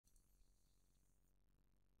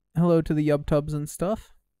hello to the Yub Tubs and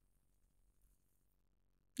stuff.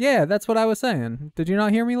 Yeah, that's what I was saying. Did you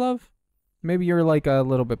not hear me, love? Maybe you're like a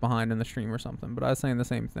little bit behind in the stream or something, but I was saying the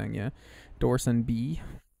same thing, yeah. Dorse and B.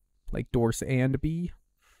 Like Dorse and B.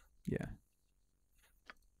 Yeah.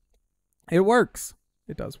 It works.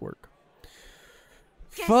 It does work.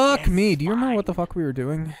 Yes, Fuck yes, me. Do you remember fine. what the fuck we were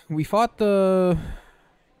doing? We fought the...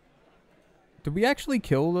 Did we actually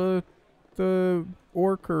kill the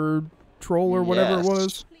orc or troll or whatever it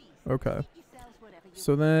was? Okay.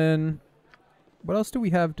 So then... What else do we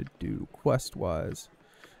have to do quest-wise?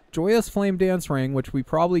 Joyous Flame Dance Ring, which we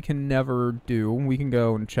probably can never do. We can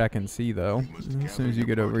go and check and see, though, as soon as you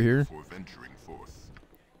get over here.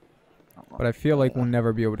 But I feel like we'll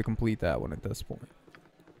never be able to complete that one at this point.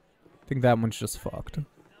 I think that one's just fucked.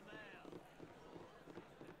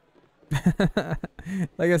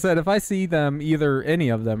 Like I said, if I see them, either any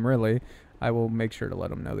of them, really, I will make sure to let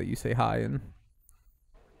them know that you say hi and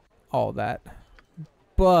all that.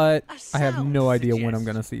 But I have no idea when I'm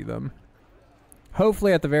going to see them.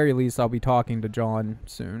 Hopefully, at the very least, I'll be talking to John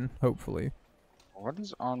soon. Hopefully. What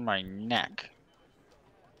is on my neck?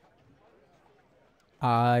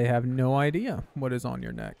 I have no idea what is on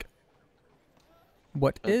your neck.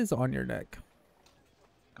 What is on your neck?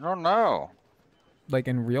 I don't know. Like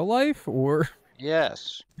in real life, or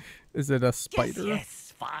Yes. is it a spider?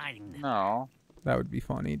 Yes, fine. No. That would be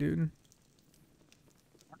funny, dude.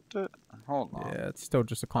 Hold on. Yeah, it's still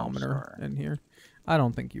just a commoner sorry. in here. I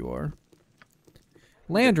don't think you are.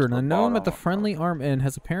 Landrin, a gnome at the Friendly Arm Inn,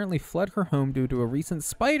 has apparently fled her home due to a recent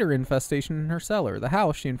spider infestation in her cellar. The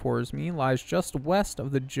house, she informs me, lies just west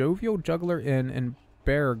of the Jovial Juggler Inn in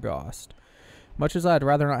Beargost. Much as I'd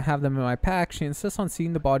rather not have them in my pack, she insists on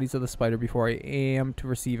seeing the bodies of the spider before I am to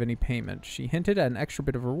receive any payment. She hinted at an extra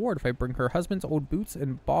bit of reward if I bring her husband's old boots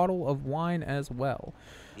and bottle of wine as well.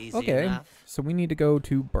 Easy Okay, enough. so we need to go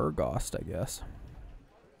to Beargost, I guess.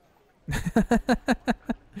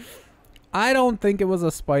 I don't think it was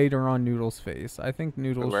a spider on Noodle's face. I think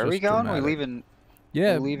Noodle's Where are just we going? dramatic. We leaving?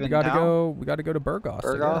 Yeah, we leaving we gotta now? go. We gotta go to Beargost,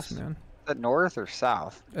 I guess, Beargost? man. Is that north or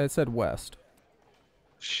south? It said west.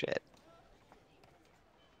 Shit.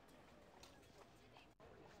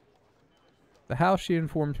 The house, she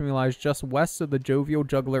informed me, lies just west of the Jovial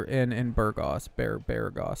Juggler Inn in Beargost.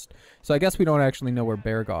 Beargost. So I guess we don't actually know where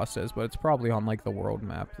Beargost is, but it's probably on like the world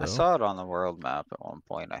map, though. I saw it on the world map at one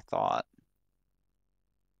point, I thought.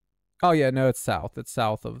 Oh yeah, no, it's south. It's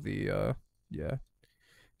south of the yeah.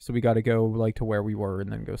 So we got to go like to where we were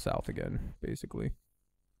and then go south again, basically.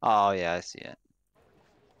 Oh yeah, I see it.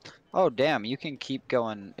 Oh damn, you can keep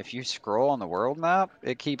going. If you scroll on the world map,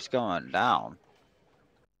 it keeps going down.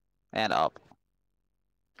 And up.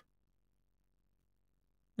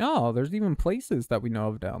 Oh, there's even places that we know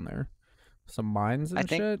of down there. Some mines I and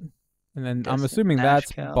think shit. And then I'm that's assuming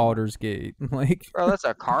that's Nashkel. Baldur's Gate. Like, Bro, that's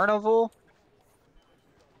a carnival?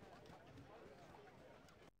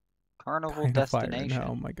 Carnival kind of fire. destination.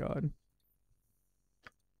 Oh my god.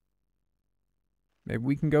 Maybe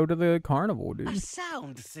we can go to the carnival, A dude.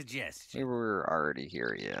 sound We suggestion. were already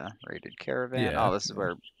here, yeah. Raided caravan. Yeah. Oh, this is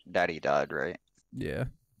where Daddy died, right? Yeah.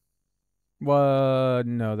 Well,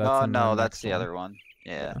 no, that's Oh in no, the that's next the one. other one.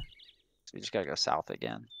 Yeah. So we just gotta go south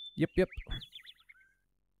again. Yep.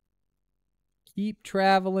 Keep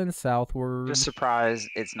traveling southward. Just surprised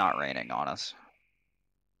it's not raining on us.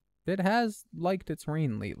 It has liked its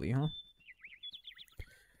rain lately, huh?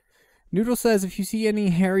 Noodle says if you see any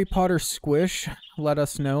Harry Potter squish, let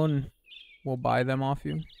us know and we'll buy them off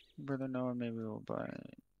you. Brother Noah, maybe we'll buy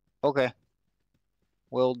it. Okay.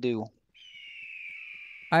 Will do.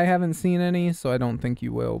 I haven't seen any, so I don't think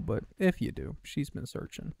you will, but if you do, she's been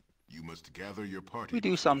searching. You must gather your party. We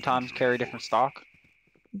do sometimes carry different stock.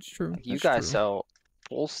 It's true. Like, you that's guys true. sell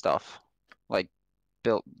full stuff. Like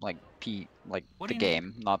built like like What the do you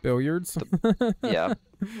game, not Billiards? yeah.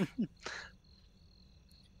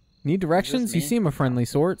 Need directions? You me? seem a friendly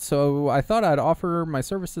sort, so I thought I'd offer my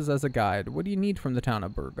services as a guide. What do you need from the town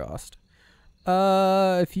of Beargost?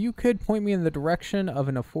 If you could point me in the direction of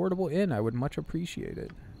an affordable inn, I would much appreciate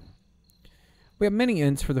it. We have many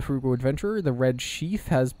inns for the frugal adventurer. The Red Sheaf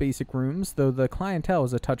has basic rooms, though the clientele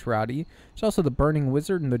is a touch rowdy. There's also the Burning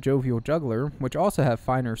Wizard and the Jovial Juggler, which also have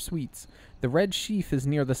finer suites. The Red Sheaf is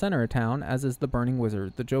near the center of town, as is the Burning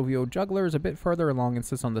Wizard. The Jovial Juggler is a bit further along and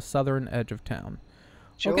sits on the southern edge of town.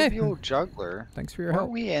 Okay. Jovial Juggler. Thanks for your Weren't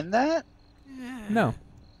help. we in that? No. I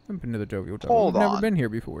haven't been to the Jovial Juggler. Hold I've never on. been here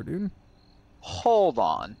before, dude. Hold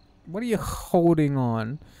on. What are you holding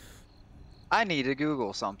on? I need to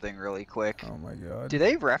Google something really quick. Oh my god. Do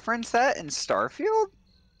they reference that in Starfield?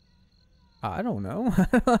 I don't know.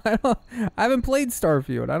 I haven't played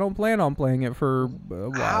Starfield. I don't plan on playing it for a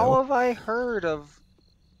while. How have I heard of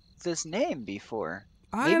this name before?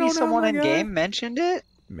 I Maybe don't know, someone my in guy. game mentioned it?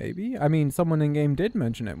 Maybe. I mean, someone in game did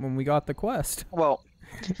mention it when we got the quest. Well,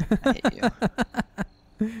 I hate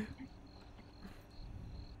you.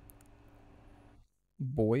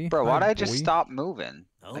 Boy. Bro, why'd hi, I just boy. stop moving?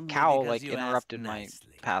 The Only cow, because like, you asked interrupted my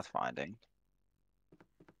nicely. pathfinding.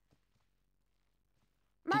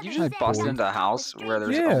 Did Mother you just said bust not to into a talk with house where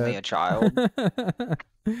there's strangers. only a child?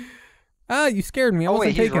 Ah, you scared me. I Oh, wait,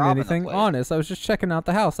 wasn't he's taking robbing the anything. place. Honest, I was just checking out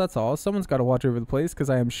the house, that's all. Someone's got to watch over the place because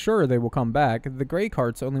I am sure they will come back. The gray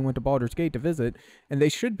carts only went to Baldur's Gate to visit, and they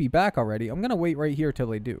should be back already. I'm going to wait right here till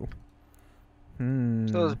they do.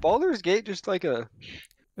 So is Baldur's Gate just like a...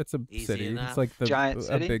 It's a Easy city. enough. It's like Giant a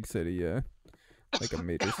city? big city, yeah. Like a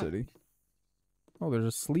major city. Oh, there's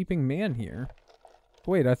a sleeping man here.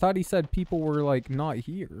 Wait, I thought he said people were, like, not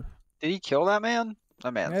here. Did he kill that man?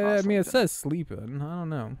 That man's not I mean, it sleeping. says sleeping. I don't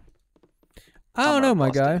know. I I'm don't gonna know, my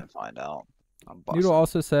bust in guy. and find out. I'm busting. Noodle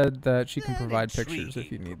also said that she can An provide pictures if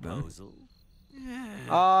you intriguing need them. proposal.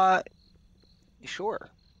 Sure.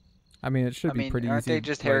 I mean, it should I be mean, pretty aren't easy. they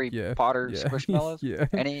just like, Harry yeah, Potter yeah, squishmallows? yeah.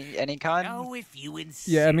 Any kind? Oh, if you insist.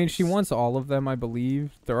 Yeah, I mean, she wants all of them, I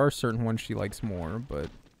believe. There are certain ones she likes more, but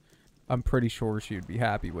I'm pretty sure she would be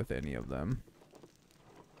happy with any of them.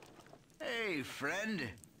 Hey, friend.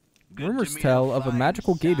 Good Rumors to meet tell of a fine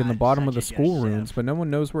magical gate in the sod bottom of the such as school yourself. ruins, but no one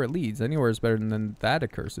knows where it leads. Anywhere is better than that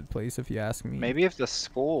accursed place, if you ask me. Maybe if the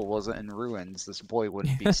school wasn't in ruins, this boy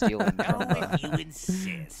wouldn't be stealing Oh, from the... if you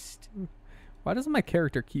insist. Why doesn't my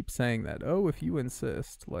character keep saying that? Oh, if you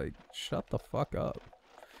insist. Like, shut the fuck up.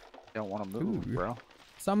 Don't want to move, Ooh. bro.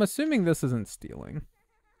 So I'm assuming this isn't stealing.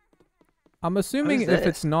 I'm assuming is if this?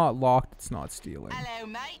 it's not locked, it's not stealing. Hello,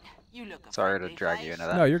 mate. You look a Sorry to friendly drag you face. into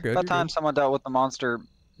that. No, you're good. That you're time good. someone dealt with the monster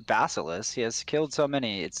Basilisk. He has killed so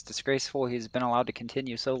many. It's disgraceful he's been allowed to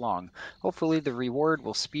continue so long. Hopefully the reward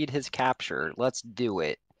will speed his capture. Let's do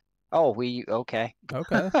it. Oh, okay.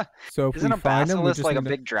 Okay. So if Isn't we a find him, we basilisk just like a need to...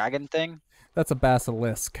 big dragon thing? That's a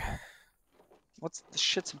basilisk. What's the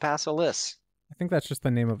shit's a basilisk? I think that's just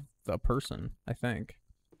the name of the person, I think.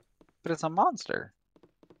 But it's a monster.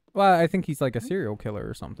 Well, I think he's like a serial killer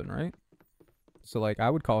or something, right? So, like, I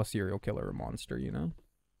would call a serial killer a monster, you know?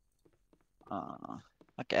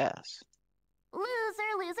 I guess. Loser,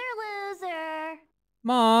 loser, loser.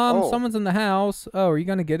 Mom, Oh. someone's in the house. Oh, are you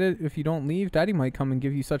gonna get it if you don't leave? Daddy might come and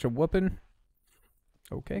give you such a whooping.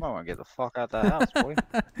 Okay. I want to get the fuck out that house, boy.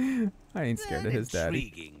 I ain't scared of An his daddy.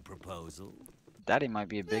 Intriguing proposal. Daddy might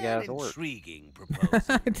be a big An ass orc. Intriguing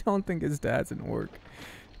proposal. I don't think his dad's an orc.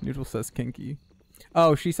 Noodle says kinky.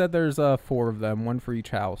 Oh, she said there's 4 of them, one for each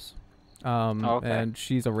house. Okay. And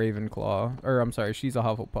she's a Ravenclaw. Or, I'm sorry, she's a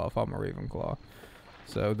Hufflepuff. I'm a Ravenclaw.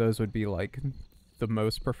 So those would be, like, the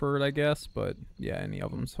most preferred, I guess. But, yeah, any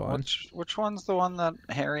of them's fine. Which one's the one that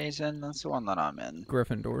Harry's in? That's the one that I'm in.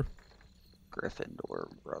 Gryffindor.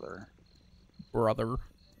 Gryffindor, brother. Brother.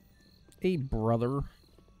 A brother.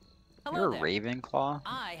 Hello You're a there. Ravenclaw?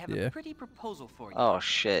 I have Yeah. a pretty proposal for you. Oh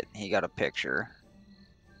shit, he got a picture.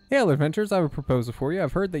 Hail, adventurers. I have a proposal for you.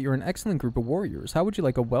 I've heard that you're an excellent group of warriors. How would you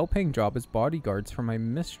like a well-paying job as bodyguards for my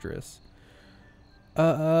mistress?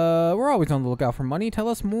 We're always on the lookout for money. Tell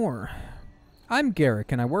us more. I'm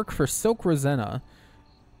Garrick, and I work for Silk Rosanna.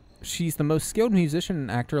 She's the most skilled musician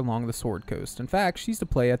and actor along the Sword Coast. In fact, she's to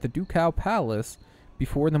play at the Ducal Palace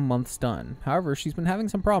before the month's done. However, she's been having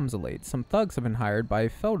some problems of late. Some thugs have been hired by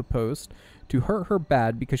Feldpost to hurt her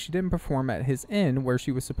bad because she didn't perform at his inn where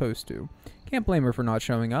she was supposed to. Can't blame her for not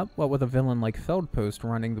showing up. What with a villain like Feldpost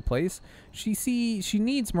running the place, she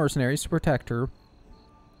needs mercenaries to protect her.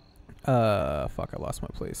 Fuck, I lost my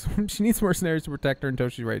place. She needs mercenaries to protect her until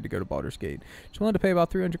she's ready to go to Baldur's Gate. She's willing to pay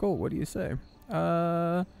about 300 gold. What do you say?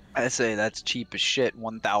 I say that's cheap as shit,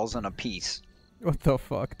 1,000 a piece. What the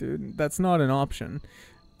fuck, dude? That's not an option.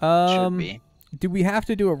 Should be. Do we have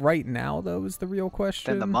to do it right now, though, is the real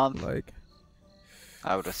question? Within the month. Like,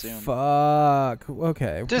 I would assume. fuck.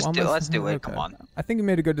 Okay. Just well, do- I'm let's do it, come okay. on. I think you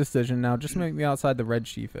made a good decision. Now, just make me outside the Red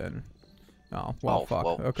Chief Inn. Oh, well, Oh, fuck.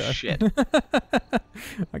 well, okay. shit.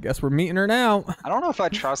 I guess we're meeting her now. I don't know if I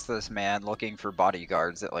trust this man looking for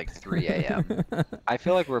bodyguards at like 3 a.m. I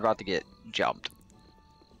feel like we're about to get jumped.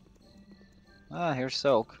 Ah, here's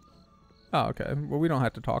Soak. Oh, okay. Well, we don't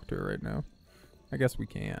have to talk to her right now. I guess we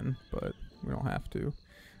can, but we don't have to.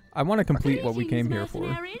 I want to complete what we came here for,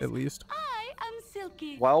 Mercenaries. at least. I am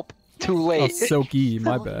Silky. Welp, too Oh, late. Silky,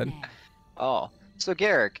 my bad. Oh, so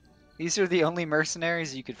Garrick, these are the only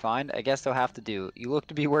mercenaries you could find. I guess they'll have to do. You look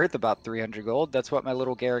to be worth about 300 gold. That's what my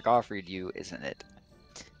little Garrick offered you, isn't it?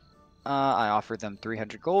 I offer them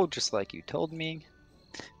 300 gold, just like you told me.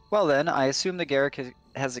 Well then, I assume the Garrick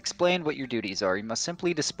has explained what your duties are. You must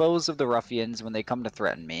simply dispose of the ruffians when they come to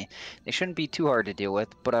threaten me. They shouldn't be too hard to deal with,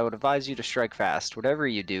 but I would advise you to strike fast. Whatever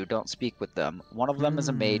you do, don't speak with them. One of them is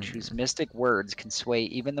a mage whose mystic words can sway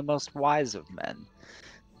even the most wise of men.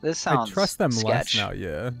 This I sounds trust them sketch. less now,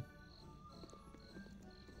 yeah.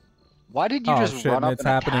 Why did you Oh just shit, run and up it's and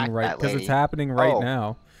happening attack right that because it's lady? happening right Oh.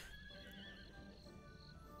 now.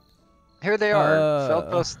 Here they are,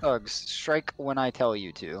 Feldpost thugs. Strike when I tell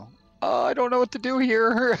you to. I don't know what to do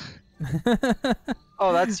here.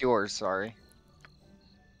 Oh, that's yours, sorry.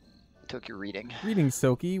 Took your reading. Greetings,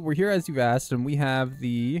 Silky. We're here as you've asked, and we have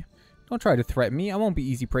the... Don't try to threaten me. I won't be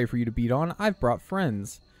easy prey for you to beat on. I've brought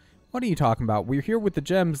friends. What are you talking about? We're here with the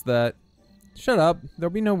gems that... Shut up.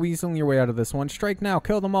 There'll be no weaseling your way out of this one. Strike now.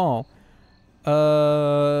 Kill them all.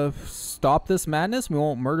 Stop this madness. We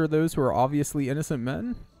won't murder those who are obviously innocent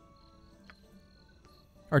men.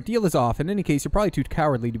 Our deal is off. In any case, you're probably too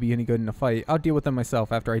cowardly to be any good in a fight. I'll deal with them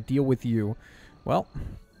myself after I deal with you. Well,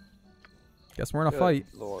 guess we're in a fight.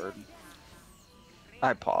 Lord.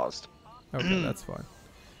 I paused. Okay, that's fine.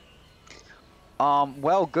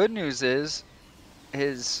 Well, good news is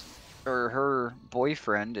his or her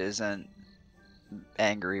boyfriend isn't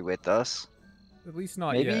angry with us. At least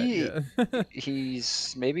not Maybe yet.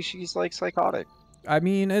 Yeah. maybe she's like psychotic. I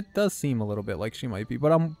mean, it does seem a little bit like she might be,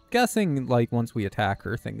 but I'm guessing like once we attack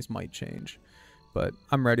her, things might change. But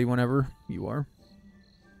I'm ready whenever you are.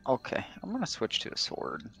 Okay, I'm gonna switch to a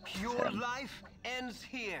sword. Your life ends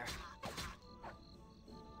here.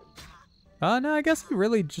 No, I guess he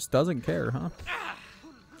really just doesn't care, huh?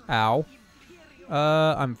 Ow.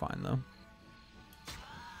 I'm fine though.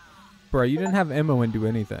 Bro, you didn't have ammo and do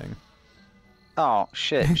anything. Oh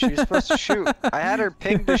shit, she was supposed to shoot. I had her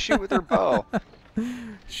pinged to shoot with her bow.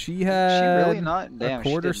 She had She really not? Damn, a she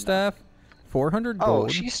quarterstaff, 400 Oh,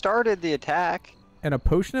 gold, she started the attack. and a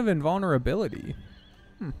potion of invulnerability.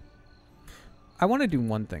 I want to do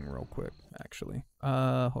one thing real quick, actually.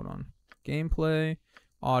 Hold on. Gameplay,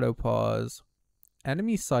 auto pause,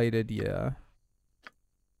 enemy sighted, yeah.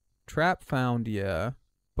 Trap found, yeah.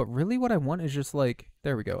 But really what I want is just like,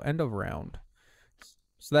 there we go, end of round.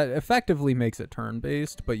 So that effectively makes it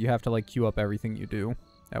turn-based, but you have to like queue up everything you do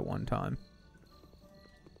at one time.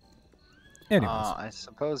 Anyways. I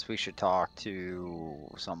suppose we should talk to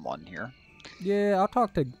someone here. Yeah, I'll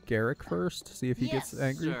talk to Garrick first, see if he gets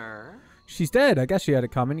angry. Sir. She's dead. I guess she had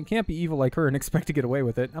it coming. You can't be evil like her and expect to get away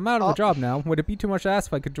with it. I'm out of a job now. Would it be too much to ask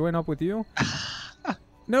if I could join up with you?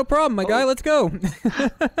 No problem, my guy. Let's go.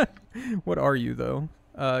 What are you, though?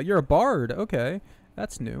 You're a bard. Okay.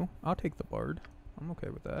 That's new. I'll take the bard. I'm okay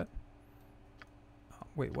with that. Oh,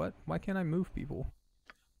 wait, what? Why can't I move people?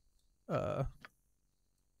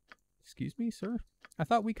 Excuse me, sir? I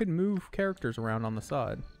thought we could move characters around on the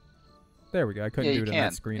side. There we go. I couldn't Yeah, do you it in that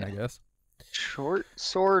can. screen, I Yeah. guess. Short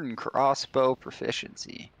sword and crossbow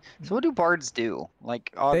proficiency. So what do bards do?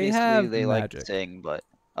 Like obviously have they like to magic. sing, but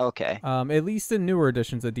okay. At least in newer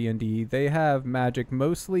editions of D&D, they have magic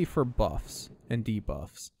mostly for buffs and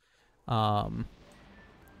debuffs.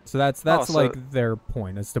 So that's Oh, so- like their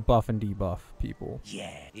point, is to buff and debuff people.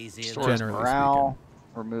 Yeah, easy Restores enough. generally morale,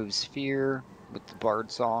 removes fear with the bard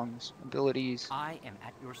songs abilities. I am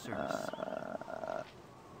at your service.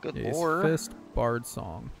 Good Yeah, he's lord. Fist, Bard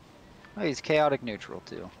Song. Oh, he's chaotic neutral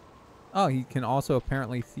too. Oh, he can also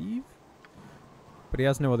apparently thieve? But he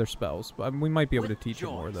has no other spells. But we might be able to With teach him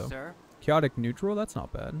more, joy, though. Sir. Chaotic neutral? That's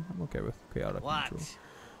not bad. I'm okay with chaotic What? neutral.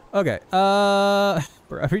 Okay,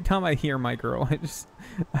 bro, every time I hear my girl,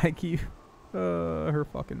 I keep, her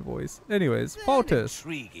fucking voice. Anyways, Faltus,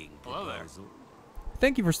 Intriguing proposal.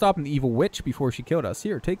 thank you for stopping the evil witch before she killed us.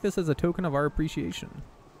 Here, take this as a token of our appreciation.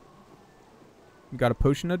 We got a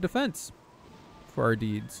potion of defense for our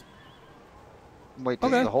deeds. Wait,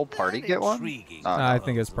 does Okay. the whole party get one? Intriguing Oh, I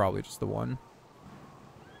think it's probably just the one.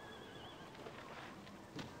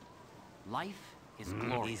 Life is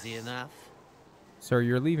glorious. Easy enough. Sir,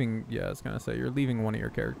 you're leaving, yeah, I was gonna say, you're leaving one of your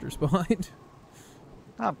characters behind.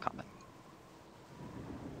 I'm coming.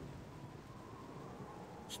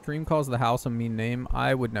 Stream calls the house a mean name.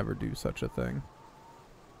 I would never do such a thing.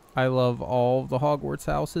 I love all the Hogwarts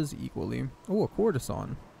houses equally. Oh, a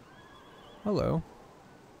courtesan. Hello.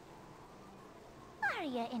 Are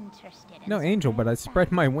you interested in No, Angel, but I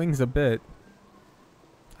spread my wings a bit.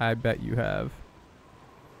 I bet you have.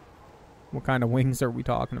 What kind of wings are we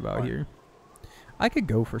talking about here? I could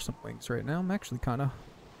go for some wings right now. I'm actually kind of...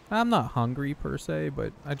 I'm not hungry per se,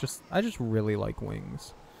 but I just really like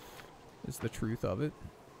wings. Is the truth of it.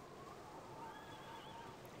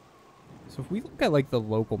 So if we look at like the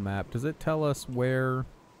local map, does it tell us where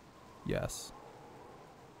Yes.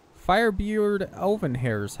 Firebeard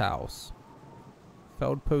Elvenhair's house.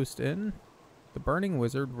 Feldpost Inn. The Burning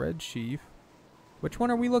Wizard, Red Sheaf. Which one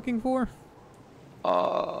are we looking for?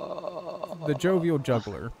 The Jovial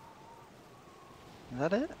Juggler. Is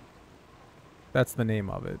that it? That's the name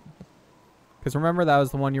of it. Because remember, that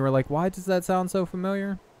was the one you were like, why does that sound so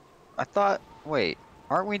familiar? I thought, wait,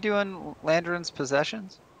 aren't we doing Landrin's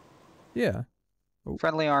possessions? Yeah.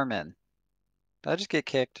 Friendly arm in. Did I just get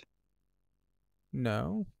kicked?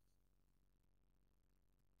 No.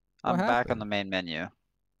 I'm What back on happened? the main menu.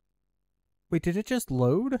 Wait, did it just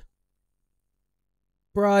load?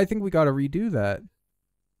 Bruh, I think we gotta redo that.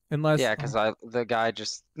 Unless... Yeah, because the guy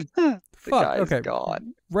just the Fuck, guy's okay.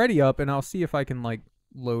 gone. Ready up, and I'll see if I can, like,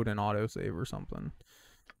 load an autosave or something.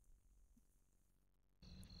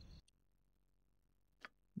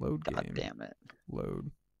 Load God game. damn it.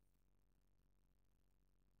 Load.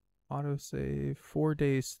 Autosave. 4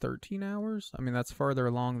 days, 13 hours? I mean, that's farther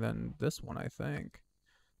along than this one, I think.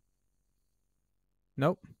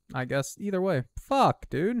 Nope. I guess either way. Fuck,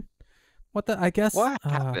 dude. What the... I guess... What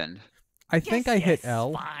happened? I think I hit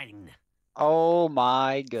L. Fine. Oh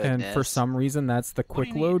my goodness. And for some reason, that's the What do quick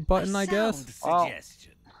you need? load A button, I guess. sound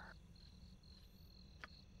suggestion.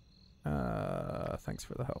 Thanks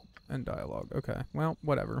for the help. And dialogue. Okay. Well,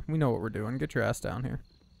 whatever. We know what we're doing. Get your ass down here.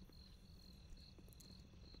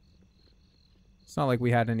 It's not like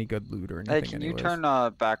we had any good loot or anything. Hey, can anyways. you turn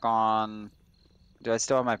back on? Do I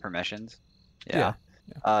still have my permissions? Yeah.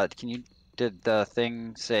 Can you did the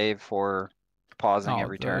thing save for pausing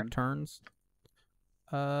every the turn? turns.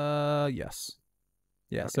 Yes.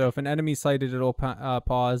 Yeah. Okay. So if an enemy sighted, it'll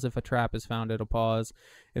pause. If a trap is found, it'll pause.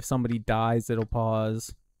 If somebody dies, it'll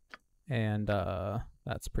pause. And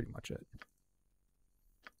that's pretty much it.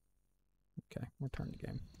 Okay, return to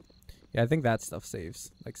game. Yeah, I think that stuff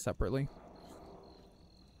saves like separately.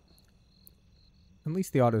 At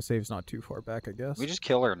least the autosave's not too far back, I guess. We just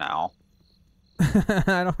kill her now.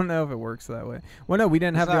 I don't know if it works that way. Well, no, we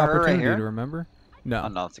didn't have Isn't the that her right opportunity here? to remember. No. Oh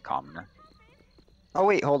no, it's a commoner. Oh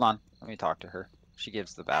wait, hold on. Let me talk to her. She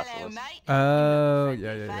gives the Hello, basilisk. mate. Oh, You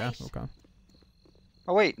yeah, look yeah, yeah. face. Okay.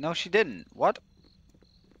 Oh wait, no, she didn't. What?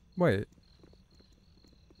 Wait.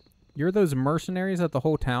 You're those mercenaries that the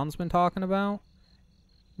whole town's been talking about?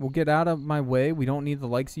 Well, get out of my way. We don't need the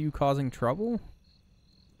likes of you causing trouble?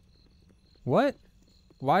 What?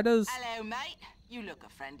 Why does... Hello, mate. You look a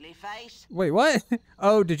friendly face. Wait, what?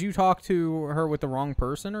 Oh, did you talk to her with the wrong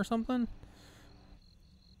person or something?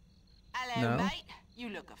 Hello, No. mate. You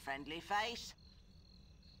look a friendly face.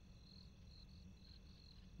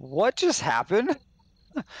 What just happened?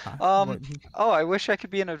 What? Oh, I wish I could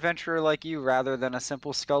be an adventurer like you rather than a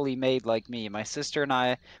simple scully maid like me. My sister and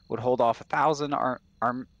I would hold off 1,000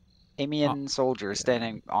 Amian soldiers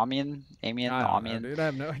standing Amian, I don't know, Amian, dude. I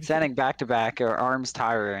have no idea. standing back to back, our arms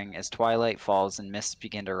tiring as twilight falls and mists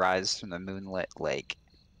begin to rise from the moonlit lake.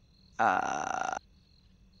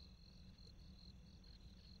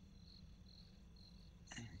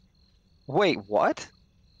 Wait, what?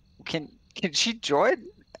 Can she join?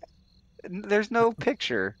 There's no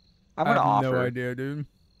picture. I'm I gonna have offer. no idea, dude.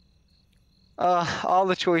 All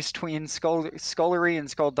the choice between scullery and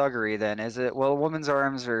skullduggery then, is it? Well, a woman's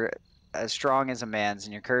arms are as strong as a man's,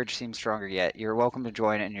 and your courage seems stronger yet. You're welcome to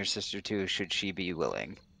join, and your sister too, should she be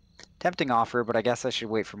willing. Tempting offer, but I guess I should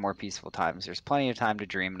wait for more peaceful times. There's plenty of time to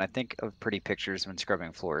dream, and I think of pretty pictures when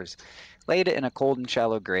scrubbing floors. Laid in a cold and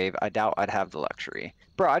shallow grave, I doubt I'd have the luxury.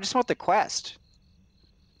 Bro, I just want the quest.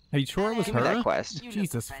 Are you sure it was Give me that her? quest. You look a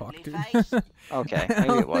Jesus fuck, friendly dude. face. Okay,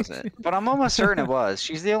 maybe it wasn't. But I'm almost certain it was.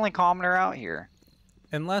 She's the only commoner out here.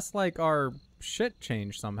 Unless, like, our shit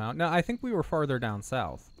changed somehow. No, I think we were farther down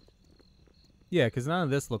south. Yeah, because none of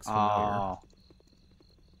this looks familiar. Oh.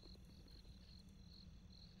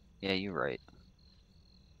 Yeah, you're right.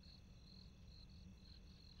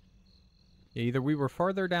 Yeah, either we were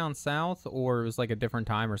farther down south or it was, like, a different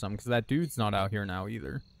time or something, because that dude's not out here now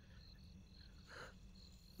either.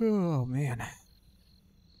 Oh, man.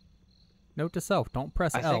 Note to self, don't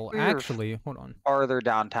press I think L. we were Actually, hold on. Farther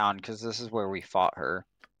downtown, because this is where we fought her.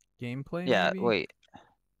 Gameplay, Yeah, maybe? wait.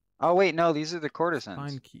 Oh, wait, no, these are the courtesans.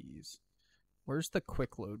 Find keys. Where's the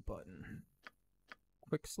quick load button?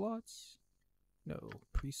 Quick slots? No.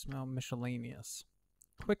 Pre-smell miscellaneous.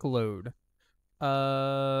 Quick load.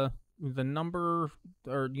 The number,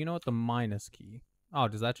 or you know what? The minus key. Oh,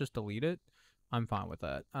 does that just delete it? I'm fine with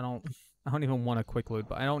that. I don't even want a quick load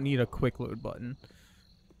button. I don't need a quick load button.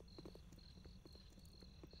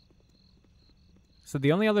 So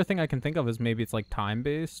the only other thing I can think of is maybe it's like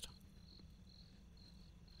time-based.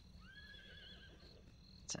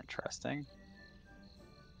 It's interesting.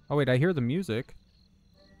 Oh wait, I hear the music.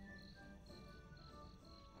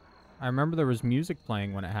 I remember there was music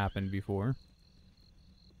playing when it happened before.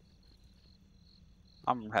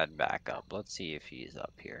 I'm heading back up. Let's see if he's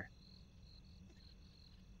up here.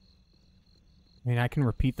 I mean, I can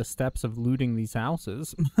repeat the steps of looting these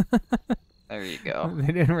houses. There you go. They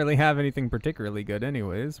didn't really have anything particularly good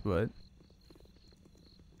anyways, but...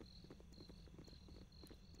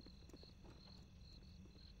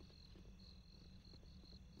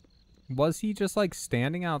 Was he just, like,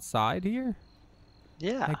 standing outside here?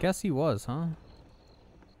 Yeah. I guess he was, huh?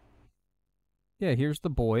 Yeah, here's the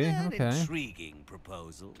boy. An Okay. intriguing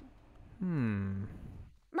proposal.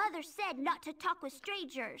 Mother said not to talk with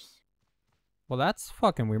strangers. Well, that's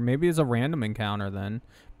fucking weird. Maybe it's a random encounter then.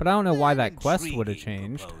 But I don't know why An that quest would have intriguing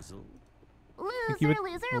changed. proposal. Loser, you would-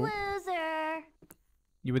 loser, oh. loser.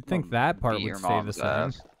 You would think that part Beat would your stay the mom's same.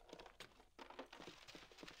 ass.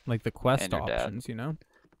 Like the quest And your dad. options, you know?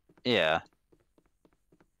 Yeah.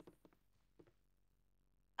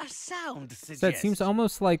 A sound suggestion. So it seems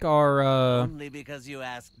almost like our, Only because you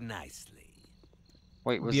asked nicely.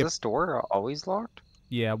 Wait, was Yep. this door always locked?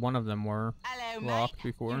 yeah, one of them were. Hello, Locked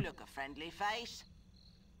mate. before. You look a friendly face.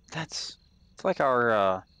 It's like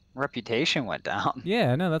our reputation went down.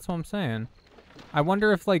 Yeah, no, that's what I'm saying. I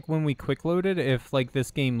wonder if, like, when we quick loaded, if, like,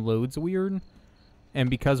 this game loads weird, and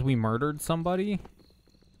because we murdered somebody,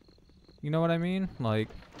 you know what I mean? Like,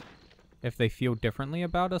 if they feel differently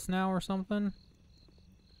about us now or something?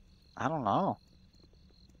 I don't know.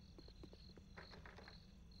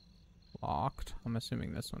 Locked. I'm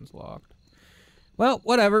assuming this one's locked. Well,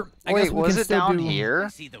 whatever. I Wait, guess we was can it still down do... here? I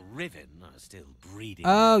see the Riven are still breeding.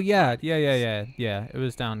 Oh, their yeah. babies. Yeah. It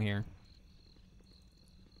was down here.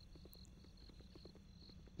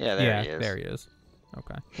 Yeah, there yeah, he is. there he is.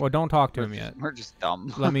 Okay. Well, don't talk to him We're yet. just- We're just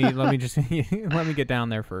dumb. let me just let me get down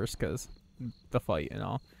there first, cause the fight and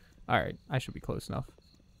all. All right, I should be close enough.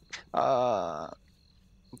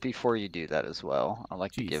 Before you do that as well, I'd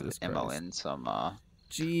like to give Jesus Emma Christ. in some.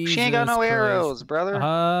 Jesus She ain't got no Christ. arrows, brother.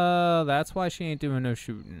 Oh, that's why she ain't doing no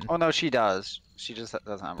shooting. Oh no, she does. She just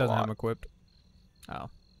doesn't have a Doesn't lot. have 'em equipped. Oh,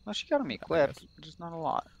 No, she got them equipped, just not a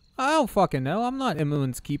lot. I don't fucking know. I'm not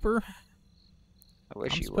Imoen's keeper. I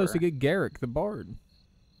wish I'm you supposed were. to get Garrick the bard.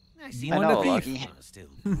 I see I the know, Riven Lucky. are still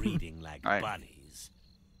breeding like Alright. bunnies.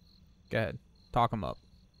 Go ahead, talk him up.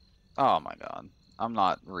 Oh my god, I'm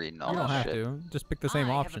not reading all You don't this have shit. to. Just pick the same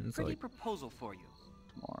I options. have a pretty Like, proposal for you.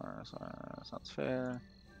 More, sounds fair.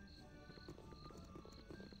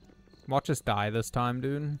 watch us die this time,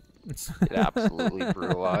 dude. Get absolutely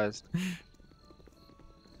brutalized.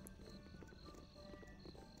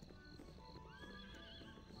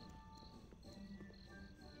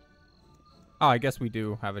 Oh, I guess we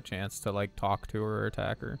do have a chance to like talk to her or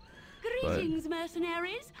attack her. But- Greetings,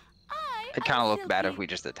 mercenaries. It kind of looked bad if we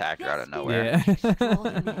just attacked her out of nowhere. Yeah.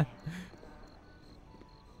 Extraordinary.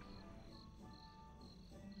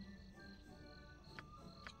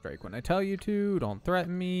 Drake, when I tell you to, don't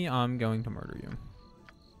threaten me. I'm going to murder you.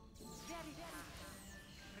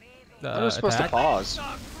 I was supposed to attack? pause.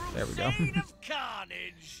 There we go. Crusade of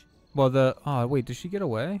carnage. Well, oh wait, did she get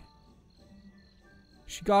away?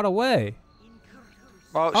 She got away.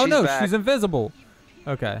 Oh, Oh she's no, back. she's invisible.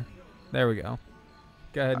 Okay, there we go.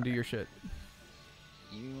 Go ahead and do your shit.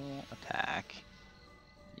 You attack.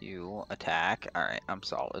 You attack. Alright, I'm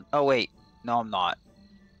solid. Oh, wait. No, I'm not.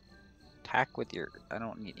 Attack with your... I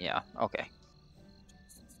don't need... Yeah, okay.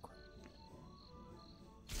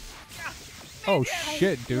 Oh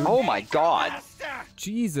shit, dude. Oh my god.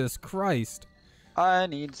 Jesus Christ. I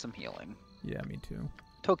need some healing. Yeah, me too.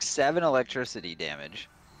 Took 7 electricity damage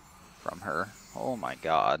from her. Oh my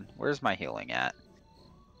god. Where's my healing at?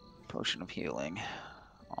 Potion of healing.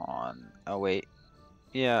 On... Oh, wait.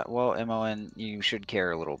 Yeah, well, MON, you should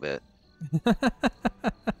care a little bit.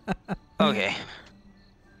 Okay.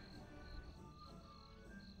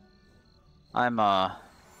 I'm, Okay.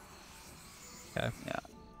 Yeah.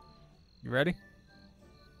 You ready?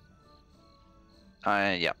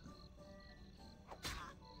 Yep.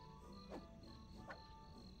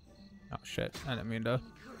 Oh shit, I didn't mean to.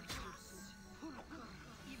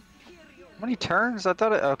 How many turns? I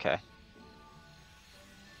thought it... Okay.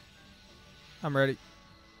 I'm ready.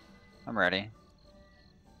 I'm ready.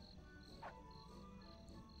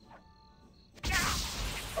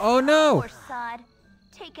 Oh no! Poor sod.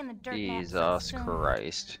 Taking the dirt nap so Jesus soon.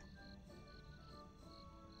 Christ.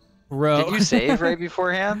 Bro. Did you save right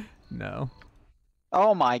beforehand? No.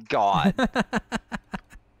 Oh my god.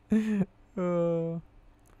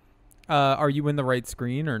 Are you in the right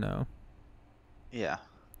screen or no? Yeah.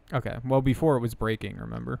 Okay. Well, before it was breaking,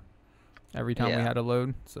 remember? Every time we Yeah. had to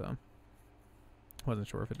load, so wasn't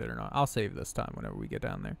sure if it did or not. I'll save this time whenever we get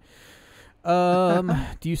down there.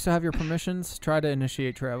 Do you still have your permissions? Try to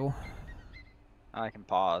initiate travel. I can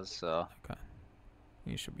pause, so. Okay.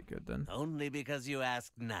 You should be good then. Only because you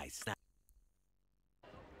asked nice.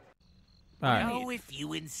 Alright. No, if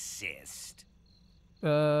you insist.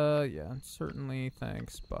 Yeah, certainly.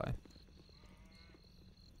 Thanks. Bye.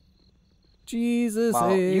 Jesus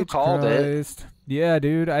Well, you H. called it. Christ. Yeah,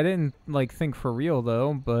 dude. I didn't, like, think for real,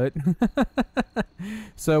 though, but...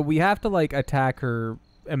 So we have to, like, attack her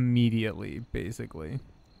immediately, basically.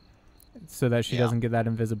 So that she doesn't get that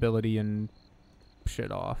invisibility and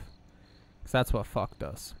shit off. Because that's what fucked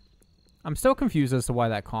us. I'm still confused as to why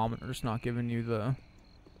that commoner's not giving you the...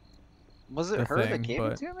 Was it the her thing, that gave it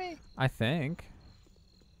but to me? I think.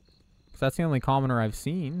 Because that's the only commoner I've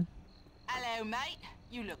seen. Hello, mate.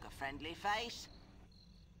 You look a friendly face.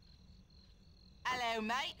 Hello,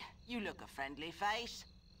 mate. You look a friendly face.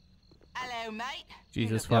 Hello, mate. You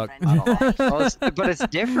Jesus look fuck. a friendly face. Well, but it's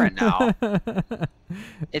different now.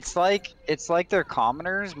 It's like their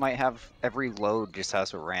commoners might have every load just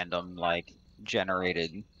has a random like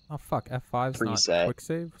generated. Oh fuck, F5's not Preset. quick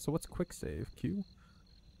save. So what's quick save? Q?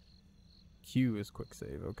 Q is quick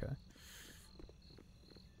save, okay.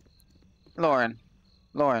 Lauren,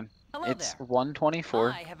 Hello it's there.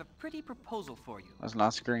 1:24. I have a pretty proposal for you. Let's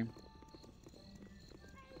not scream.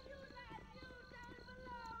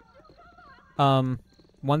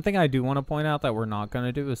 One thing I do want to point out that we're not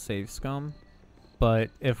gonna do is save scum.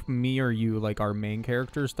 But if me or you, like our main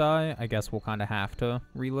characters die, I guess we'll kind of have to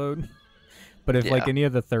reload. But if like Yeah. any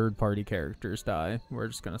of the third party characters die, we're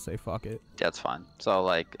just gonna say fuck it. That's fine. So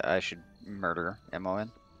like I should murder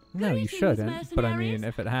MON. No, you Greetings, shouldn't. But I mean, mercenaries.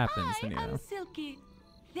 if it happens, then you I am know. Silky.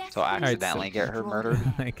 That's So been accidentally get her destroyed. murdered.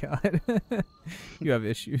 Oh my god. You have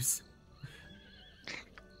issues.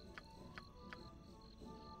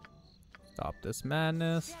 Stop this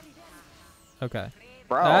madness. Okay.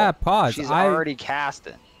 Bro, Ah, pause. she's I- already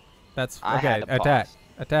casting. That's I okay. had to Attack. pause.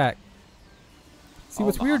 Attack. See,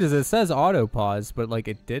 what's Hold weird on. is it says auto pause, but like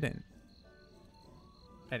it didn't.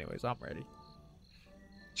 Anyways, I'm ready.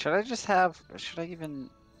 Should I just have? Should I even?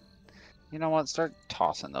 You know what? Start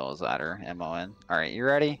tossing those at her. MON. All right, you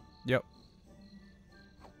ready? Yep.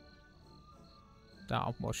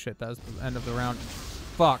 Oh, well, shit. That's the end of the round.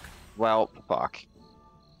 Fuck. Well, fuck.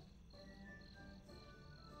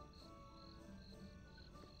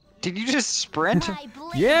 Did you just sprint? My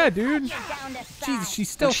blade Yeah, will dude. cut you down to Jeez, size. she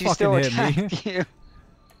still She fucking still hit me. attacked you.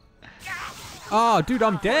 Oh, dude,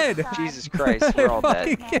 I'm dead. Jesus Christ, we're all It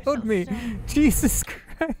fucking dead. killed me. Jesus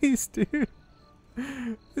Christ, dude.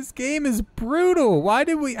 This game is brutal.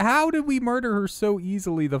 How did we murder her so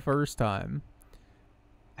easily the first time?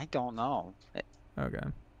 I don't know. Okay.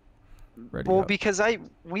 Ready Well, up. because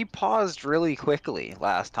we paused really quickly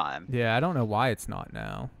last time. Yeah, I don't know why it's not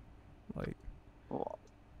now. Like, Well,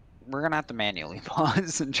 we're gonna have to manually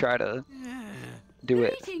pause and try to do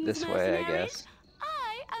it Greetings, this way, I mercenaries. guess.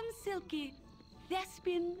 I am Silky.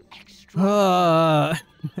 Thespian extra.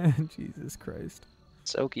 Jesus Christ.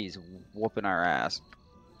 Soki's whooping our ass.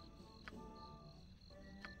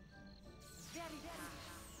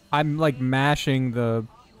 I'm like mashing the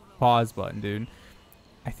pause button, dude.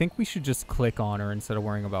 I think we should just click on her instead of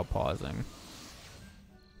worrying about pausing.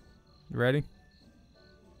 You ready?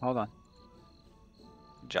 Hold on.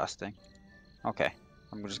 Adjusting. Okay.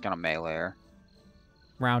 I'm just gonna melee her.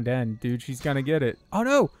 Round end, dude. She's gonna get it. Oh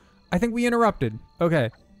no! I think we interrupted. Okay.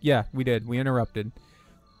 Yeah, we did. We interrupted.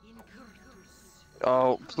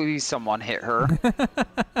 Oh, please someone hit her.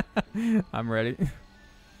 I'm ready.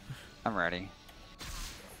 I'm ready.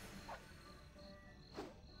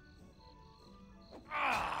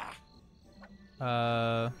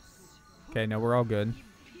 Okay, no, we're all good.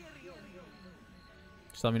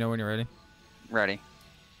 Just let me know when you're ready. Ready.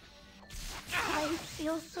 I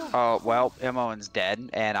feel so. Oh, well, Emoen's dead,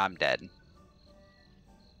 and I'm dead.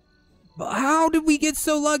 But how did we get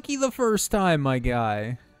so lucky the first time, my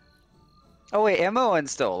guy? Oh, wait,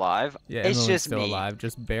 Emoen's still alive. Yeah, it's Emily's just still me. alive,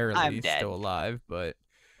 just barely I'm dead. still alive, but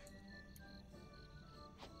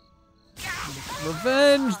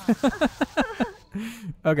revenge.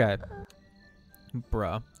 Okay,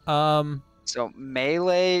 bruh. So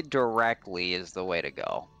melee directly is the way to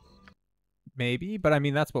go. Maybe, but I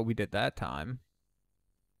mean that's what we did that time.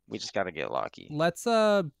 We just gotta get lucky. Let's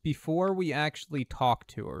before we actually talk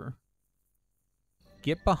to her,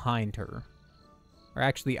 get behind her, or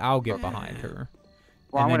actually I'll get behind her.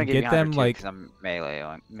 Well, and I'm then gonna get get behind them, her too, like- 'cause I'm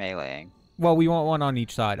meleeing. Well, we want one on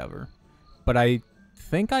each side of her, but I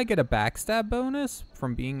think I get a backstab bonus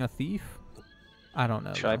from being a thief. I don't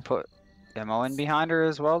know. Should I though. put Emoen behind her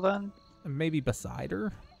as well then? Maybe beside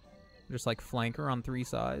her, just like flank her on 3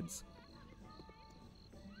 sides.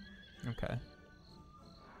 Okay.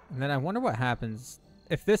 And then I wonder what happens.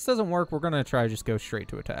 If this doesn't work, we're going to try to just go straight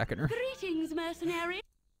to attacking her. Greetings, mercenary.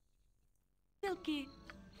 Silky,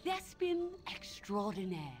 thespian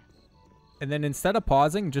extraordinaire. And then instead of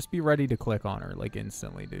pausing, just be ready to click on her, like,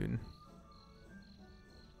 instantly, dude.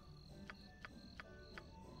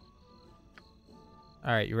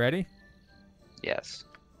 Alright, you ready? Yes.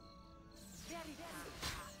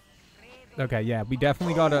 Okay, yeah, we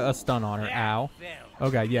definitely got a stun on her. Ow.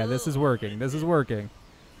 Okay, yeah, this is working. This is working.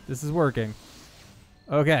 This is working.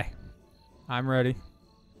 Okay. I'm ready.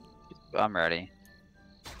 I'm ready.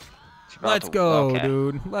 She's about Let's to- go, okay.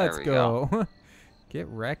 dude. Let's we go. Get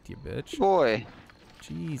wrecked, you bitch. Boy.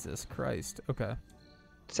 Jesus Christ. Okay.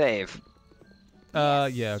 Save. Yeah,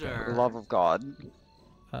 okay. For the love of God.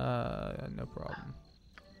 No problem.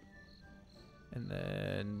 And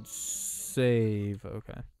then save.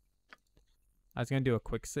 Okay. I was gonna do a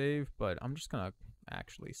quick save, but I'm just gonna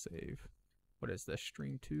actually save. What is this?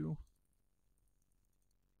 Stream 2?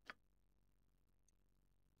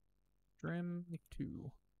 Stream 2.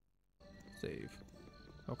 Save.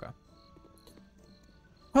 Okay.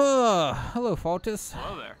 Hello, Faultus.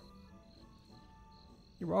 Hello there.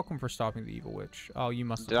 You're welcome for stopping the evil witch. Oh, you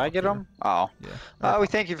must have Did I talked get to her. him? Oh. Yeah. We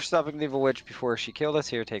thank you for stopping the evil witch before she killed us.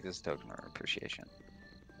 Here, take this token of appreciation.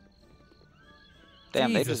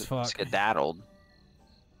 Damn, they Jesus just fuck. skedaddled.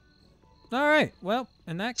 All right. Well,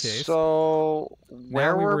 in that case, So,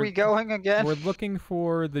 where we were were- we going again? we're looking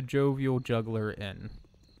for the Jovial Juggler Inn.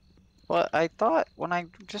 Well, I thought when I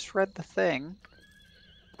just read the thing.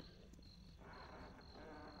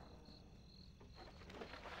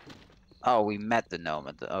 Oh, we met the gnome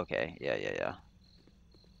at the. Okay, yeah.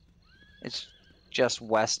 It's just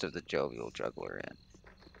west of the Jovial Juggler Inn.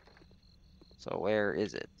 So where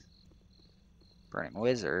is it? Burning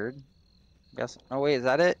Wizard. Guess. Oh wait, is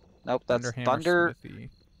that it? Nope, that's Thunderhammer Thunder. Smithy.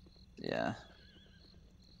 Yeah.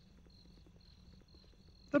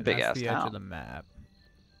 The And big that's ass the edge town. of the map.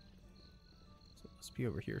 So it must be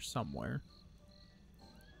over here somewhere.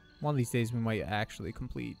 One of these days we might actually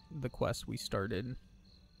complete the quest we started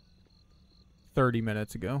 30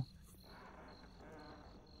 minutes ago.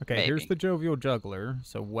 Okay, here's Maybe. the Jovial Juggler,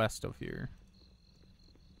 so west of here.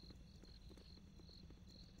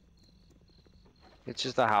 It's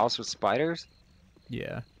just a house with spiders.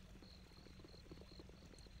 Yeah.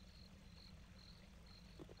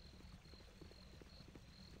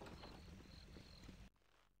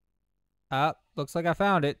 Looks like I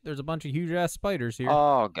found it. There's a bunch of huge ass spiders here.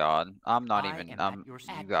 Oh god, I'm not I even. am at your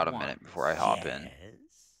You got a service. minute before I hop in. Yes?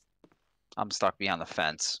 I'm stuck behind the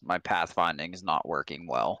fence. My pathfinding is not working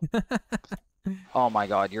well. Oh my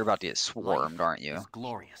god, you're about to get swarmed, aren't you? It's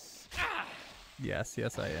glorious. Yes,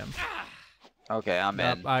 I am. Okay, I'm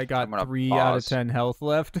Yep, in. I I'm got gonna 3 out of pause. 10 health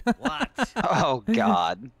left. What? Oh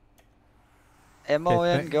god.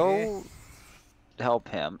 MON, thank- go help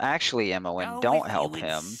him. Actually, MON, Oh, don't if help you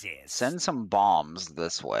him. insist. Send some bombs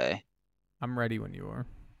this way. I'm ready when you are.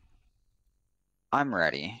 I'm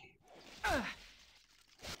ready.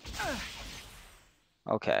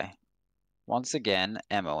 Okay. Once again,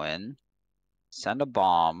 MON, send a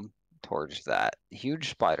bomb towards that huge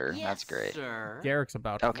spider. That's great. Sir. Garrick's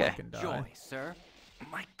about to Okay. fucking die. Joy, sir.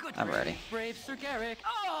 My good I'm brave, ready. brave Sir Garrick.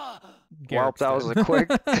 Well, Garrick's that was dead. a quick.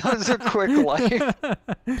 That was a quick life.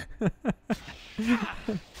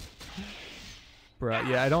 Bruh,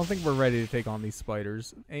 yeah, I don't think we're ready to take on these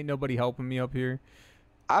spiders. Ain't nobody helping me up here.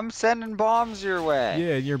 I'm sending bombs your way.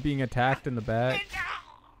 Yeah, you're being attacked in the back.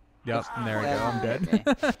 Yep, and there we go. I'm dead.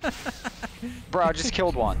 Bro, I just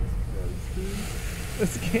killed one.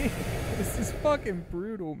 This game, this is fucking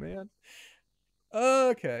brutal, man.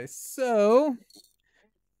 Okay, so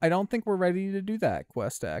I don't think we're ready to do that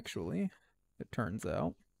quest, actually. It turns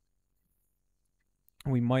out.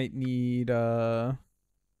 We might need, we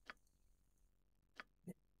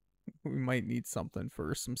might need something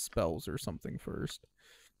first, some spells or something first.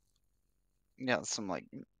 Yeah, some like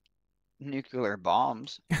nuclear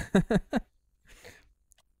bombs.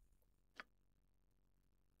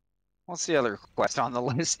 What's the other quest on the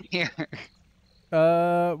list here?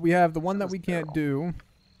 We have the one that Says we can't barrel. do.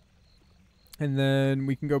 And then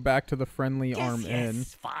we can go back to the friendly arm inn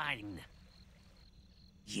Yes, fine.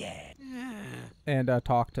 Yeah. and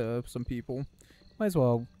talk to some people. Might as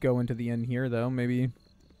well go into the inn here, though. Maybe.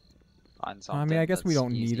 Find I something mean, I guess we that's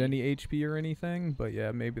don't need easy. any HP or anything, but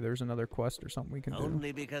yeah, maybe there's another quest or something we can do.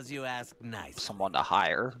 Only because you ask nice. Someone to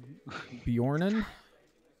hire. Bjornen?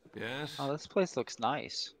 Yes? Oh, this place looks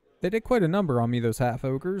nice. They did quite a number on me, those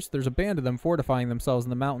half-ogres. There's a band of them fortifying themselves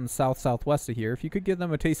in the mountains south-southwest of here. If you could give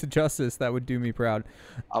them a taste of justice, that would do me proud.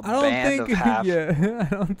 A I don't band think, of half. yeah,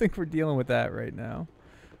 I don't think we're dealing with that right now.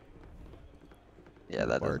 Yeah,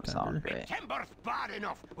 that doesn't sound bartender. great. Timber's bad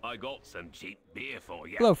enough. I got some cheap beer for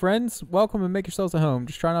you. Hello, friends. Welcome and make yourselves at home.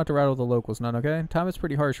 Just try not to rattle the locals, none, okay? Time is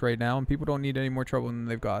pretty harsh right now, and people don't need any more trouble than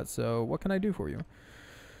they've got. So, what can I do for you?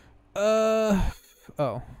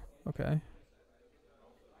 Oh, okay.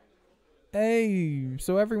 Hey,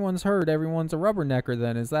 so everyone's heard everyone's a rubbernecker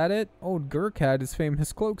then, is that it? Old Gurk had his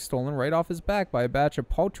famous cloak stolen right off his back by a batch of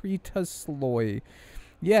paltry Tusloy.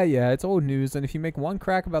 Yeah, it's old news, and if you make one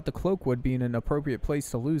crack about the cloakwood being an appropriate place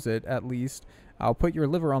to lose it, at least, I'll put your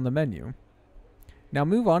liver on the menu. Now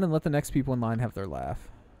move on and let the next people in line have their laugh.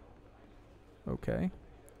 Okay.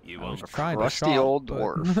 You I was won't. trying to Rusty shop, old but-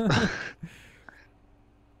 dwarf.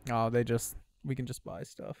 Oh, we can just buy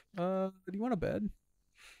stuff. Do you want a bed?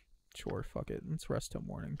 Sure, fuck it. Let's rest till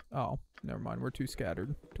morning. Oh, never mind. We're too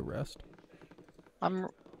scattered to rest. Bro.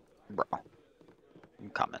 I'm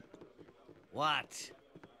coming. What?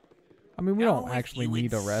 I mean, we Go don't if actually you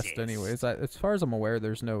need a rest insist. anyways. As far as I'm aware,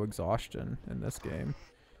 there's no exhaustion in this game.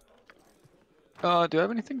 Do I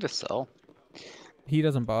have anything to sell? He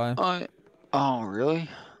doesn't buy. Oh, really?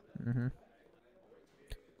 Mm-hmm.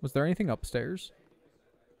 Was there anything upstairs?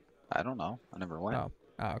 I don't know. I never went. Oh,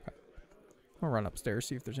 okay. I'll run upstairs,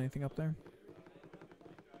 see if there's anything up there.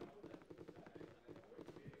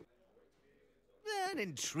 An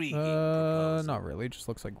intriguing proposal. Not really. Just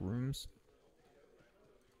looks like rooms.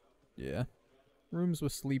 Yeah. Rooms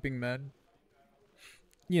with sleeping men.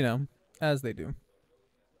 You know, as they do.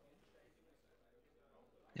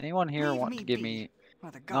 Anyone here Leave want me to give be, me...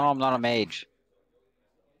 or the No, guard I'm not a will. mage.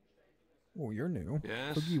 Oh, you're new.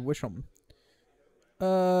 Yes. Who do you wish him?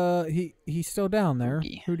 He's still down there.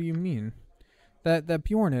 Oogie. Who do you mean? That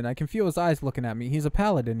Bjornin, I can feel his eyes looking at me. He's a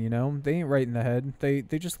paladin, you know. They ain't right in the head. They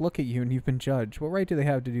just look at you and you've been judged. What right do they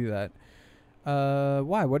have to do that?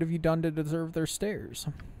 Why? What have you done to deserve their stares?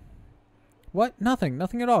 What? Nothing.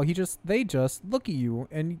 Nothing at all. They just look at you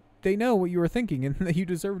and they know what you were thinking and that you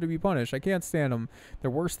deserve to be punished. I can't stand them. They're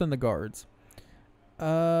worse than the guards.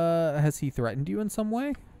 Has he threatened you in some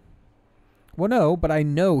way? Well, no, but I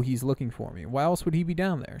know he's looking for me. Why else would he be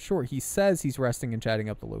down there? Sure, he says he's resting and chatting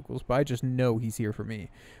up the locals, but I just know he's here for me.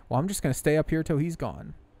 Well, I'm just going to stay up here till he's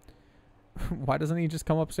gone. Why doesn't he just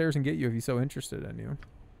come upstairs and get you if he's so interested in you?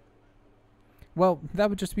 Well, that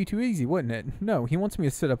would just be too easy, wouldn't it? No, he wants me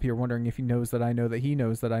to sit up here wondering if he knows that I know that he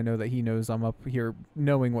knows that I know that he knows I'm up here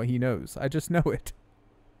knowing what he knows. I just know it.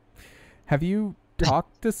 Have you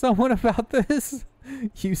talked to someone about this?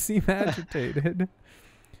 You seem agitated.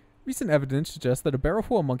 Recent evidence suggests that a barrel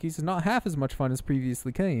full of monkeys is not half as much fun as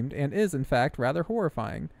previously claimed, and is, in fact, rather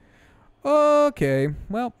horrifying. Okay,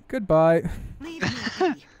 well, goodbye. Leave me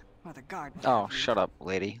be, or the guard will Oh, have you. shut up,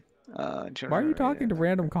 lady. Why are you talking to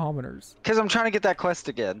random commoners? Because I'm trying to get that quest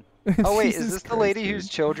again. Oh, wait, is Jesus this the Christ, lady dude. whose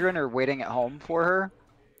children are waiting at home for her?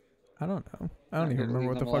 I don't know. I don't even remember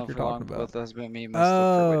what the fuck you're talking about. Both husband and me must look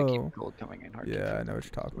for a way to Oh. keep gold coming in. Hard to Yeah, keep I know what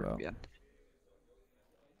you're talking gold about. again.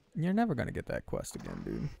 You're never gonna get that quest again,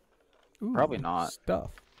 dude. Ooh, Probably not.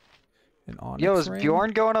 Stuff. An onyx Yo, is ring?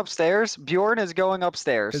 Bjorn going upstairs? Bjorn is going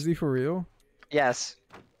upstairs. Is he for real? Yes.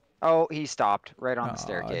 Oh, he stopped right on the Aw,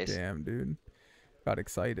 staircase. Damn, dude. Got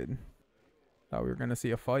excited. Thought we were gonna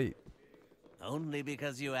see a fight. Only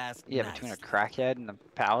because you asked Yeah, nicely. between a crackhead and a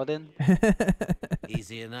paladin.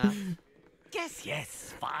 Easy enough.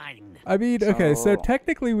 Yes, fine. I mean, okay, so So-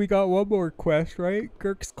 technically we got one more quest, right?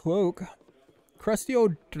 Girk's cloak. Crusty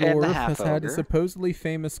old the dwarf has half had his ogre. supposedly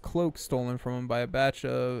famous cloak stolen from him by a batch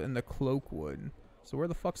in the cloakwood. So where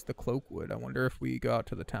the fuck's the cloakwood? I wonder if we go out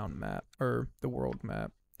to the town map or the world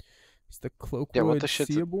map. Is the cloakwood Yeah, what the shit's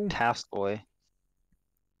a seeable? task boy?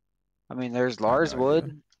 I mean, there's I have no Lars idea.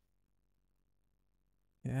 Wood.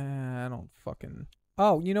 Yeah, I don't fucking.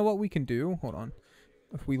 Oh, you know what we can do? Hold on.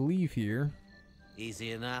 If we leave here,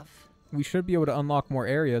 Easy enough. we should be able to unlock more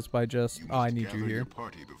areas by just. You Oh, I must need gather you your here.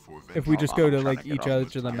 party before If we venturing just Hold go on, to I'm trying like to get each off. You edge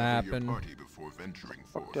must of the gather map your and. party before venturing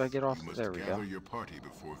Fuck, forth. do I get off? You must There we go. gather your party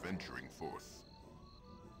before venturing forth.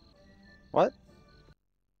 What?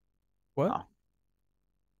 What? Oh.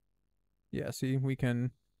 Yeah, see, we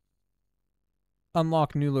can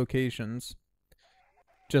unlock new locations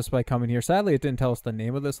just by coming here. Sadly, it didn't tell us the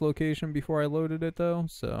name of this location before I loaded it, though,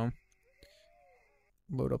 so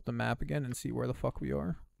load up the map again and see where the fuck we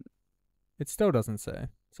are. It still doesn't say,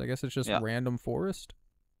 so I guess it's just Yeah. random forest.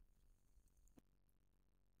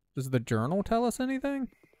 Does the journal tell us anything?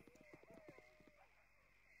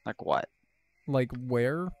 Like what? Like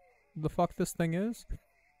where the fuck this thing is?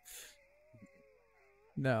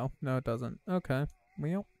 No, it doesn't. Okay,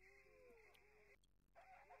 well.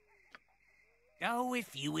 Go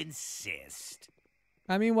if you insist.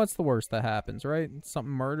 I mean, what's the worst that happens, right?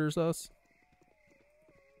 Something murders us.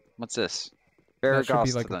 What's this? That should be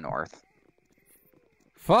Veragos like to the north.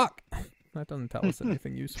 Fuck! That doesn't tell us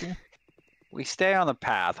anything useful. We stay on the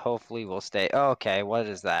path. Hopefully we'll stay. Okay, what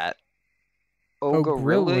is that?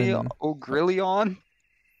 Ogrillin. Ogrillion?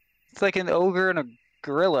 It's like an ogre and a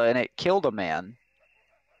gorilla, and it killed a man.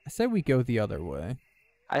 I say we go the other way.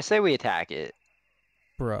 I say we attack it.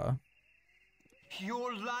 Bruh.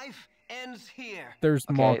 Your life ends here. There's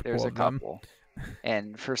Okay, multiple there's a of them. couple.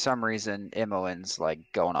 And for some reason, Imoen's like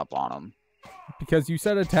going up on them. Because you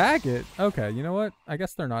said attack it. Okay, you know what? I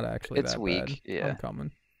guess they're not actually It's that weak, bad. yeah. I'm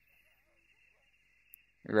coming.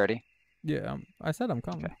 You ready? Yeah, I said I'm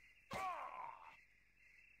coming. Okay.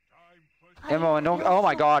 Imoen, don't. Oh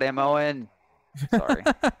my god, Imoen. Sorry.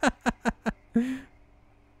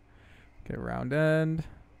 Okay, round end.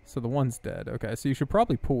 So the one's dead. Okay, so you should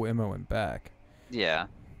probably pull Imoen back. Yeah,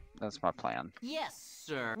 that's my plan. Yes,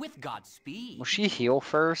 sir. With Godspeed. Will she heal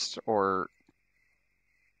first, or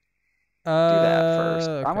do that first?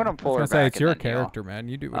 Okay. I'm gonna pull I her was gonna say, back it's your and then heal. character, man.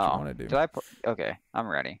 You do what you want to do. Did I put? Okay, I'm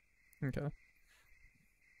ready. Okay.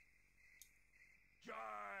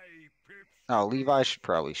 Oh, Levi should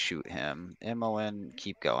probably shoot him. Imoen,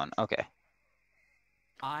 keep going. Okay.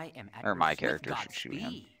 I am at Or my with character should shoot him.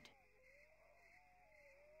 Godspeed.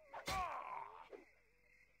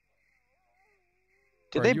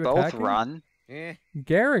 Did Are they you both attacking? run?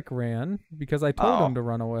 Garrick ran because I told Oh. him to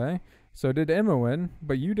run away. So did Imoen,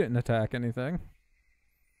 but you didn't attack anything.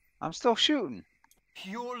 I'm still shooting.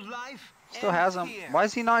 Your life Still has ends him. here. Why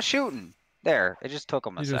is he not shooting? There. It just took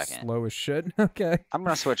him a He's just second. slow as shit. Okay. I'm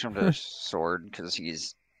gonna switch him to sword because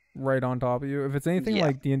he's. Right on top of you. If it's anything Yeah.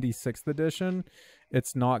 like D&D 6th edition,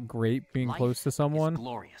 it's not great being Life close to is someone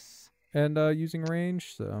glorious. and using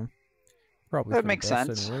range, so probably That for the makes best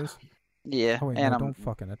sense. anyways. Yeah, Oh wait, and no, I'm. don't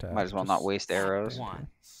fucking attack. Might as well not Just waste arrows.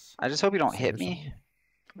 Once. I just hope you don't hit me. seriously.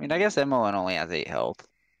 I mean, I guess Imoen only has 8 health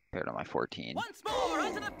compared to my 14. Once more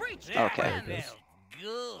into the breach. Okay. There it is.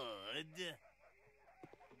 Good.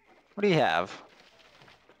 What do you have?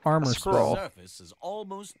 Armor A scroll. scroll. Surface is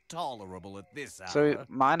almost tolerable at this hour. So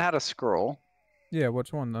mine had a scroll. Yeah,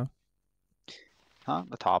 which one though? Huh?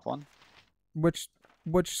 The top one? Which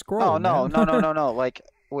scroll? Oh, no, man? no. Like,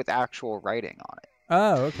 with actual writing on it.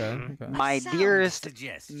 Oh, okay. Okay. My Sound dearest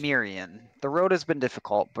suggestion. Mirian, the road has been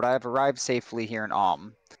difficult, but I have arrived safely here in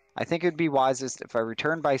I think it would be wisest if I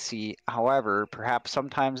return by sea. However, perhaps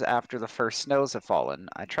sometimes after the first snows have fallen.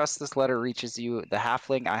 I trust this letter reaches you. The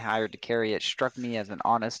halfling I hired to carry it struck me as an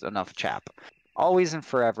honest enough chap. Always and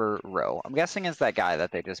forever, Roe. I'm guessing it's that guy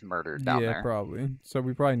that they just murdered down Yeah, there. probably. So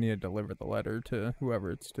we probably need to deliver the letter to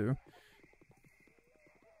whoever it's to.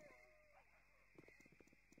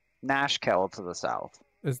 Nashkel to the south.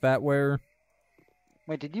 Is that where?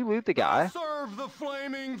 Wait, did you loot the guy? Serve the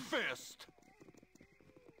flaming fist.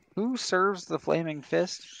 Who serves the flaming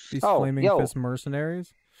fist? These Oh, flaming yo. fist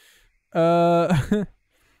mercenaries?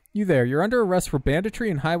 You there. You're under arrest for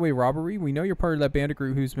banditry and highway robbery. We know you're part of that bandit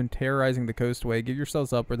group who's been terrorizing the coastway. Give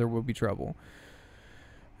yourselves up or there will be trouble.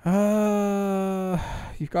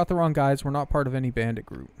 You've got the wrong guys. We're not part of any bandit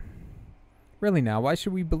group. Really now, why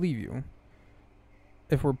should we believe you?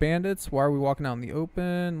 If we're bandits, why are we walking out in the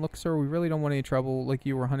open? Look, sir, we really don't want any trouble like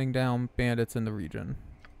you were hunting down bandits in the region.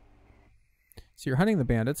 So you're hunting the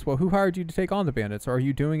bandits. Well, who hired you to take on the bandits? Or are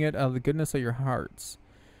you doing it out of the goodness of your hearts?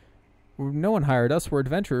 Well, no one hired us. We're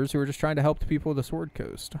adventurers who are just trying to help the people of the Sword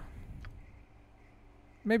Coast.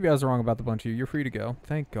 Maybe I was wrong about the bunch of you. You're free to go.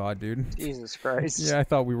 Thank God, dude. Jesus Christ. Yeah, I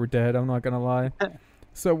thought we were dead. I'm not going to lie.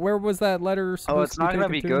 So where was that letter supposed Oh, it's not going to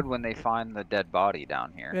be good when they find the dead body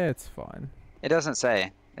down here. Yeah, it's fine. It doesn't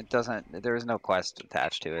say. It doesn't. There is no quest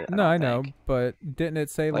attached to it. No, I don't know, think. but didn't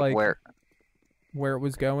it say Like where where? it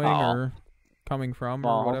was going Oh. or coming from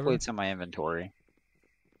Well, or whatever? hopefully it's in my inventory.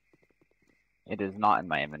 It is not in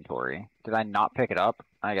my inventory. Did I not pick it up?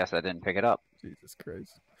 I guess I didn't pick it up. Jesus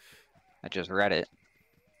Christ. I just read it.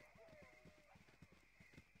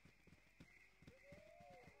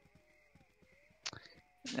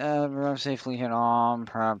 Everyone safely hit on.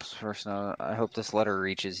 Perhaps first note. I hope this letter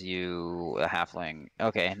reaches you, a halfling.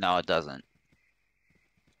 Okay, no, it doesn't.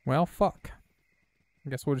 Well, fuck. I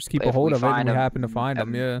guess we'll just keep a If hold we of it when find we a- happen to find a-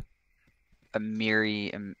 them, yeah.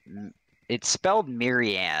 It's spelled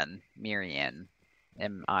Mirian. Mirian.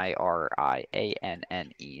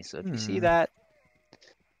 Mirianne. So if you see Hmm. that,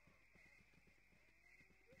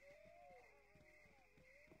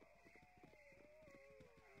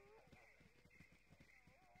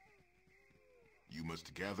 You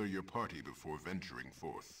must gather your party before venturing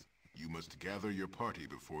forth. You must gather your party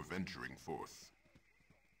before venturing forth.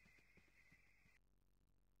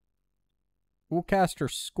 Woolcaster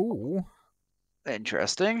School?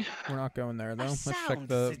 Interesting. We're not going there though. A Let's check sound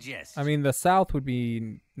the. suggestion. I mean, the south would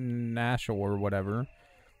be Nashville or whatever,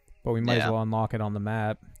 but we might as Yeah. well unlock it on the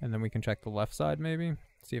map, and then we can check the left side maybe,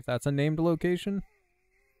 see if that's a named location.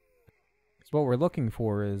 Because what we're looking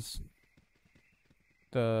for is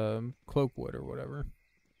the Cloakwood or whatever.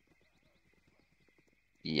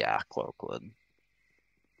 Yeah, Cloakwood.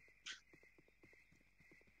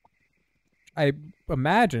 I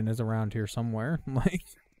imagine is around here somewhere. Like,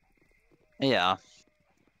 Yeah.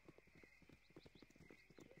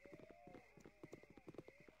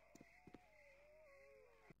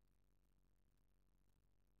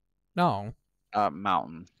 no.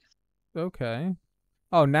 Mountain. Okay.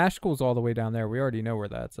 Oh, Nashville's all the way down there. We already know where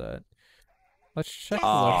that's at. Let's check the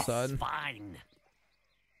left side. Fine.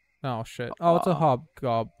 Oh, shit. Oh, it's a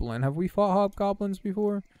hobgoblin. Have we fought hobgoblins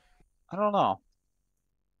before? I don't know.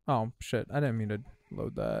 Oh, shit. I didn't mean to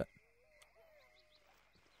load that.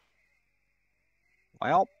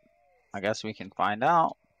 Well, I guess we can find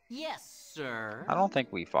out. Yes, sir. I don't think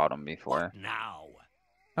we fought him before. What now?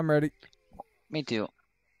 I'm ready. Me too.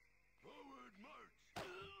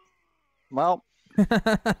 Well,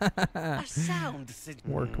 A sound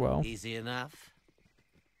suggestion. Worked well. Easy enough.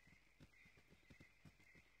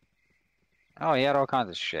 oh, he had all kinds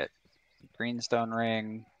of shit. Greenstone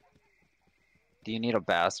ring. Do you need a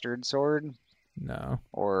bastard sword No.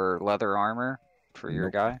 or leather armor for your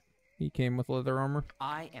Nope. guy? He came with leather armor.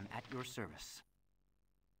 I am at your service.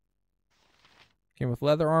 Came with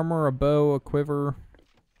leather armor, a bow, a quiver,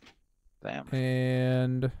 Damn.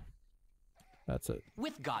 and that's it.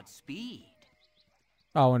 With Godspeed.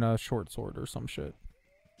 Oh, and a short sword or some shit.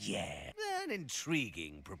 Yeah, an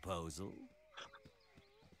intriguing proposal.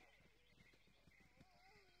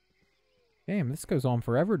 Damn, this goes on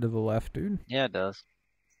forever to the left, dude. Yeah, it does.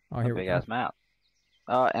 Oh, A here we big go. ass map.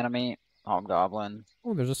 Enemy, hobgoblin.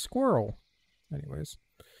 Oh, there's a squirrel. Anyways.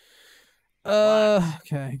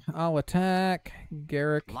 Okay. I'll attack.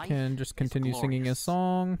 Garrick Life can just is continue singing his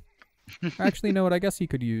glorious. song. Actually, you know what? I guess he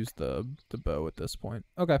could use the bow at this point.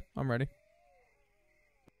 Okay, I'm ready.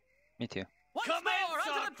 Me too. Once Commence more,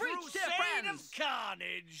 our under the breach, dear crusade friends. of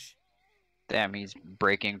carnage. Damn, he's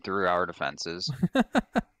breaking through our defenses.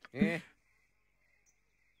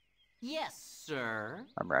 Yes, sir.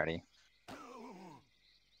 I'm ready.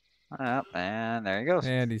 Yep, and there he goes.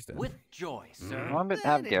 And he's dead. With joy, sir. I'm gonna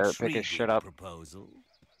have An Garrett pick his shit up. Proposal.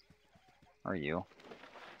 Or you.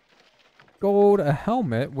 Gold, a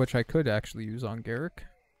helmet, which I could actually use on Garrick.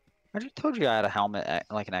 I just told you I had a helmet,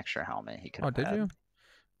 like an extra helmet he could Oh, have did had. you?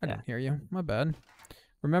 I Yeah. didn't hear you. My bad.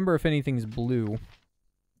 Remember, if anything's blue,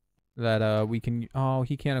 that we can. Oh,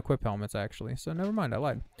 he can't equip helmets actually. So never mind. I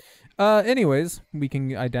lied. Anyways, we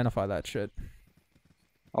can identify that shit.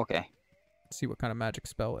 Okay. See what kind of magic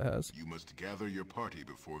spell it has. You must gather your party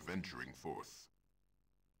before venturing forth.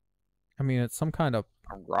 I mean, it's some kind of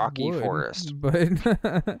A rocky wood, forest. but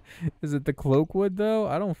is it the cloakwood though?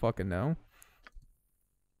 I don't fucking know.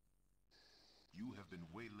 You have been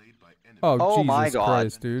waylaid by enemies. Oh, Oh Jesus my God.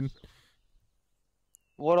 Christ, dude!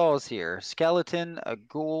 What all is here? Skeleton, a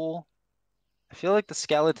ghoul. I feel like the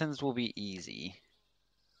skeletons will be easy.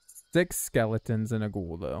 6 skeletons and a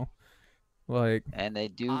ghoul though. Like, And they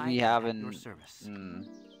do I be am at having... your service.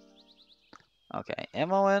 Okay,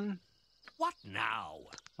 Emmeline. What now?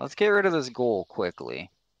 Let's get rid of this ghoul quickly.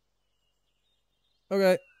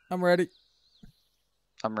 okay, I'm ready.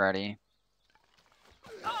 I'm ready.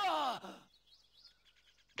 Ah!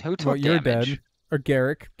 Who took Well, you're damage? dead. Or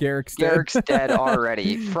Garrick. Garrick's dead. Garrick's dead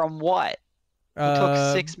already. From what? He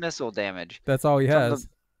took 6 Uh, missile damage. That's all he from has.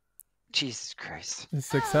 Jesus Christ. Is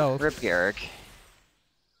 6 health. Rip Garrick.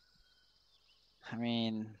 I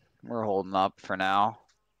mean, we're holding up for now.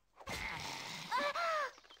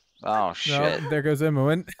 Oh shit. No, there goes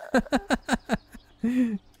Imoen.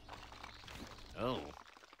 Oh,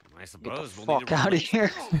 I Get suppose the we'll need fuck to out of release-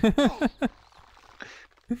 here.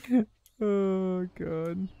 Oh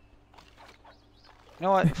god. You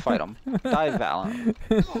know what? Fight him. Die valiant.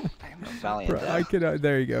 Valiant Bro, death. I could.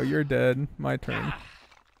 There you go. You're dead. My turn. Bro,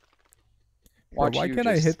 Watch why you can't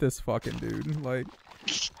I just- hit this fucking dude? Like,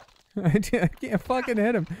 I can't fucking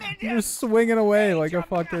hit him. You're just swinging away like a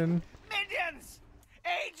fucking. Minions!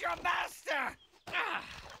 Aid your master! Ah!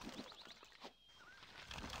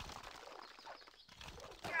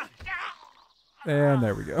 And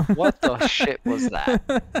there we go. What the shit was that?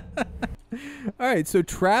 All right, so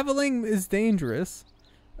traveling is dangerous.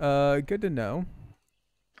 Good to know.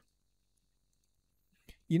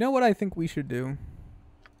 You know what I think we should do?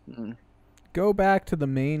 Mm. Go back to the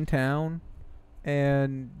main town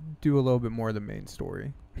and do a little bit more of the main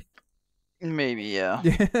story. Maybe, yeah.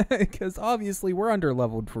 Because obviously we're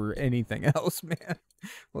underleveled for anything else, man.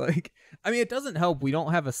 Like, I mean, it doesn't help. We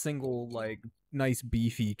don't have a single, like, nice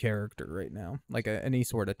beefy character right now. Like, any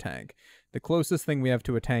sort of tank. The closest thing we have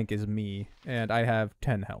to a tank is me, and I have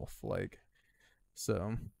 10 health, like,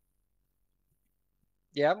 so.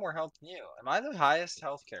 Yeah, I have more health than you. Am I the highest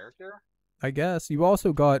health character? I guess. You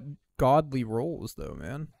also got godly rolls, though,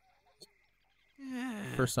 man.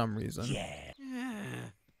 For some reason. Yeah.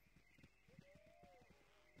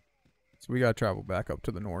 So we gotta travel back up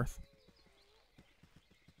to the north.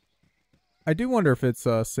 I do wonder if it's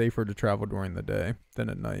safer to travel during the day than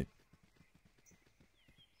at night.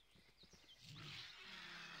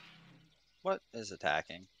 What is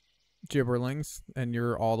attacking? Gibberlings, and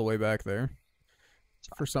you're all the way back there.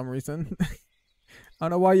 For some reason. I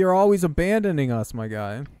don't know why you're always abandoning us, my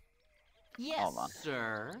guy. Yes, Hold on.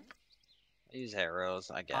 sir. Use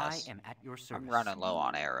arrows, I guess. I am at your service. I'm running low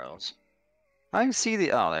on arrows. I can see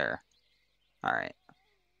the... Oh, there. Alright,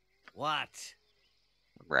 What?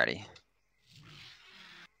 ready.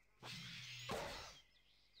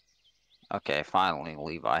 Okay, finally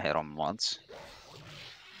Levi hit him once.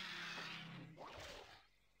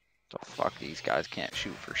 The fuck, these guys can't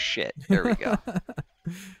shoot for shit. There we go.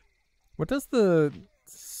 What does the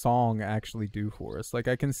song actually do for us? Like,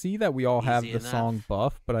 I can see that we all have Easy the enough. song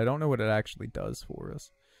buff, but I don't know what it actually does for us.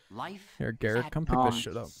 Life Here, Garrett, come pick this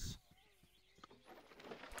shit up.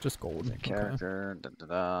 Just gold. The Okay. character,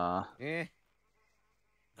 da-da-da. Eh?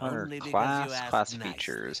 Under Only because you class, asked class nicely.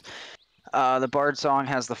 features. The Bard song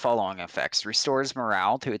has the following effects. Restores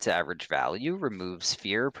morale to its average value. Removes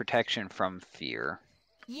fear. Protection from fear.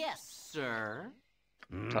 Yes, sir.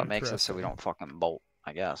 So it makes it so we Interesting. don't fucking bolt,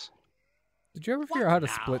 I guess. Did you ever What figure out how to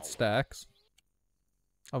now? split stacks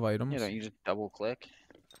of items? You don't you just double click?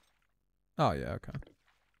 Oh, yeah, okay.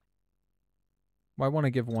 Well, I want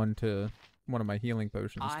to give one to one of my healing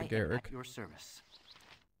potions I to am Garrick. at your service.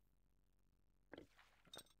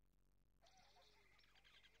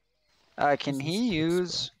 Can This is he quick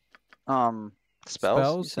use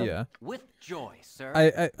spells? you said? Yeah. With joy,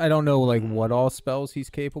 sir. I don't know, like, what all spells he's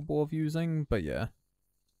capable of using, but yeah.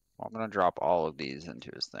 Well, I'm gonna drop all of these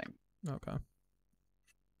into his thing. Okay.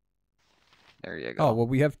 There you go. Oh, well,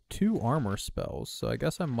 we have 2 armor spells, so I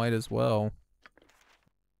guess I might as well.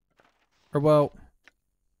 Or, well...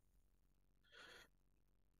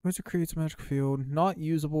 Wizard creates a magic field, not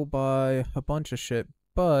usable by a bunch of shit,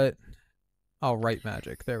 but... Oh, right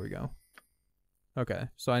magic. There we go. Okay,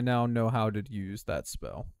 so I now know how to use that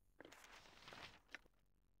spell.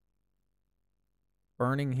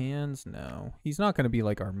 Burning Hands? No. He's not going to be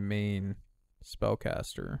like our main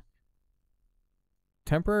spellcaster.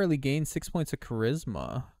 Temporarily gain 6 points of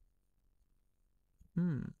charisma.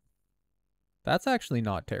 That's actually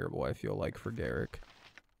not terrible, I feel like, for Garrick.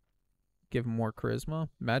 Give him more charisma.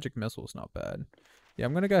 Magic Missile's not bad. Yeah,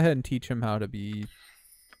 I'm going to go ahead and teach him how to be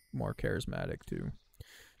more charismatic, too.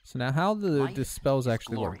 So now how the spells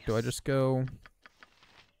actually work? Do I just go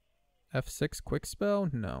F6 quick spell?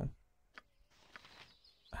 No.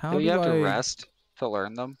 How do do you have I... to rest to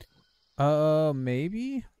learn them?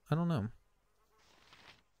 Maybe? I don't know.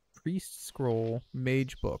 Priest Scroll,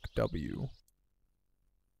 Mage Book, W.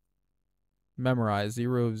 Memorize,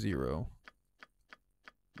 0 of 0.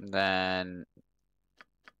 Then...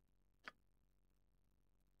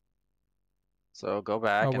 So go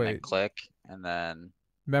back and then wait. click, and then...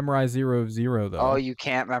 Memorize 0 of 0, though. Oh, you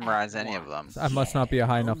can't memorize any of them. I must not be a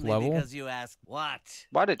high enough Only level. because you asked what?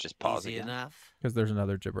 Why'd it just pause Easy again? enough. Because there's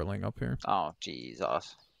another gibberling up here. Oh,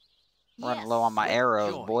 Jesus. Running Yes, low on my with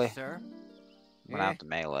arrows, joy, boy. Sir. I'm gonna have to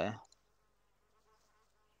melee.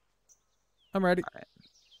 I'm ready.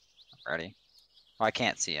 I'm ready. Well, I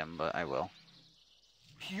can't see him, but I will.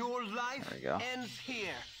 Your life There we go. ends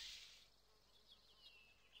here.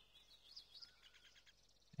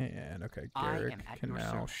 And, okay, I Garrick am at can your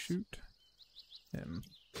now service. shoot him.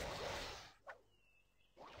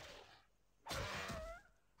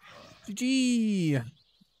 GG!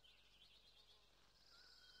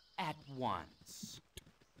 At once.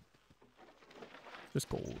 Just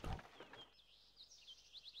gold.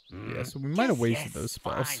 Yeah, so we might have wasted those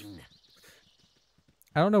spells. Fine.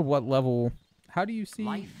 I don't know what level... How do you see...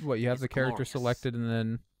 Life What, you have is the character glorious. selected and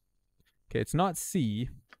then... Okay, it's not C.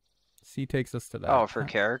 C takes us to that. Oh, for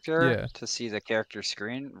character? Yeah. To see the character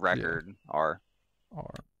screen? Record R.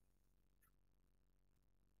 R.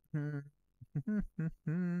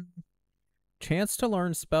 Chance to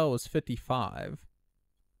learn spell is 55.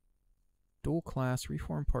 Dual class,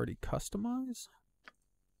 reform party, customize?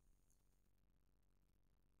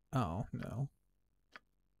 Oh, no.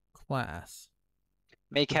 Class.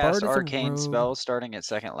 May The bard cast is a arcane rogue. spells starting at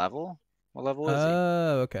 2nd level. What level is he?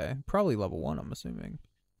 Okay. Probably level 1, I'm assuming.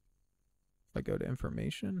 If I go to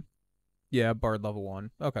information. Yeah, Bard level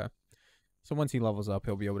 1. Okay. So once he levels up,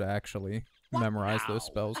 he'll be able to actually memorize those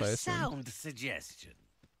spells, I assume. Sound suggestion.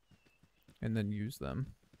 And then use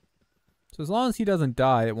them. So as long as he doesn't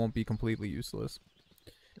die, it won't be completely useless.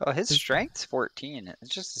 Oh, his strength's 14. It's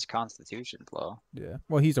just his constitution low. Yeah.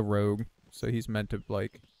 Well, he's a rogue, so he's meant to,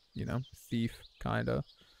 like, you know, thief, kinda.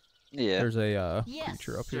 Yeah. There's a Yes,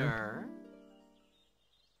 creature up here.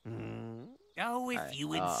 sir. Oh, if Alright,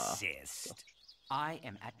 you insist. I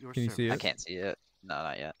am at your Can you service. see I it? can't see it. No,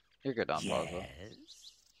 not yet. You're good on Plaza.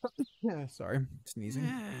 Yes. Yeah, sorry.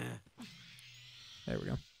 Sneezing. There we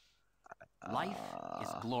go. Life is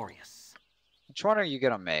glorious. Which one are you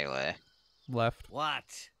gonna melee? Left. What?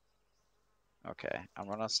 Okay, I'm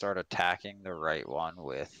gonna start attacking the right one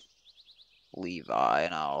with Levi,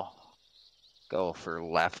 and I'll go for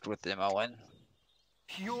left with Imoen.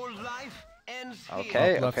 Your life ends here.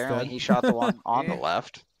 Okay, left's apparently dead. he shot the one on the Yeah.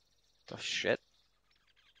 left. Oh shit.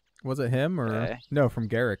 Was it him or Okay. no? From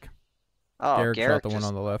Garrick. Oh, Garrick shot the one just...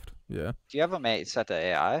 on the left. Yeah. Do you have him set to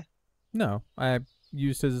AI? No, I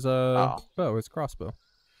used his Oh. bow, his crossbow.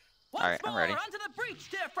 Once Alright, I'm ready. Onto the breach,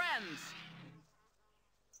 dear friends.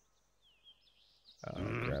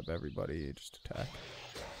 Grab everybody, just attack.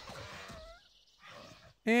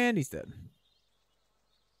 And he's dead.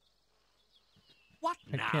 What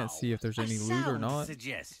I now? can't see if there's A any loot or sound not.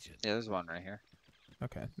 Suggestion. Yeah, there's one right here.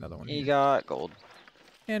 Okay, another one He here. got gold.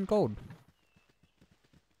 And gold.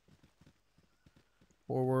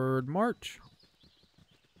 Forward march.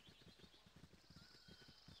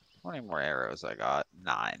 How many more arrows I got?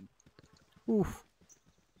 9. Oof.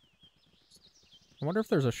 I wonder if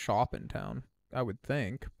there's a shop in town. I would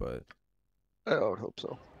think, but I would hope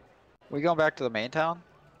so. We going back to the main town?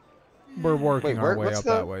 we're working Wait, our way what's up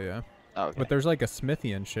the- that way, yeah. Oh, okay. But there's like a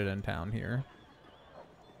smithy and shit in town here.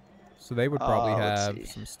 So they would probably let's have see.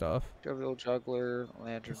 some stuff. Jovial Juggler,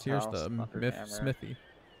 Lantern 'Cause here's House, the Thunder myth Hammer. smithy.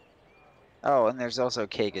 Oh, and there's also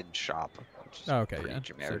Kagan's shop. Which is Oh, okay, pretty yeah.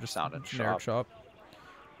 generic So just sounding generic shop. shop.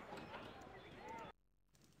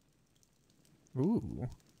 Ooh.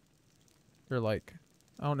 They're like,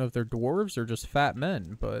 I don't know if they're dwarves or just fat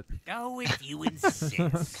men, but Oh, if you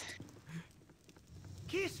insist.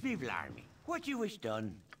 Kiss me, blarney. What you wish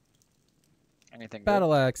done? Anything good?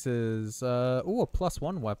 battle axe is a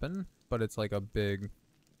 +1 weapon, but it's like a big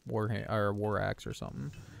war axe or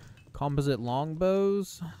something. Composite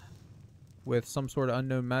longbows with some sort of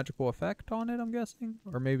unknown magical effect on it, I'm guessing,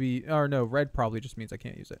 or maybe, or no, red probably just means I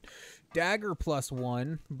can't use it. Dagger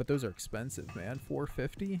 +1, but those are expensive, man.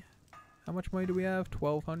 450. How much money do we have?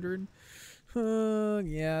 1,200.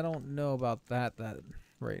 Yeah, I don't know about that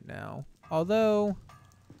right now. Although,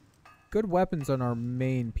 good weapons on our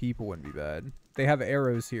main people wouldn't be bad. They have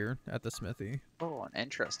arrows here at the smithy. Oh, and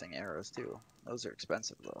interesting arrows too. Those are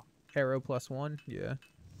expensive though. Arrow +1, yeah.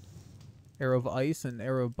 Arrow of ice and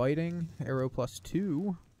arrow biting. Arrow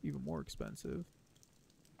 +2, even more expensive.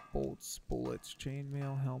 Bolts, bullets,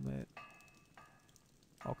 chainmail, helmet.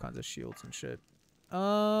 All kinds of shields and shit.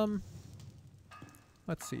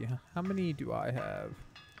 Let's see. How many do I have?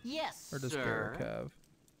 Yes, Or does sir. Garrick have?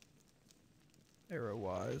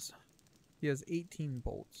 Arrow-wise. He has 18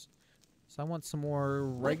 bolts. So I want some more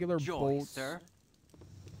regular With joy, bolts. sir.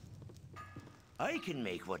 I can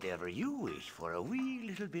make whatever you wish for a wee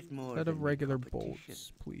little bit more Instead than of me regular competition.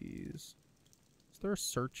 bolts, please. Is there a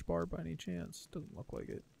search bar by any chance? Doesn't look like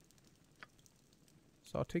it.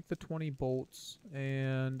 So I'll take the 20 bolts,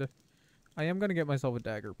 and I am going to get myself a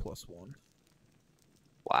dagger +1.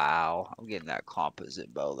 Wow, I'm getting that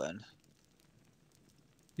composite bow then.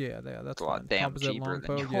 Yeah, that's It's a lot fine. damn Composite cheaper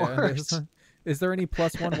than longbow, yeah. it is. yours. Is there any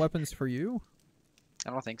 +1 weapons for you? I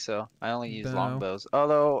don't think so. I only use No. longbows.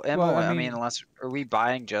 Although, Emma, Well, I I mean, mean- unless are we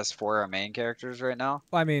buying just for our main characters right now?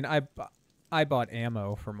 I mean, I bought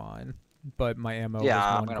ammo for mine, but my ammo Yeah, was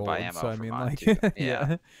I'm 1 gonna gold, buy ammo so I for mean, mine like, too. yeah.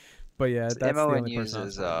 Yeah. But yeah, So that's the Imoen only person I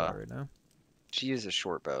uses, buy right now. She uses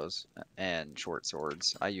short bows and short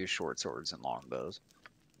swords. I use short swords and long bows.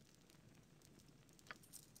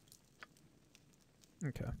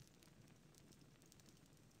 Okay. Am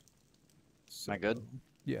I good? So,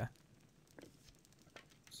 yeah.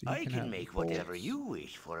 So you I can have make whatever bolts, you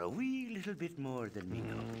wish for a wee little bit more than me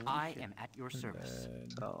competition. I am at your and service. then-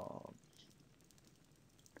 So,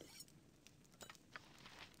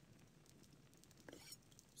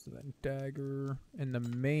 So then dagger and the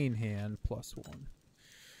main hand +1.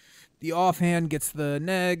 The offhand gets the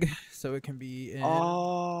neg, so it can be in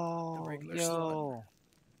oh, regular yo. slot.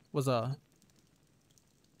 Was a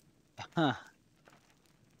Huh.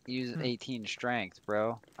 Use 18 strength,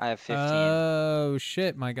 bro. I have 15. Oh,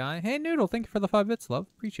 shit, my guy. Hey, Noodle, thank you for the 5 bits, love.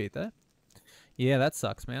 Appreciate that. Yeah, that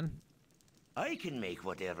sucks, man. I can make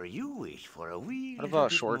whatever you wish for a wee What little about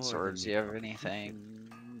bit short more swords? than Do you me have competition.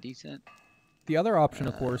 anything decent? The other option,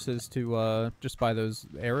 of course, is to just buy those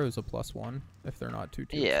arrows a +1 if they're not too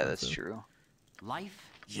Yeah, expensive. that's true. Life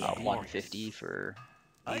is 150 for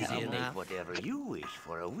I Easy can make enough. whatever you wish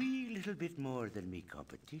for a wee little bit more than me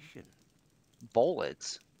competition.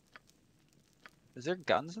 bullets. Is there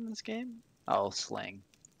guns in this game? Oh, sling.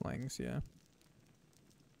 Slings, yeah.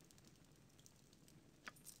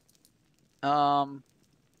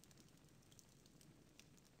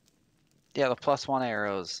 Yeah, the +1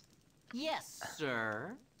 arrows. Yes,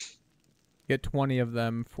 sir. Get 20 of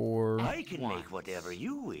them for... I can make whatever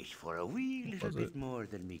you wish for a wee little was bit it? more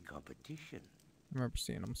than me competition. I remember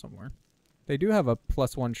seeing them somewhere. They do have a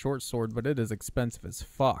 +1 short sword, but it is expensive as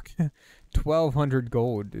fuck. 1,200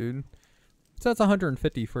 gold, dude. So that's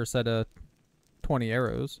 150 for a set of 20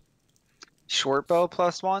 arrows. Short bow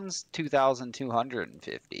 +1's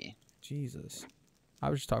 2,250. Jesus. I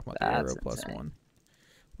was just talking about That's the arrow insane. +1.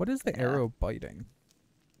 What is the Yeah. arrow biting?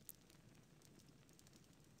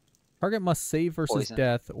 Target must save versus Poison.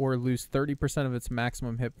 death or lose 30% of its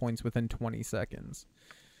maximum hit points within 20 seconds.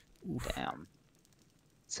 Oof. Damn.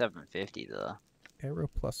 750 though. Arrow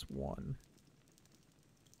 +1.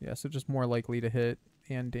 Yeah, so just more likely to hit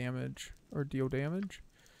and damage or deal damage.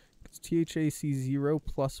 It's THAC 0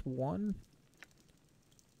 +1.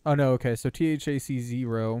 Oh no, okay, so THAC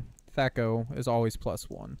 0, Thaco, is always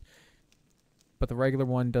 +1. But the regular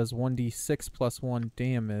one does 1d6 +1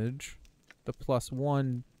 damage. The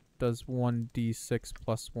 +1 does 1d6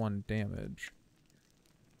 +1 damage.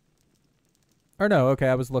 Or no, okay,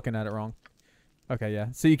 I was looking at it wrong. Okay,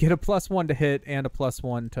 yeah. So you get a +1 to hit and a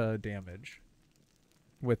 +1 to damage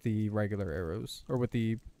with the regular arrows, or with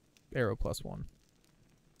the arrow +1.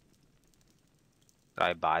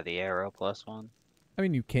 I buy the arrow +1, I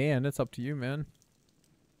mean, you can. It's up to you, man.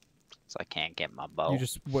 so I can't get my bow. You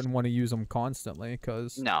just wouldn't want to use them constantly,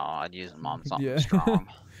 because... No, I'd use them on something Yeah. strong.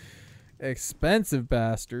 Expensive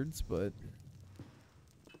bastards, but...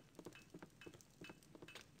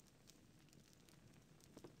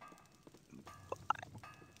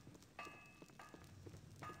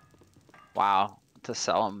 Wow. To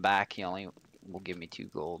sell him back, he only will give me 2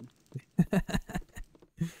 gold.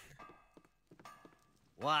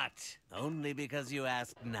 What? Only because you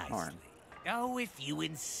asked nicely. Alright. Oh, if you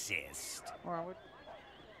insist. Now,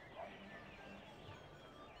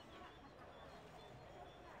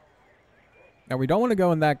 we don't want to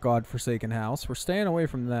go in that godforsaken house. We're staying away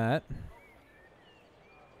from that.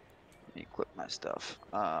 Let me equip my stuff.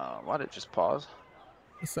 Why did it just pause?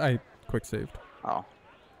 I quick saved. Oh.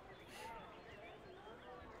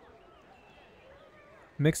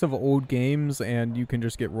 Mix of old games, and you can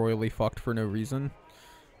just get royally fucked for no reason.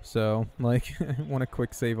 So, like, want to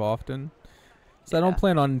quick save often. So I don't Yeah.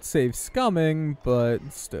 plan on save scumming,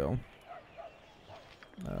 but still.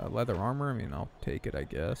 Leather armor, I mean, I'll take it, I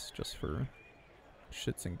guess, just for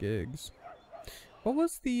shits and gigs. What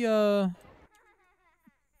was the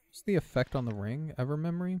effect on the ring? Ever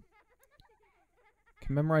memory?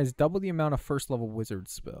 Can memorize double the amount of first level wizard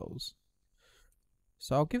spells.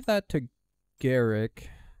 So I'll give that to Garrick,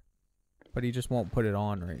 but he just won't put it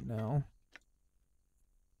on right now.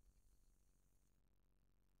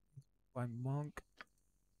 By monk.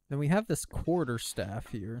 Then we have this quarterstaff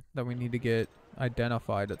here that we need to get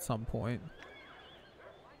identified at some point.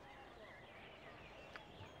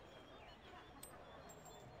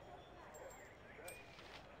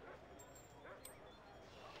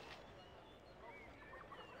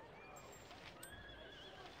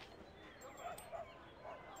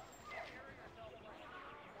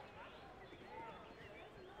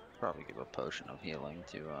 Probably give a potion of healing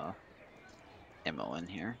to Immo in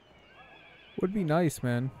here. Would be nice,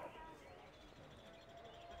 man.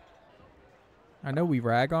 I know we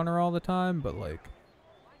rag on her all the time, but like,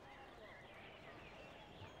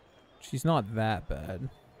 she's not that bad.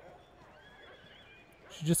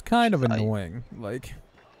 She's just kind of She's annoying. Like,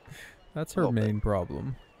 that's her Little bit. main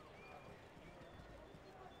problem.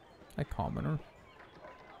 I comment her.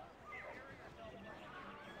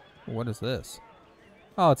 What is this?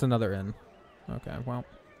 Oh, it's another inn. Okay, well.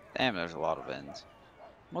 Damn, there's a lot of inns.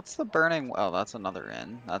 What's the burning? Oh, that's another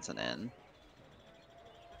inn. That's an inn.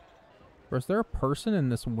 Bro, is there a person in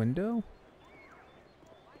this window?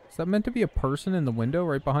 Is that meant to be a person in the window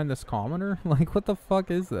right behind this commoner? Like, what the fuck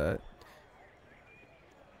is that?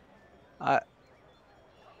 I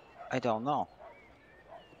don't know.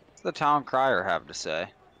 What's the town crier have to say?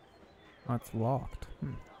 Oh, it's locked.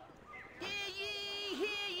 Hear ye, hear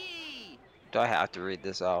ye, Do I have to read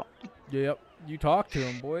this out? Yep. You talk to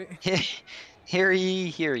him, boy. Hear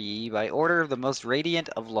ye, by order of the most radiant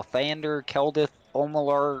of Lathander, Keldith,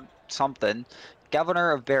 Omalar, something,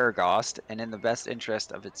 governor of Baragost, and in the best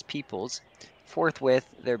interest of its peoples, forthwith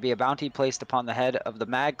there be a bounty placed upon the head of the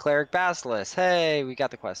mad cleric Basilisk. Hey, we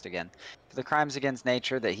got the quest again. For the crimes against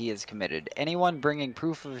nature that he has committed. Anyone bringing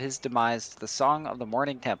proof of his demise to the Song of the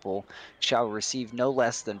Morning Temple shall receive no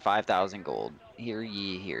less than 5,000 gold. Hear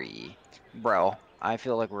ye. Bro, I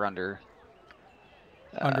feel like we're under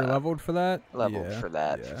Under-leveled for that? leveled for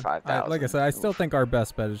that for 5,000. Like I said, I still think our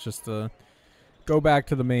best bet is just to go back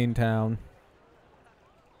to the main town.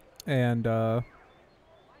 And,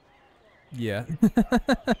 yeah.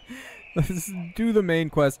 Let's do the main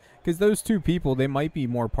quest. Because those two people, they might be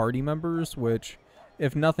more party members, which,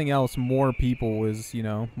 if nothing else, more people is, you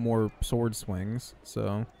know, more sword swings.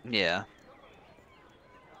 So, Yeah.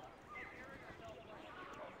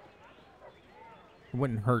 it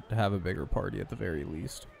wouldn't hurt to have a bigger party at the very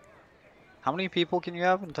least. How many people can you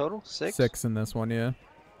have in total? 6? 6 in this one, yeah.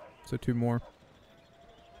 So 2 more.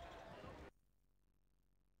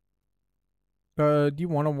 Do you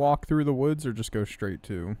want to walk through the woods or just go straight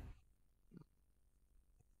to?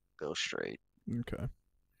 Go straight. Okay.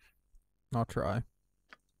 I'll try.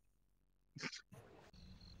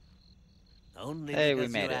 Only Hey, we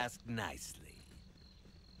because made you it. asked nicely.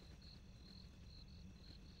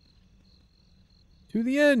 To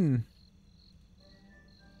the inn!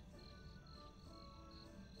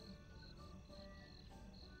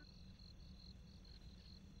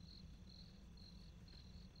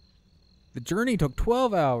 The journey took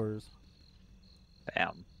 12 hours.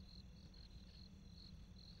 Damn.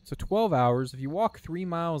 So 12 hours, if you walk 3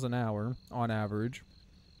 miles an hour on average,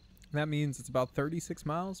 that means it's about 36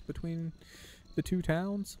 miles between the two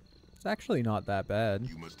towns. It's actually not that bad.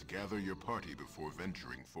 You must gather your party before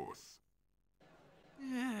venturing forth.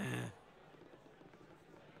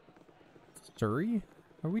 Surrey?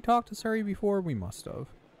 Have we talked to Surrey before? We must have.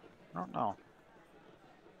 I don't know.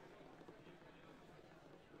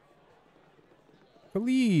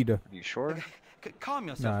 Khalid! Are you sure? Calm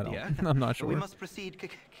No, yourself, I dear. don't. I'm not sure. We must proceed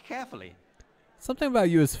carefully. Something about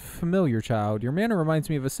you is familiar, child. Your manner reminds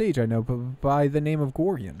me of a sage I know by the name of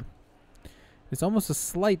Gorion. It's almost a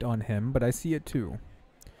slight on him, but I see it too.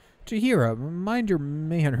 Jahira, mind your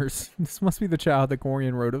manners. This must be the child that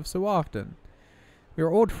Gorion wrote of so often. We are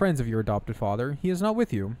old friends of your adopted father. He is not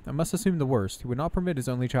with you. I must assume the worst. He would not permit his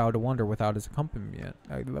only child to wander without his accompaniment.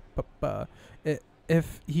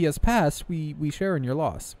 If he has passed, we share in your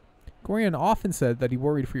loss. Gorion often said that he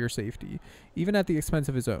worried for your safety, even at the expense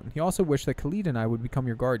of his own. He also wished that Khalid and I would become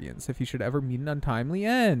your guardians, if he should ever meet an untimely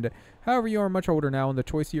end. However, you are much older now, and the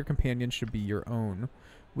choice of your companions should be your own.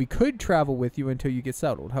 We could travel with you until you get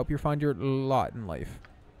settled, help you find your lot in life.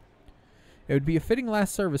 It would be a fitting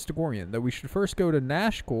last service to Gorion, though we should first go to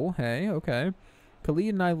Nashkel. Hey, okay.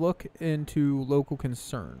 Khalid and I look into local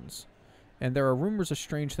concerns. And there are rumors of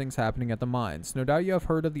strange things happening at the mines. No doubt you have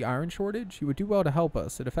heard of the iron shortage. You would do well to help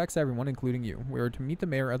us. It affects everyone, including you. We are to meet the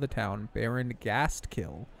mayor of the town, Baron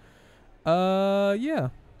Gastkill. Yeah.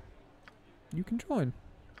 You can join.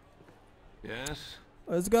 Yes?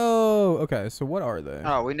 Let's go. Okay, so what are they?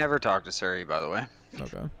 Oh, we never talked to Suri, by the way.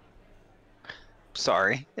 Okay.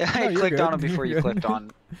 Sorry. No, I you're clicked on good. him before you You're clicked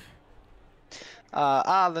good.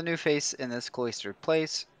 on. The new face in this cloistered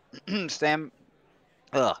place. Stand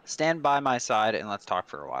by my side and let's talk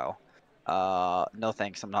for a while. No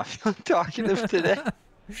thanks. I'm not feeling talkative today.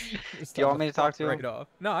 Just Do you want me to talk to him? right off.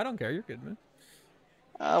 No, I don't care. You're good, man.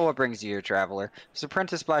 What brings you here, traveler? He's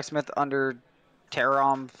apprentice blacksmith under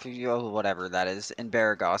Terom, whatever that is, in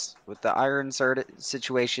Baragost. With the iron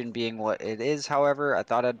situation being what it is, however, I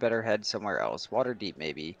thought I'd better head somewhere else. Waterdeep,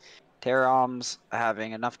 maybe. Terom's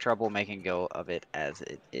having enough trouble making go of it as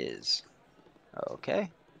it is. Okay,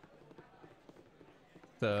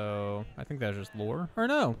 So, I think that's just lore. Or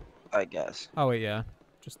no. I guess. Oh, wait, yeah.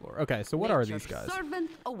 Just lore. Okay, so what are these guys?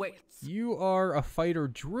 Servant awaits. You are a fighter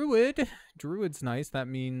druid. Druid's nice. That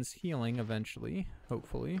means healing eventually,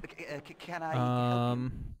 hopefully. Can I help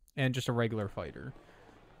you? And just a regular fighter.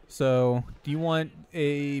 So, do you want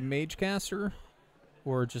a mage caster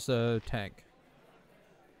or just a tank?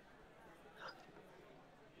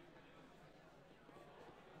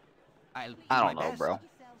 I'll do I my don't know, best. bro.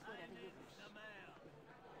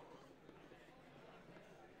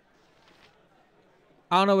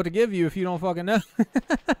 I don't know what to give you if you don't fucking know.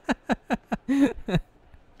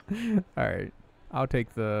 All right, I'll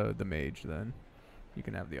take the mage then. You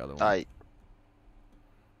can have the other one. I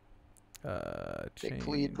Change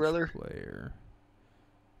lead, brother. player.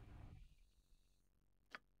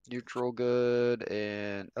 Neutral good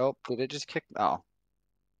and oh, did it just kick? Oh,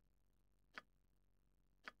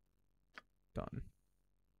 Done.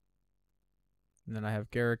 And then I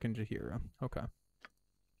have Garrick and Jahira. Okay.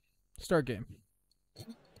 Start game.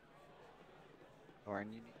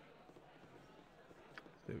 Lauren, you need...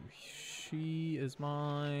 So she is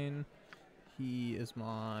mine. He is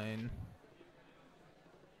mine.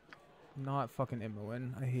 Not fucking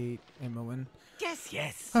Imoen. I hate Imoen.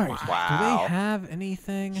 Yes. All right. Do Wow. they have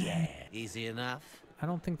anything? Yeah. Easy enough. I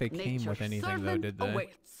don't think they came with Nature's anything though, servant did they?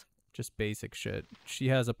 awaits. Just basic shit. She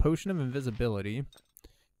has a potion of invisibility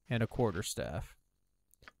and a quarterstaff.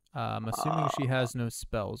 I'm assuming she has no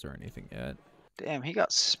spells or anything yet. Damn, he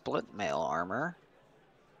got split mail armor.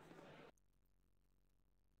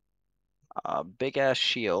 Big ass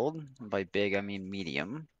shield. By big, I mean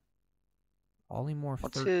medium. Polymorph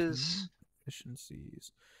What's 13 his-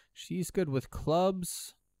 efficiencies. She's good with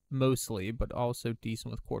clubs mostly, but also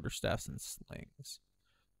decent with quarterstaffs and slings.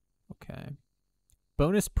 Okay.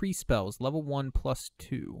 Bonus pre-spells, level 1 plus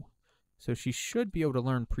 2. So she should be able to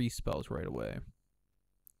learn pre-spells right away.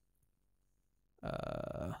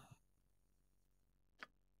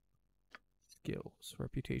 Skills,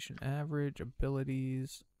 reputation average,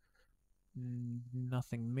 abilities,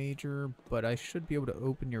 nothing major, but I should be able to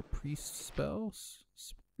open your priest spells.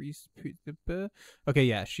 Okay,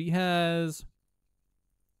 yeah, she has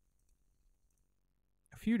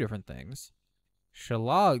a few different things.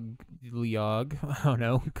 Shalagliog, I don't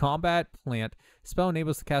know, combat plant. Spell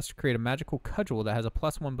enables the caster to create a magical cudgel that has a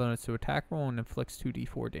 +1 bonus to attack roll and inflicts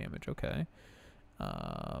 2d4 damage. Okay.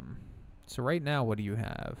 So right now, what do you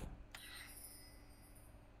have?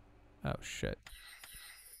 Oh, shit.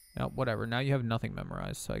 Oh, whatever. Now you have nothing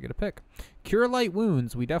memorized, so I get a pick. Cure Light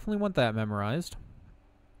Wounds. We definitely want that memorized.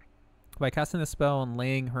 By casting the spell and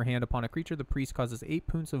laying her hand upon a creature, the priest causes 8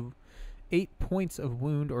 points of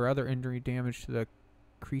wound or other injury damage to the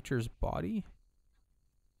creature's body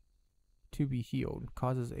to be healed.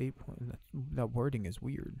 Causes 8 points. That wording is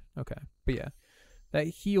weird. Okay. But yeah. That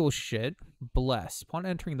heals shit. Bless. Upon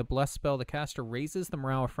entering the Bless spell, the caster raises the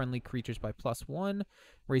morale of friendly creatures by +1,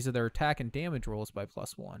 raises their attack and damage rolls by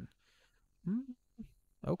 +1.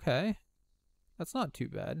 Okay. That's not too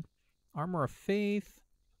bad. Armor of Faith.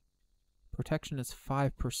 Protection is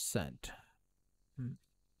 5%.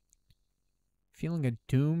 Feeling a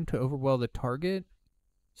doom to overwhelm the target.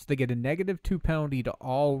 So they get a -2 penalty to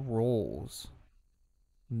all rolls.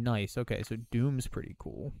 Nice. Okay, so Doom's pretty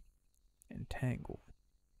cool. Entangle.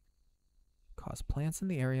 Cause plants in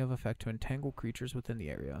the area of effect to entangle creatures within the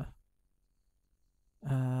area.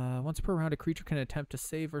 Once per round, a creature can attempt to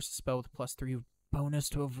save versus spell with +3 bonus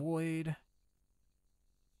to avoid.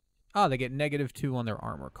 Ah, they get -2 on their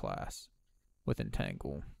armor class with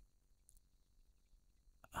entangle.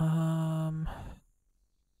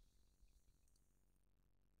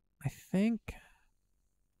 I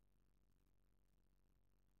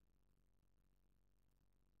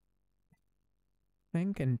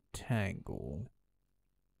think entangle.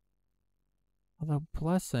 Although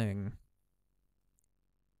blessing.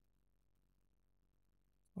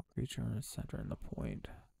 Creature in the center in the point.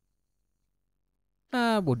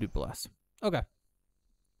 We'll do bless. Okay.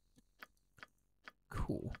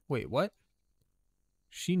 Cool. Wait, what?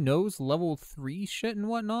 She knows level 3 shit and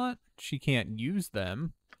whatnot? She can't use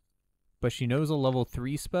them. But she knows a level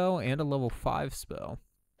 3 spell and a level 5 spell.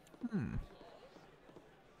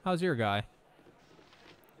 How's your guy?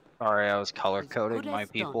 Sorry, I was color coding good my as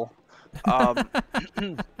done. people.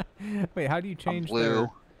 Wait, how do you change blue.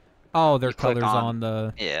 their... Oh, their You click colors on- on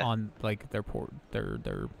the... yeah. On, like, their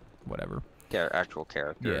whatever. Their actual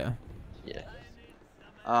character. Yeah.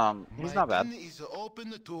 He's not bad. Is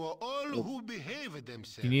open to all who behave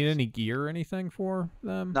themselves. Do you need any gear or anything for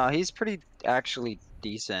them? No, he's pretty actually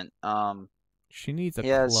decent. She needs a He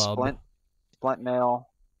has club. splint mail.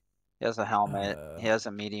 He has a helmet. He has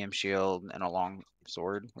a medium shield and a long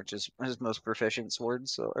sword, which is his most proficient sword,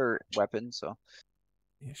 or weapon. So,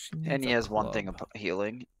 Yeah, she needs and he a has one thing of club.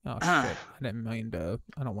 healing. Oh shit! I didn't mind. I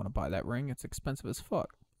don't want to buy that ring. It's expensive as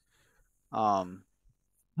fuck.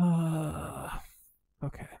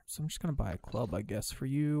 Okay, so I'm just gonna buy a club, I guess, for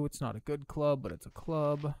you. It's not a good club, but it's a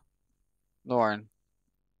club. Lauren.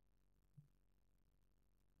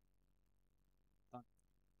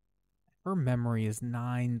 Her memory is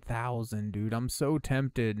 9,000, dude. I'm so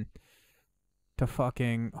tempted to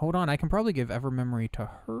fucking... Hold on, I can probably give ever memory to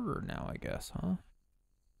her now, I guess, huh?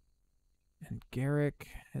 And Garrick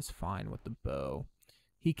is fine with the bow.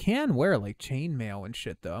 He can wear, like, chainmail and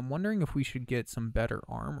shit, though. I'm wondering if we should get some better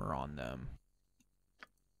armor on them.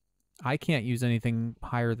 I can't use anything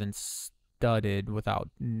higher than studded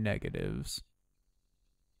without negatives.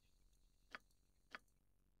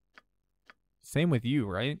 Same with you,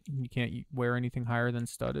 right? You can't wear anything higher than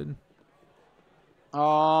studded.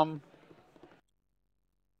 I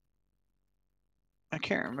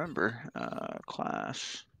can't remember.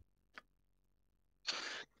 Class.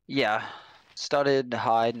 Yeah, studded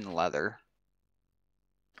hide and leather.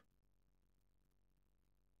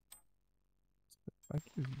 If I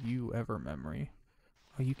give you ever memory.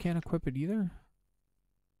 Oh, you can't equip it either?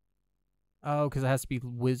 Oh, because it has to be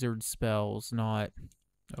wizard spells, not...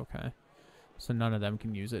 Okay. So none of them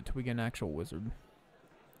can use it till we get an actual wizard.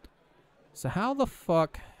 So how the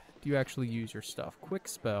fuck do you actually use your stuff? Quick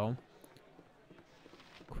spell.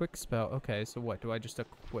 Quick spell. Okay, so what? Do I just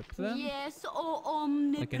equip them? Yes,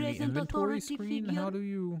 Like in the inventory screen? How do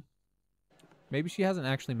you... Maybe she hasn't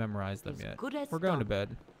actually memorized them yet. We're going to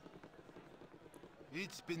bed.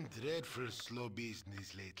 It's been dreadful slow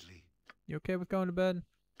business lately. You okay with going to bed?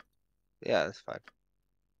 Yeah, that's fine.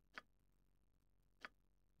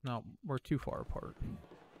 No, we're too far apart.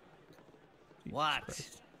 Jesus What?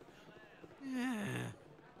 Christ.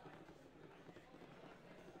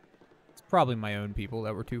 It's probably my own people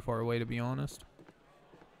that were too far away, to be honest.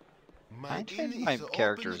 I changed my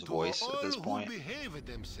character's voice at this point.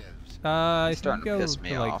 I It's starting think to go piss me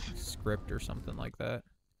to, like, off. script or something like that.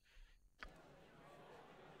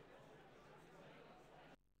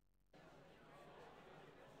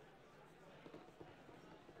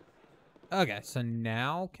 Okay, so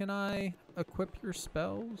now can I equip your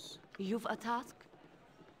spells? You've a task?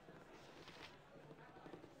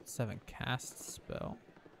 7 cast spell.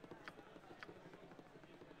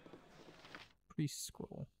 Priest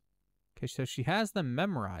scroll. Okay, so she has them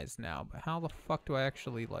memorized now, but how the fuck do I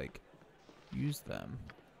actually, like, use them?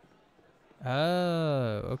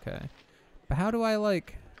 Oh, okay. But how do I,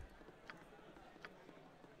 like...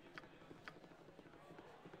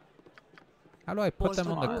 How do I put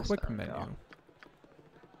them on the quick menu?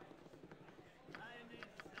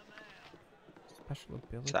 Special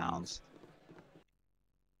abilities. Sounds.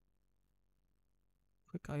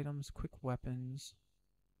 Quick items, quick weapons.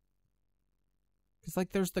 Because,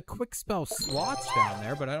 like, there's the quick spell slots down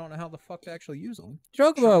there, but I don't know how the fuck to actually use them.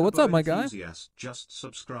 Chocobo, what's up, my guy? Just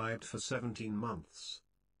subscribed for 17 months.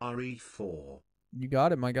 RE4. You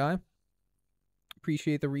got it, my guy.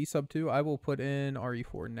 Appreciate the resub, too. I will put in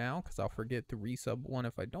RE4 now, because I'll forget the resub one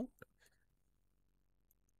if I don't.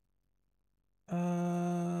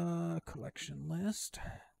 Collection list.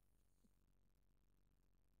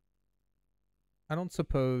 I don't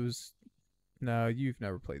suppose... No, you've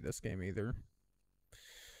never played this game either.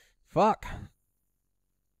 Fuck.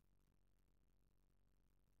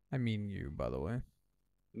 I mean you, by the way.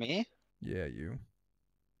 Me? Yeah, you.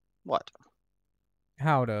 What?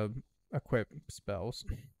 How to equip spells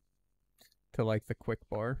to, like, the quick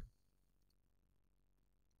bar.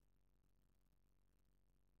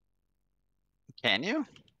 Can you?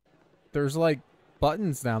 There's, like,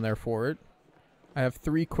 buttons down there for it. I have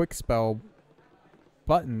 3 quick spell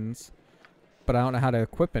buttons, but I don't know how to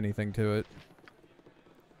equip anything to it.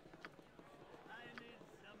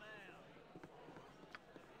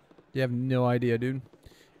 You have no idea, dude.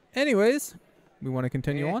 Anyways, we want to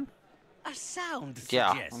continue on? A sound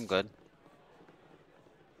Yeah, suggestion. I'm good.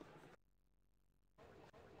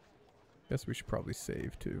 Guess we should probably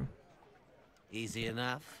save, too. Easy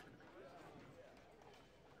enough.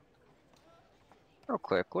 Real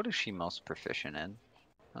quick, what is she most proficient in?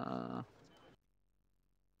 Oh,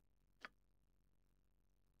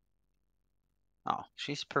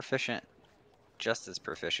 she's proficient, just as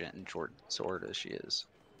proficient in short sword as she is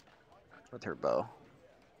with her bow.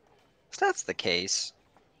 If that's the case,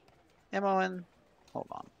 Emmoen, hold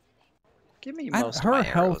on. Give me most of Her my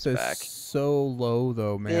health arrows is back. so low,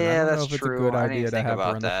 though, man. Yeah, I don't know that's if it's true. a good I didn't idea to think have her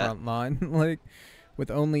about on that. the front line. Like, with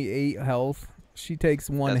only 8 health, she takes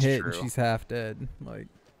 1 That's hit and true. she's half dead. Like,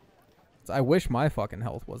 I wish my fucking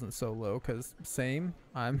health wasn't so low, because same,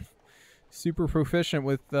 I'm super proficient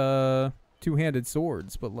with two-handed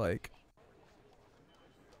swords, but, like,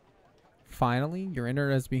 finally, your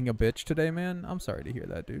internet is being a bitch today, man. I'm sorry to hear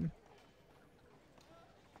that, dude.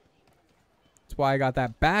 That's why I got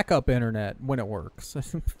that backup internet when it works.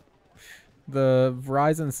 The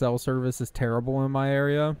Verizon cell service is terrible in my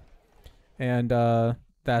area, and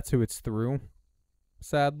that's who it's through,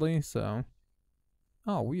 sadly. So,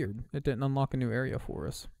 oh, weird. It didn't unlock a new area for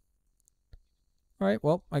us. All right,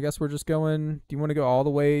 well, I guess we're just going... Do you want to go all the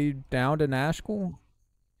way down to Nashkel?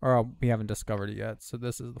 Or we haven't discovered it yet, so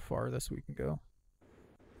this is the farthest we can go.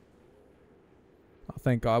 Oh,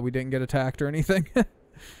 thank God we didn't get attacked or anything.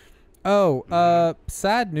 Oh,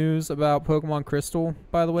 sad news about Pokemon Crystal,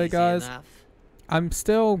 by the way, Easy guys. enough. I'm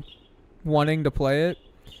still wanting to play it,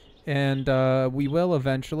 and we will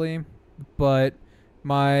eventually, but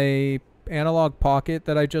my analog pocket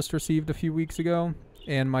that I just received a few weeks ago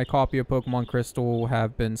and my copy of Pokemon Crystal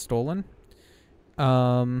have been stolen.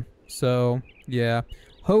 So yeah,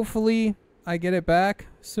 hopefully I get it back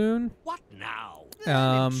soon. What now?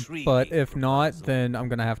 But if not, then I'm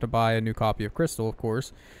gonna have to buy a new copy of Crystal, of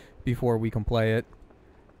course, before we can play it.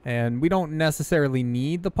 And we don't necessarily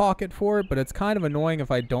need the pocket for it, but it's kind of annoying if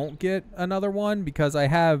I don't get another one, because I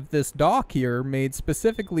have this dock here made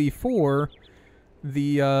specifically for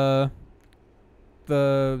the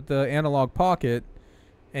analog pocket,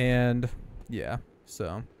 and yeah,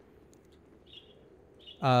 so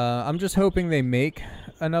I'm just hoping they make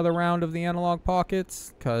another round of the analog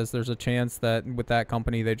pockets, because there's a chance that with that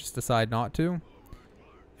company they just decide not to,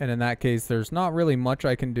 and in that case there's not really much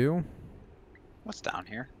I can do. What's down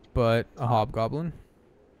here? But a hobgoblin.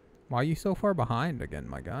 Why are you so far behind again,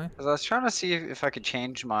 my guy? Because I was trying to see if I could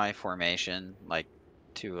change my formation, like,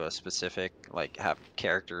 to a specific, like, have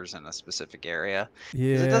characters in a specific area.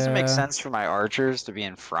 Yeah. 'Cause it doesn't make sense for my archers to be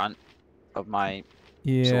in front of my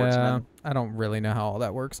Yeah, swordsmen. I don't really know how all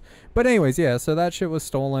that works. But anyways, yeah, so that shit was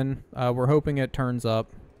stolen. We're hoping it turns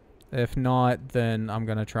up. If not, then I'm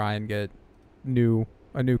going to try and get a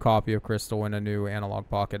new copy of Crystal and a new analog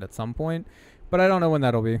pocket at some point. But I don't know when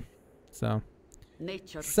that'll be. So,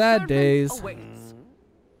 Nature's sad servant days. awaits.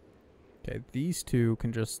 Okay, these two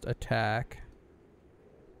can just attack.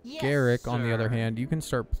 Yes, Garrick, on the other sir. hand, you can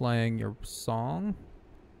start playing your song.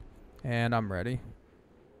 And I'm ready.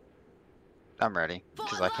 I'm ready,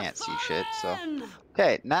 because I can't see shit, so. Fallen!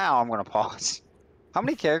 Okay, now I'm going to pause. How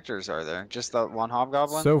many characters are there? Just the one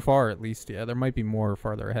hobgoblin? So far, at least, yeah. There might be more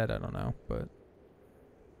farther ahead, I don't know, but...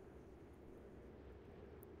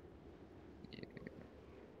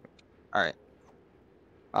 Alright.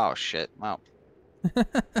 Oh, shit. Well,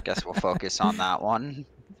 guess we'll focus on that one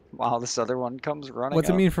while this other one comes running What's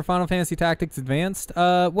it up. mean for Final Fantasy Tactics Advanced?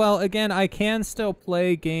 Well, again, I can still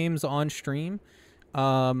play games on stream.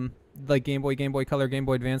 Like Game Boy, Game Boy Color, Game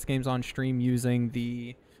Boy Advance games on stream using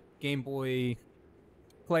the Game Boy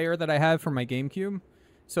player that I have for my GameCube.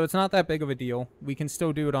 So it's not that big of a deal. We can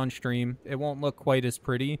still do it on stream. It won't look quite as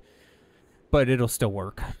pretty, but it'll still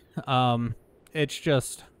work. It's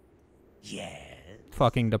just... Yes.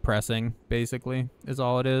 fucking depressing, basically, is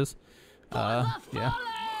all it is. Yeah.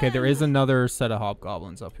 Okay, there is another set of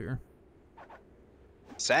hobgoblins up here.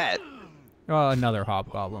 Sad. Another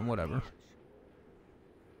hobgoblin, whatever.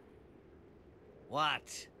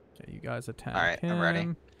 What? Okay, you guys attack Alright, him. I'm ready.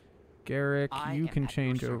 Garrick, I you am can at your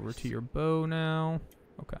change over to your bow now.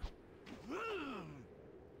 Okay.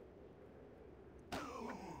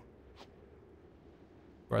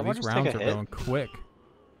 Bro, Someone these just take rounds a are hit? going quick.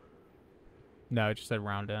 No, it just said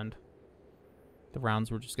round end. The rounds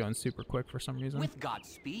were just going super quick for some reason. With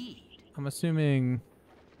Godspeed. I'm assuming...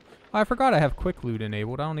 Oh, I forgot I have quick loot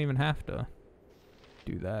enabled. I don't even have to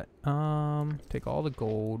do that. Take all the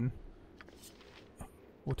gold.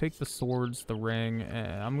 We'll take the swords, the ring,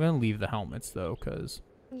 and I'm going to leave the helmets, though, because...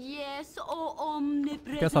 Yes, oh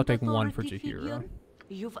omnipresent Guess I'll take one for authority Chihiro. figure.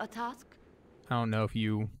 You've a task? I don't know if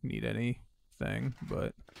you need anything,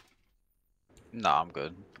 but... No, I'm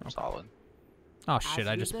good. I'm solid. Oh, shit,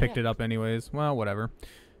 I you just picked it direct. up anyways. Well, whatever.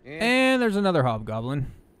 And there's another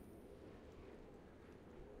hobgoblin.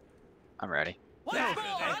 I'm ready.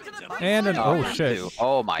 And an... Oh, Oh, round shit. two.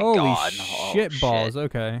 Oh my Holy god. shit Oh, balls. shit.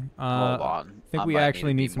 Okay. Hold on. I think we might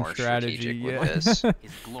actually to need be some more strategy. strategic Yeah. with this.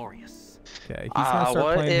 Is glorious. Okay, he's gonna start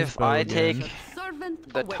what playing his if bow I again. take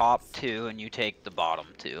Servant the awaits. top two and you take the bottom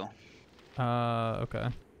two? Okay.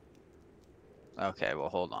 Okay, well,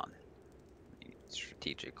 hold on.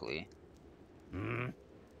 Strategically.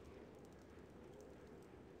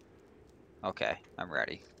 Okay, I'm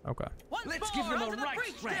ready. Okay. Let's give them a right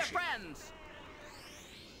thrashing.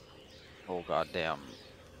 Oh, goddamn.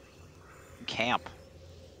 Camp.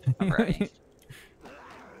 I'm ready.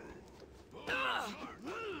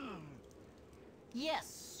 Yes,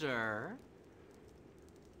 sir.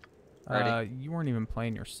 Ready? You weren't even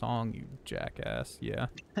playing your song, you jackass. Yeah.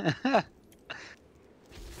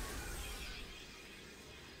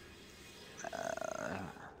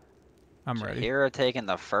 I'm ready. Hero taking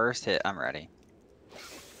the first hit. I'm ready.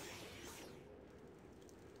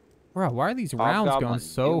 Bro, why are these rounds going Hobgoblin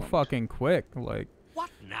so doomed. fucking quick? Like, What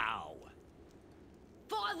now?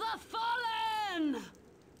 For the fallen!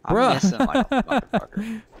 I'm Bruh. missing like a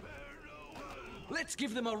motherfucker. Let's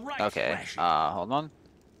give them a right Okay, thrashing. hold on.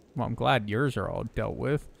 well, I'm glad yours are all dealt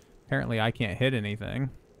with. Apparently, I can't hit anything.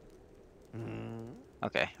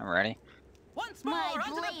 Okay, I'm ready. Once more, My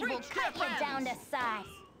onto the blade will breach, dear cut you down to friends. size.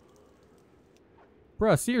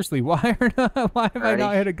 Bro, seriously, why have I not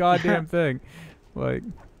Ready? hit a goddamn thing? Like,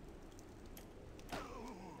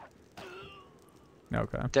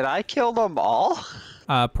 Okay. Did I kill them all?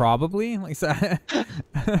 Probably. Like I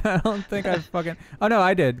don't think I fucking. Oh no,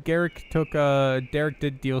 I did. Derek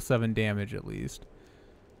did deal 7 damage at least.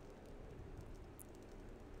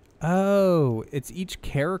 Oh, it's each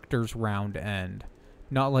character's round end,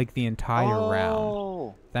 not like the entire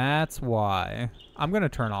round. That's why. I'm gonna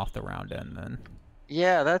turn off the round end then.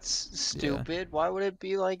 Yeah, that's stupid. Why would it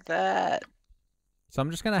be like that? So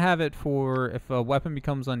I'm just gonna have it for if a weapon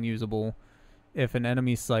becomes unusable, if an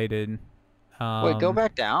enemy sighted. Wait, go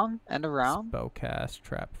back down and around. Spellcast,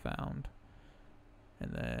 trap found,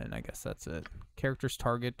 and then I guess that's it. Character's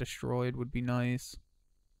target destroyed would be nice.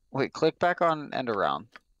 Wait, click back on and around.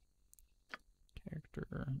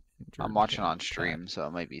 Character. I'm watching on stream, so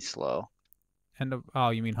it might be slow. Oh,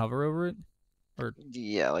 you mean hover over it? Or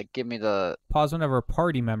yeah, like give me the pause whenever a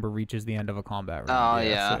party member reaches the end of a combat round. Oh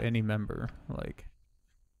yeah. So any member, like.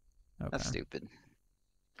 Okay. That's stupid.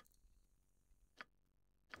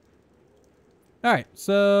 All right,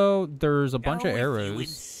 so there's a bunch of Now, if you arrows.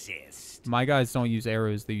 insist. My guys don't use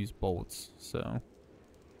arrows; they use bolts. So.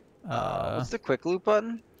 What's the quick loop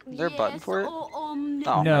button? Is there a button for it? Oh,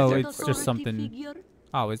 No, there's it's a just something.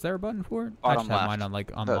 Oh, is there a button for it? I Bottom just have left. mine on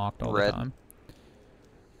like unlocked all the red. time.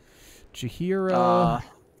 Jahira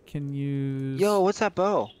can use. Yo, what's that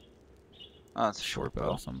bow? Oh, it's a short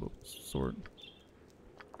bow. of some sort.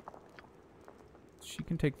 She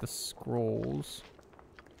can take the scrolls.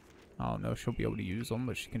 Oh no, she'll be able to use them,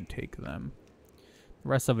 but she can take them. The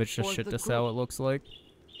rest of it's just For shit the to sell, it looks like.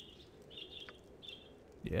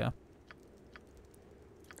 Yeah.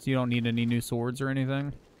 So you don't need any new swords or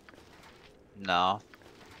anything? No.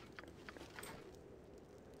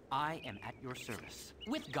 I am at your service.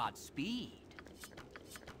 With Godspeed.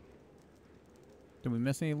 Did we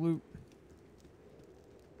miss any loot?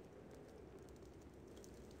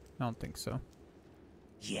 I don't think so.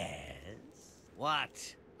 Yes.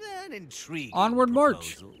 What? An intriguing Onward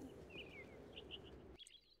march. proposal.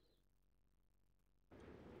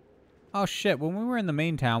 Oh shit, when we were in the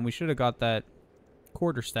main town, we should have got that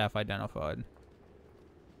quarterstaff identified.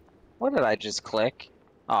 What did I just click?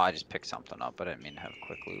 Oh, I just picked something up, but I didn't mean to have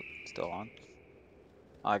quick loop still on.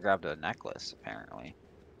 Oh, I grabbed a necklace, apparently.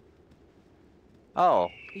 Oh.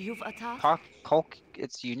 You've attacked?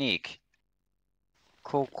 It's unique.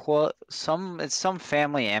 It's some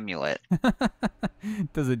family amulet.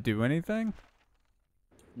 Does it do anything?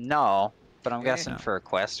 No, but I'm guessing No. for a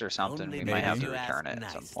quest or something, Only we might have maybe. to you return ask it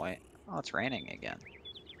at some nicely. point. Oh, it's raining again.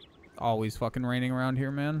 Always fucking raining around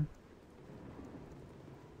here, man.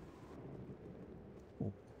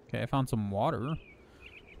 Okay, I found some water.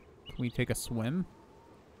 Can we take a swim?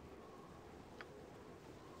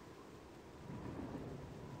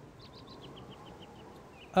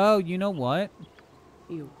 Oh, you know what?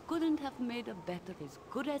 You couldn't have made a better as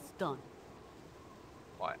good as done.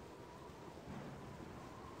 What?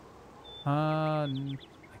 I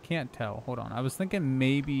can't tell. Hold on. I was thinking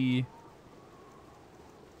maybe...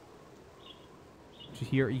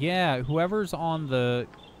 Here, yeah, whoever's on the...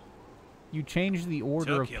 You change the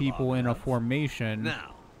order Took of you people long in a enough. formation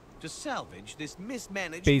Now, to salvage this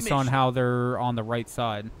mismanaged based on mission. how they're on the right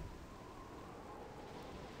side.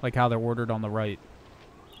 Like how they're ordered on the right.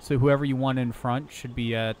 So whoever you want in front should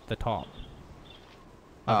be at the top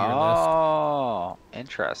of your list. Oh,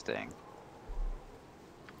 interesting.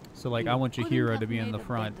 So like I You want couldn't Jahira have to be in made the a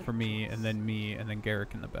front better for me, choice. and then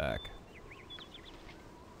Garrick in the back.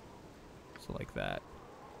 So like that.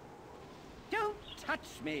 Don't touch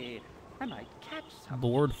me. I might catch something.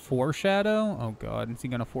 Lord Foreshadow? Oh god, is he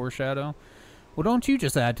gonna foreshadow? Well, don't you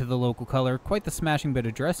just add to the local color. Quite the smashing bit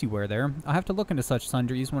of dress you wear there. I'll have to look into such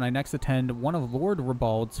sundries when I next attend one of Lord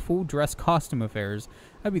Ribald's full-dress costume affairs.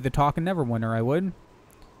 I'd be the talk and never winner, I would.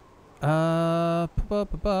 I'm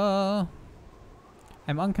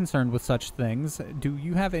unconcerned with such things. Do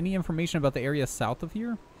you have any information about the area south of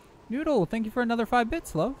here? Noodle, thank you for another 5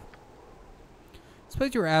 bits, love.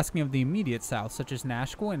 Suppose you were asking of the immediate south, such as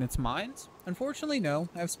Nashkel and its mines? Unfortunately, no.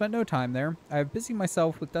 I have spent no time there. I have busied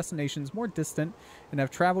myself with destinations more distant, and have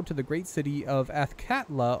traveled to the great city of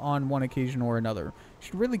Athkatla on one occasion or another. You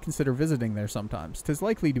should really consider visiting there sometimes. 'Tis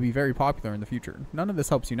likely to be very popular in the future. None of this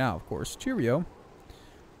helps you now, of course. Cheerio.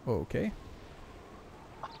 Okay.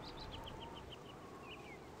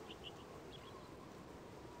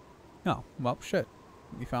 Oh, well, shit.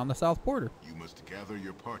 We found the south border. You must gather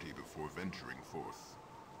your party before venturing forth.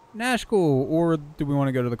 Nashkel, or do we want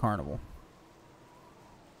to go to the carnival?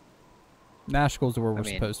 Nashkel's where we're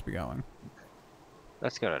mean- supposed to be going.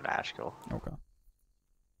 Let's go to Nashkel. Okay.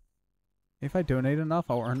 If I donate enough,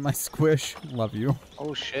 I'll earn my squish. Love you.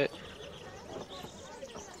 Oh shit.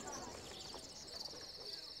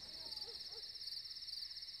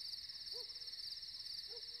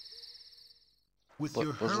 With What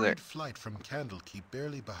your was hurried there? flight from Candlekeep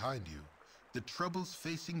barely behind you, the troubles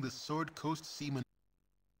facing the Sword Coast seamen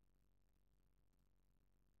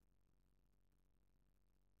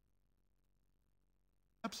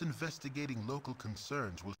perhaps investigating local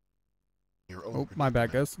concerns will your own Oh, my bad,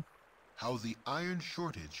 predicament. guys. How the iron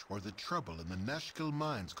shortage or the trouble in the Nashkel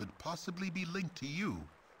mines could possibly be linked to you,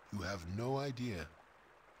 you have no idea.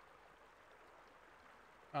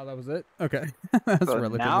 Oh, that was it? Okay. That's So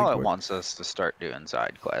relatively now it quick. wants us to start doing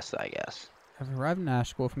side quests, I guess. I've arrived in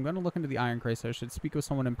Nashkel. If I'm going to look into the Iron Crisis, I should speak with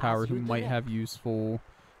someone in power who you might direct. have useful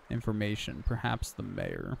information. Perhaps the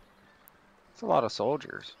mayor. It's a lot of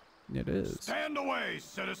soldiers. It is. Stand away,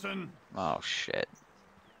 citizen! Oh, shit.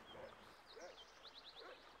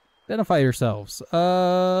 Identify yourselves.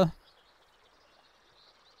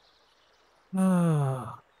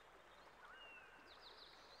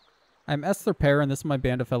 I'm Esther Pear, and this is my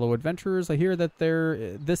band of fellow adventurers. I hear that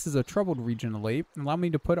this is a troubled region of late. Allow me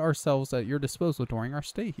to put ourselves at your disposal during our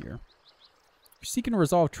stay here. If you're seeking to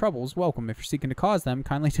resolve troubles, welcome. If you're seeking to cause them,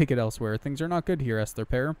 kindly take it elsewhere. Things are not good here, Esther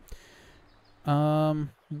Pear.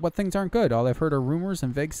 What things aren't good? All I've heard are rumors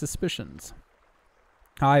and vague suspicions.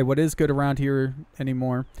 Hi, what is good around here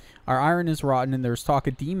anymore? Our iron is rotten and there's talk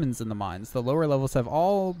of demons in the mines. The lower levels have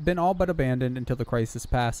all but abandoned until the crisis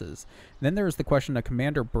passes. Then there is the question of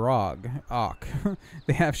Commander Brog.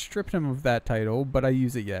 They have stripped him of that title, but I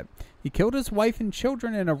use it yet. He killed his wife and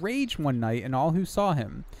children in a rage one night and all who saw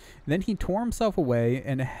him. Then he tore himself away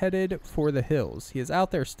and headed for the hills. He is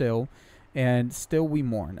out there still, and still we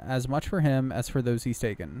mourn. As much for him as for those he's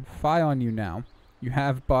taken. Fie on you now. You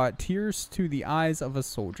have brought tears to the eyes of a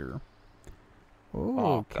soldier.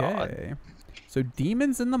 Oh, Okay. So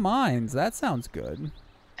demons in the mines. That sounds good.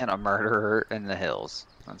 And a murderer in the hills.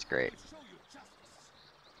 That's great.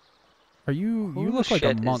 Are you? Who You the look like a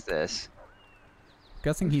shit monk. is this?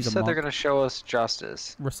 Guessing Who he's a said monk. they're gonna show us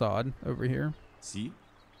justice? Rasad over here. See?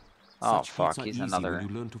 Oh, Such fuck, feats are he's easy another- when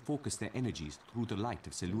you learn to focus their energies through the light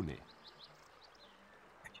of Selune.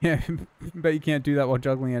 Yeah, bet you can't do that while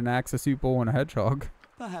juggling an axe, a soup bowl, and a hedgehog.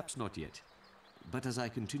 Perhaps not yet. But as I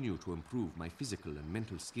continue to improve my physical and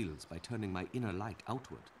mental skills by turning my inner light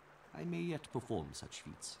outward, I may yet perform such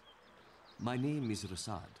feats. My name is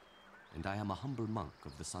Rasad, and I am a humble monk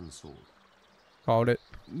of the Sun Soul. Called it.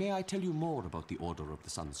 May I tell you more about the Order of the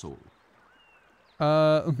Sun Soul?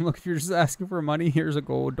 Look, if you're just asking for money, here's a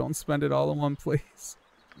gold. Don't spend it all in one place.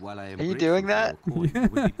 While I am Are you grateful doing for that? your coin, I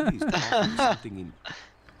would be pleased to offer you something in...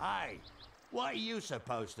 Hey, what are you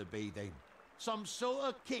supposed to be then? Some sort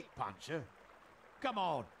of kick puncher? Come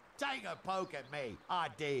on, take a poke at me. I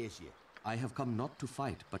dares you. I have come not to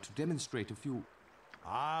fight, but to demonstrate a few...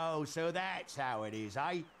 Oh, so that's how it is,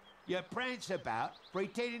 eh? You prance about,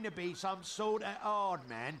 pretending to be some sort of hard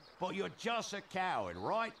man, but you're just a coward,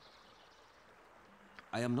 right?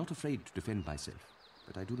 I am not afraid to defend myself,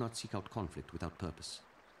 but I do not seek out conflict without purpose.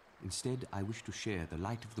 Instead, I wish to share the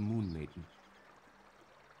light of the Moon Maiden.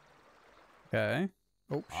 Okay.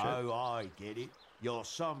 Oh, shit. Oh, I get it. You're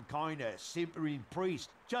some kind of simpering priest,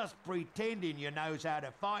 just pretending you knows how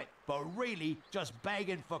to fight, but really just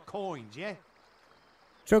begging for coins, yeah?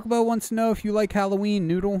 Chocobo wants to know if you like Halloween,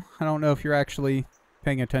 Noodle. I don't know if you're actually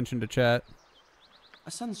paying attention to chat.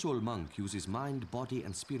 A Sun Soul monk uses mind, body,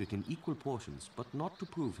 and spirit in equal portions, but not to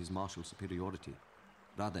prove his martial superiority.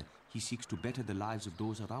 Rather, he seeks to better the lives of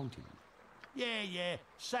those around him. Yeah,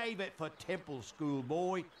 save it for temple school,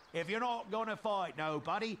 boy. If you're not gonna fight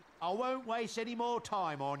nobody, I won't waste any more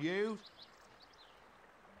time on you.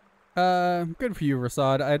 Good for you,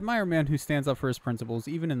 Rasad. I admire a man who stands up for his principles,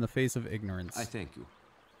 even in the face of ignorance. I thank you.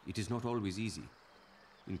 It is not always easy.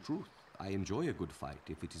 In truth, I enjoy a good fight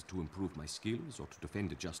if it is to improve my skills or to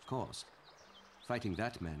defend a just cause. Fighting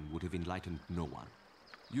that man would have enlightened no one.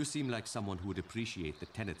 You seem like someone who would appreciate the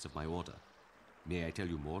tenets of my order. May I tell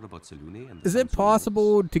you more about Selune and the Is it Sun Soul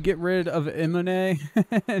possible to get rid of Imune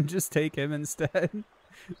and just take him instead?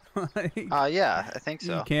 Like, Yeah, I think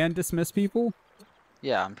so. you can dismiss people?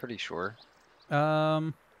 Yeah, I'm pretty sure.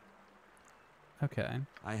 Okay.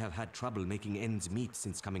 I have had trouble making ends meet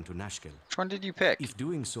since coming to Nashkel. Which one did you pick? If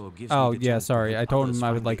doing so gives Oh, me the yeah, chance to sorry. help I told others him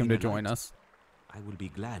I would find like the him to inner join light, us. I will be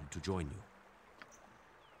glad to join you.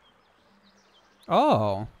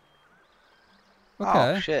 Oh.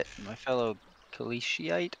 Okay. Oh, shit. My fellow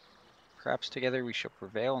Kalishiite. Perhaps together we shall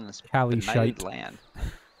prevail in this Kalishite. benighted land.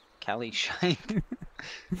 Kalishite.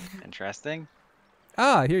 Interesting.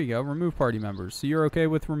 Ah, here you go. Remove party members. So you're okay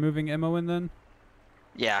with removing Imoen then?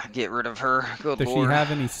 Yeah, get rid of her. Good Does lord. she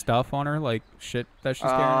have any stuff on her, like shit that she's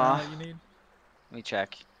carrying around that you need? Let me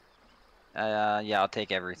check. Yeah, I'll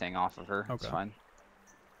take everything off of her. It's Okay. fine.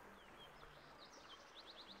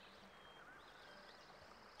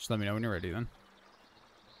 Just let me know when you're ready then.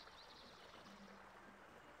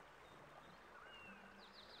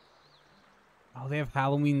 Oh, they have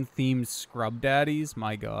Halloween-themed scrub daddies?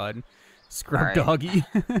 My god. Scrub doggy.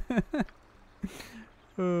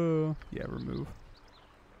 Oh, yeah, remove.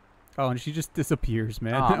 Oh, and she just disappears,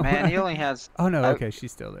 man. Oh, man, he only has... Oh, no, okay,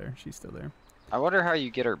 she's still there. She's still there. I wonder how you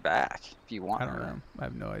get her back, if you want her. I don't know. I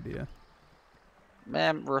have no idea.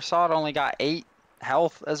 Man, Rasad only got 8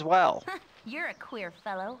 health as well. You're a queer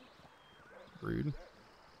fellow. Rude.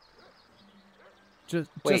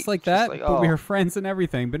 Just like that, but we are friends and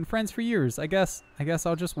everything. Been friends for years. I guess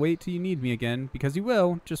I'll just wait till you need me again, because you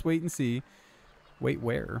will. Just wait and see. Wait,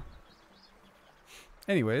 where?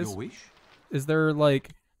 Anyways, Your wish? Is there like...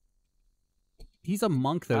 He's a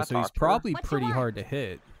monk though, so he's probably pretty hard to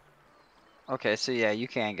hit. Okay, so yeah, you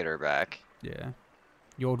can get her back. Yeah.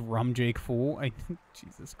 You old rum Jake fool.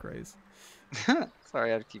 Jesus Christ. Sorry,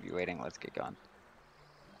 I had to keep you waiting. Let's get going.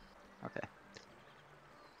 Okay.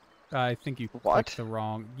 I think you clicked the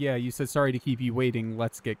wrong... Yeah, you said sorry to keep you waiting.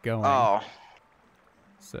 Let's get going. Oh.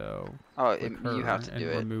 So... Oh, you have to do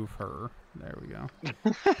it. Remove her. There we go.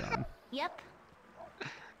 Done. Yep.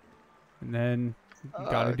 And then you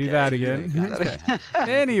gotta do that again.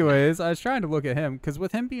 Anyways, I was trying to look at him, because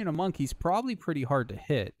with him being a monk, he's probably pretty hard to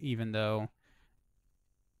hit, even though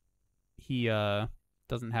he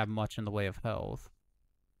doesn't have much in the way of health.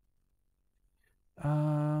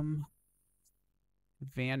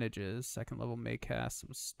 Advantages. Second level may cast some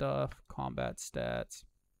stuff. Combat stats.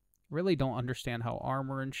 Really don't understand how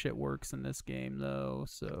armor and shit works in this game, though.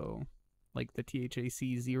 So, like the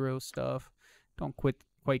THAC 0 stuff. Don't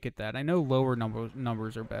quite get that. I know lower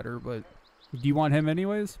numbers are better, but do you want him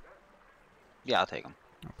anyways? Yeah, I'll take him.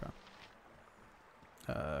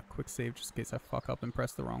 Okay. Quick save just in case I fuck up and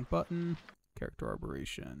press the wrong button. Character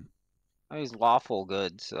arboration. Oh, he's lawful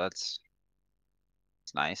good, so that's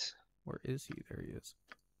nice. Where is he? There he is.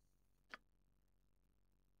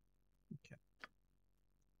 Okay.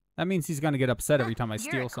 That means he's gonna get upset every time I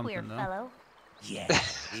steal something, though. Fellow. Yeah,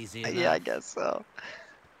 easy enough. Yeah, I guess so.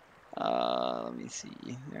 Let me see.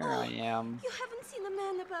 There I am. You haven't seen a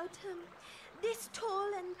man about this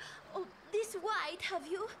tall and this wide, have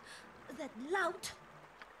you? That lout.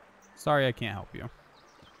 Sorry, I can't help you.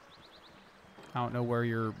 I don't know where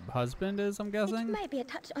your husband is, I'm guessing? It might be a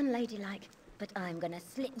touch unladylike, but I'm gonna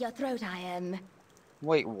slit your throat, I am.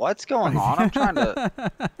 Wait, what's going on? I'm trying to...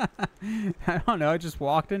 I don't know, I just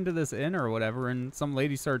walked into this inn or whatever, and some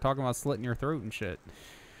lady started talking about slitting your throat and shit.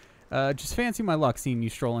 Just fancy my luck seeing you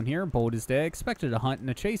strolling here, bold as day. Expected a hunt and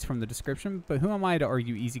a chase from the description, but who am I to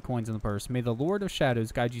argue easy coins in the purse? May the Lord of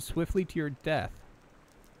Shadows guide you swiftly to your death.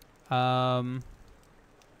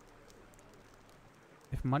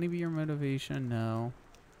 If money be your motivation, no.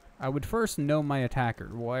 I would first know my attacker.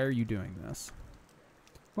 Why are you doing this?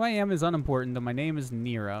 Who I am is unimportant, though my name is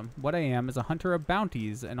Nira. What I am is a hunter of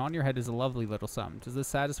bounties, and on your head is a lovely little sum. Does this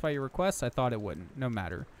satisfy your request? I thought it wouldn't. No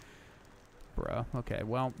matter. Bruh. Okay,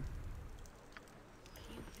 well...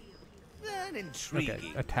 An intriguing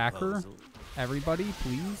okay, attacker. proposal. Everybody,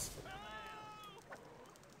 please.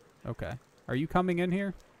 Okay. Are you coming in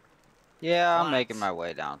here? Yeah, I'm making my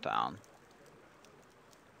way downtown.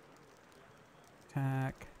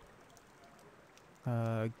 Attack.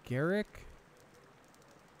 Garrick.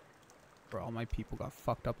 Bro, all my people got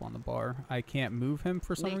fucked up on the bar. I can't move him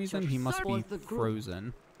for some reason. He must be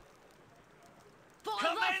frozen.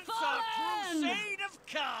 Commence a crusade of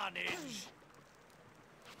carnage!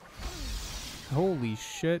 Holy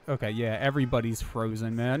shit. Okay, yeah, everybody's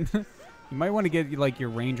frozen, man. You might want to get, like, your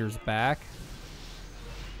rangers back.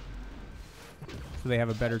 So they have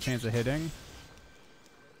a better chance of hitting.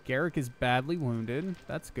 Garrick is badly wounded.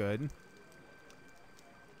 That's good.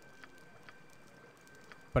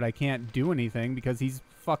 But I can't do anything because he's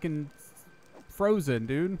fucking frozen,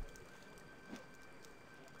 dude.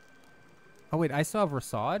 Oh, wait, I still have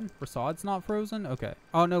Rasad? Rasad's not frozen? Okay.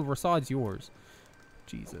 Oh, no, Rasad's yours.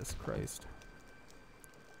 Jesus Christ.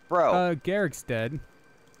 Bro. Garrick's dead.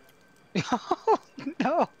 Oh,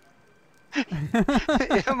 no.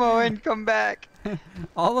 Ammo and come back.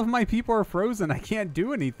 All of my people are frozen. I can't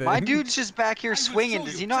do anything. My dude's just back here swinging.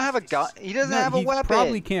 Does he not have a gun? He doesn't have a weapon. He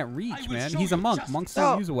probably can't reach, man. He's a monk. Monks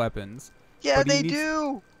don't use weapons. Yeah, they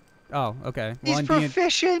do. Oh, okay. Well, he's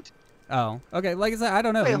proficient. Oh, okay. Like I said, I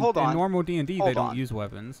don't know. Wait, hold on. In normal D&D, they don't use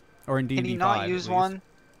weapons. Or in D&D 5, Can he not use one?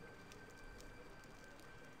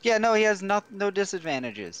 Yeah, no, he has no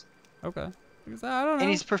disadvantages. Okay. I don't know. And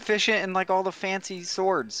he's proficient in like all the fancy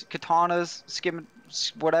swords, katanas,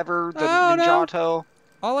 whatever, the ninjato.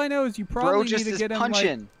 All I know is you probably need to get him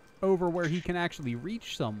punching. like, over where he can actually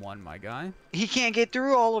reach someone, my guy. He can't get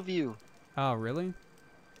through all of you. Oh, really?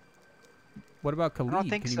 What about I Khalid? don't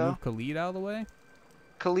think Can you so. move Khalid out of the way?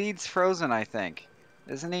 Khalid's frozen, I think.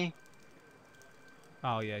 Isn't he?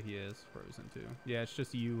 Oh, yeah, he is frozen, too. Yeah, it's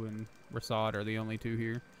just you and Rasad are the only two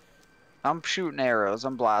here. I'm shooting arrows.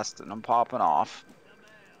 I'm blasting. I'm popping off.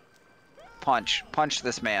 Punch. Punch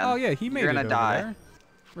this man. Oh, yeah, he made You're it gonna over die. there.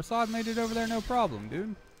 Rasad made it over there, no problem,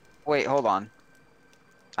 dude. Wait, hold on.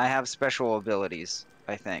 I have special abilities,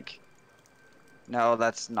 I think. No,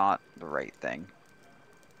 that's not the right thing.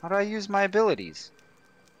 How do I use my abilities?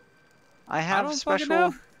 I have don't fucking special...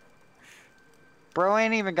 know. Bro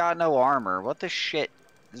ain't even got no armor. What the shit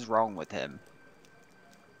is wrong with him?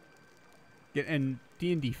 Yeah, in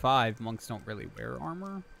D&D 5, monks don't really wear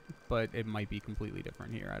armor, but it might be completely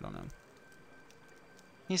different here. I don't know.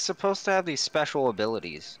 He's supposed to have these special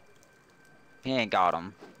abilities. He ain't got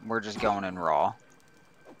them. We're just going in raw.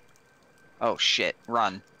 Oh shit,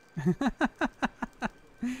 run.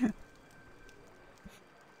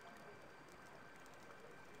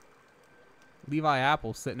 Levi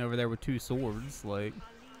Apple's sitting over there with 2 swords, like...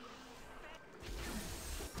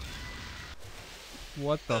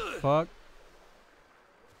 What the fuck?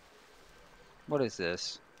 What is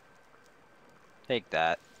this? Take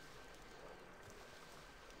that.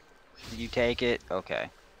 You take it? Okay.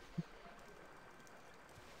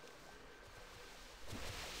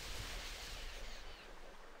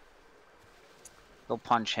 Go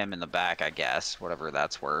punch him in the back, I guess. Whatever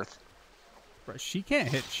that's worth. Bro, she can't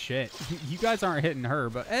hit shit. You guys aren't hitting her,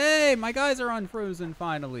 but hey, my guys are unfrozen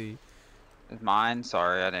finally. Is mine?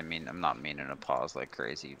 Sorry, I didn't mean. I'm not meaning to pause like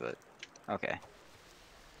crazy, but okay.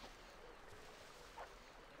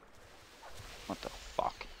 What the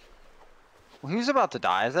fuck? Well, who's about to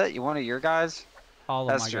die? Is that one of your guys? All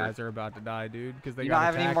of Esther. my guys are about to die, dude, because they You got don't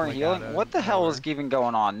have any attacked, more like, healing? out of What the hell nowhere. is even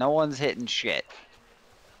going on? No one's hitting shit.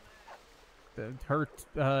 Her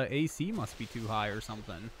AC must be too high or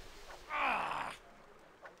something.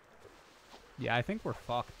 Yeah, I think we're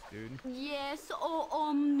fucked, dude. Yes, oh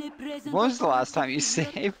omnipresent. When was the last time you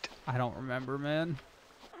saved? I don't remember, man.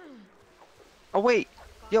 Oh wait,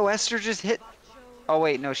 yo, Esther just hit. Oh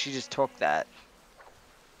wait, no, she just took that.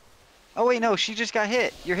 Oh wait, no, she just got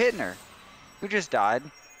hit. You're hitting her. Who just died?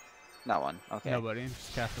 No one. Okay. Nobody.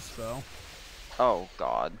 Just cast a spell. Oh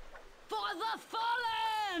god. For the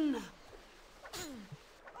fallen!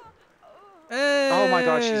 Hey! Oh my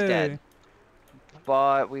god, she's dead.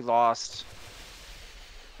 But we lost.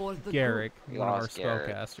 Garrick, We one of our lost Garrick.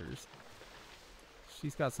 spellcasters.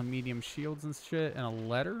 She's got some medium shields and shit, and a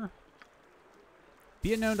letter.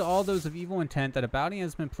 Be it known to all those of evil intent that a bounty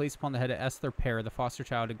has been placed upon the head of Esther Pear, the foster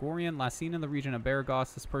child of Gorian, last seen in the region of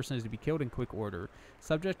Baragos. This person is to be killed in quick order.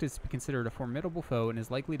 Subject is to be considered a formidable foe and is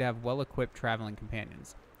likely to have well-equipped traveling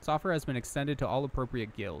companions. This offer has been extended to all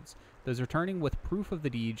appropriate guilds. Those returning with proof of the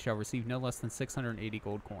deed shall receive no less than 680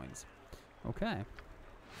 gold coins. Okay.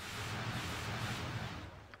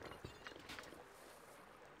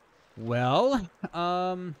 Well,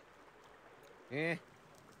 Eh?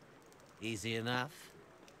 Easy enough.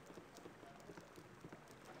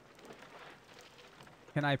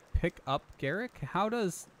 can I pick up Garrick? How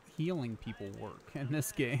does healing people work in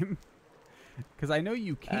this game? Because I know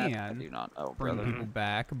you can I do not know, bring brother. people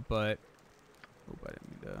back, but... Oh, I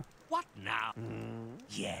didn't mean to... What now?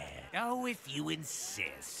 Yeah. Oh, if you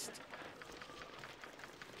insist.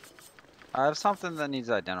 I have something that needs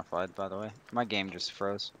identified, by the way. My game just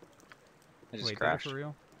froze. It just Wait, did it crashed. for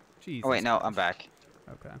real? Jesus Oh wait, no, Christ. I'm back.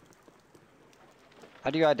 Okay. How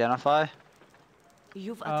do you identify?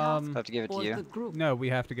 You've I have to give it to you. No, we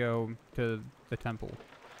have to go to the temple.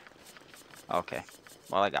 Okay.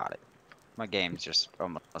 Well, I got it. My game's just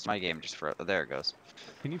almost. My game just froze. Oh, there it goes.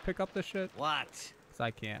 Can you pick up this shit? What? Because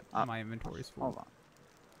I can't. My inventory's full. Hold on.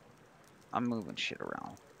 I'm moving shit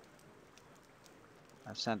around.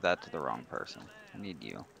 I've sent that to the wrong person. I need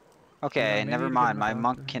you. Okay, maybe never to get mind. him My a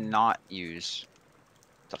monk doctor. cannot use.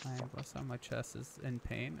 The I fuck? last time my chest is in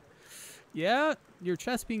pain. Yeah, your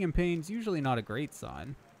chest being in pain is usually not a great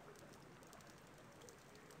sign.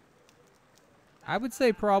 I would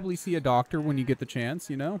say probably see a doctor when you get the chance,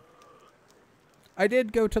 you know? I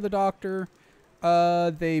did go to the doctor.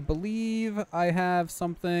 They believe I have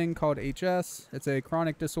something called HS. It's a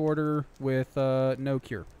chronic disorder with no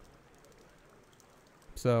cure.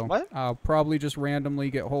 So What? I'll probably just randomly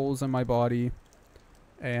get holes in my body,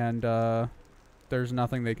 and there's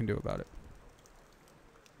nothing they can do about it.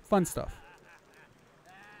 Fun stuff.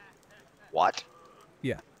 What?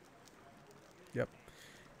 Yeah. Yep.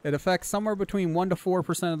 It affects somewhere between 1 to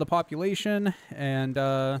 4% of the population, and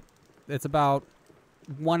it's about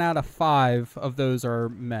 1 out of 5 of those are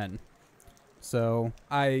men. So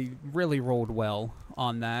I really rolled well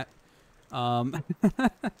on that.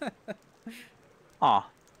 Aw.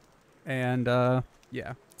 And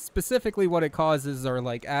yeah, specifically what it causes are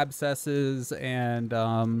like abscesses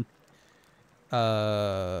and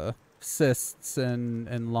cysts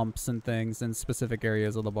and lumps and things in specific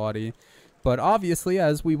areas of the body. But obviously,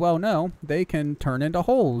 as we well know, they can turn into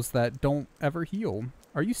holes that don't ever heal.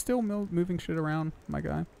 Are you still moving shit around, my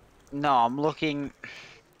guy? No, I'm looking.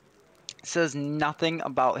 It says nothing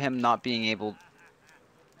about him not being able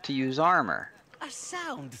to use armor. A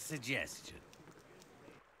sound suggestion.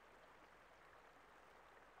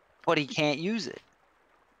 But he can't use it.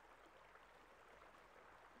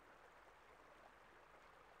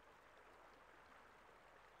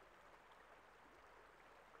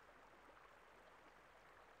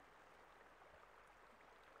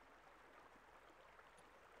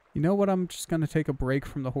 You know what? I'm just going to take a break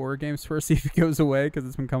from the horror games first, see if it goes away, because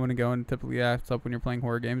it's been coming and going. It typically acts up when you're playing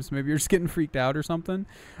horror games. Maybe you're just getting freaked out or something.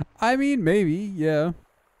 I mean, maybe, yeah.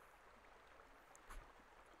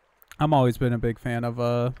 I'm always been a big fan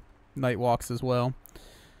of night walks as well.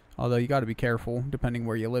 Although you got to be careful, depending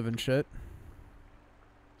where you live and shit.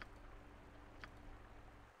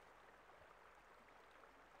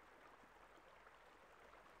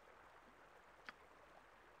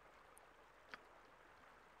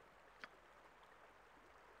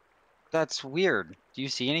 That's weird. Do you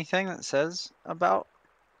see anything that says about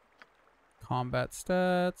combat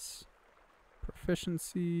stats,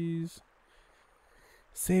 proficiencies,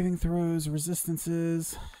 saving throws,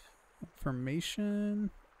 resistances, information?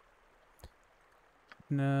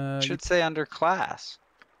 No. It should say under class.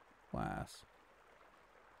 Class.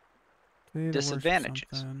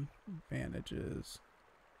 Disadvantages. Advantages.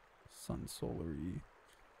 Sun Solary.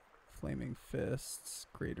 Flaming Fists.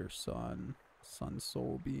 Greater Sun. Sun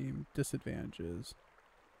Soul Beam. Disadvantages.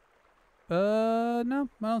 No,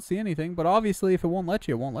 I don't see anything. But obviously, if it won't let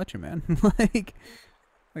you, it won't let you, man. like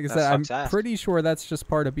I said, I'm pretty sure that's just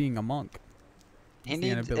part of being a monk. He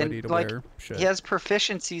needs ability to wear shit. He has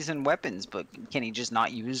proficiencies in weapons, but can he just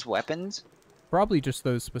not use weapons? Probably just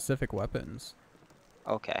those specific weapons.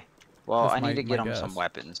 Okay. Well, I need to get him some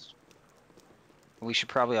weapons. We should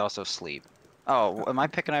probably also sleep. Oh, am I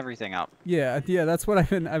picking everything up? Yeah, that's what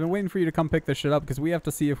I've been waiting for you to come pick this shit up, because we have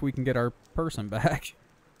to see if we can get our person back.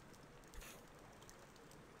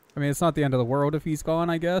 I mean, it's not the end of the world if he's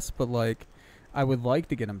gone, I guess, but like, I would like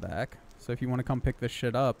to get him back. So if you want to come pick this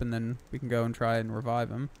shit up, and then we can go and try and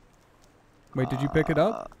revive him. Wait, did you pick it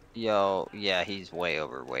up? Yo, yeah, he's way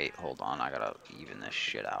overweight. Hold on, I gotta even this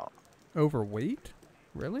shit out. Overweight?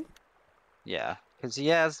 Really? Yeah, because he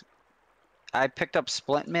has... I picked up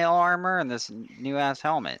splint mail armor and this new-ass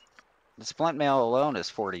helmet. The splint mail alone is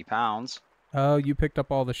 40 pounds. Oh, you picked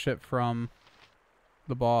up all the shit from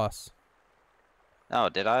the boss. Oh,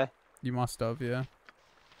 did I? You must have, yeah.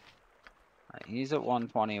 Right, he's at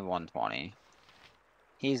 120 and 120.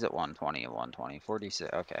 He's at 120 and 120.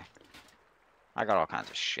 46, okay. I got all kinds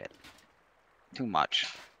of shit. Too much.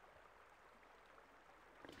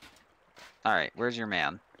 Alright, where's your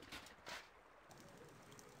man?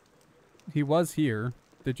 He was here.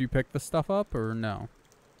 Did you pick the stuff up or no?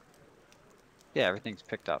 Yeah, everything's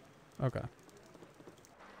picked up. Okay.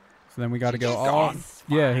 So then we got to go all...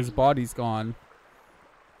 Yeah, his body's gone.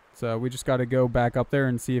 So we just got to go back up there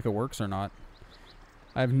and see if it works or not.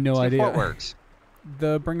 I have no idea. What works?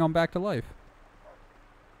 The bring on back to life.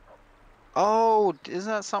 Oh, isn't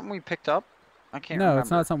that something we picked up? I can't remember. No,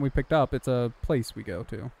 it's not something we picked up. It's a place we go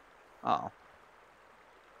to. Oh.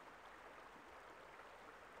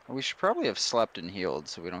 We should probably have slept and healed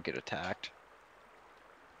so we don't get attacked.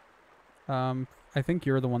 I think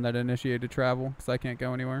you're the one that initiated travel, because I can't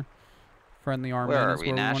go anywhere. Friendly Armmen Where are is we,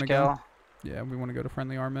 where we want to Nashkel? go. Yeah, we want to go to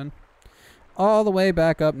Friendly Armmen. All the way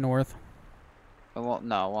back up north. It won't,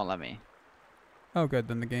 no, it won't let me. Oh, good.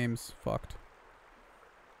 Then the game's fucked.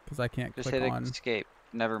 Because I can't Just click hit on... escape.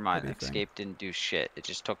 Never mind. anything. Escape didn't do shit. It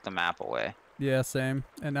just took the map away. Yeah, same.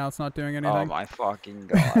 And now it's not doing anything. Oh my fucking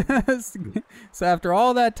god. So after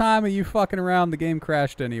all that time of you fucking around, the game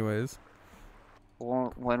crashed anyways.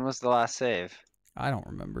 Well, when was the last save? I don't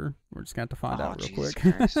remember. We're just going to have to find out real Jesus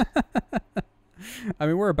quick. Christ. I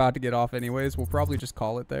mean, we're about to get off anyways. We'll probably just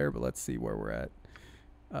call it there, but let's see where we're at.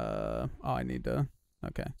 Oh, I need to...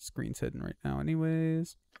 Okay, screen's hidden right now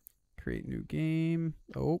anyways. Create new game.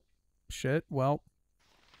 Oh, shit. Well,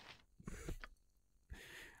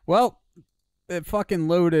 it fucking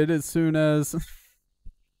loaded as soon as...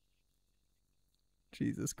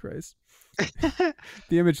 Jesus Christ. The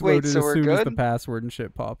image loaded as soon as the password and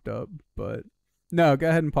shit popped up, but... No, go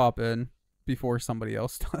ahead and pop in before somebody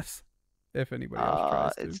else does. If anybody else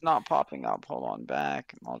tries to. It's not popping up. Hold on,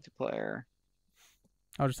 back. Multiplayer.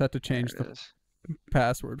 I'll just have to change the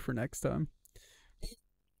password for next time.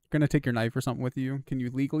 gonna take your knife or something with you, can you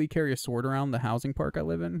legally carry a sword around the housing park I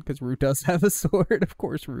live in? Because Rue does have a sword. Of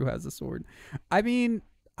course, Rue has a sword. I mean,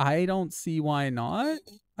 I don't see why not.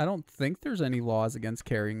 I don't think there's any laws against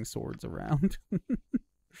carrying swords around. I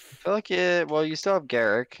feel like well, you still have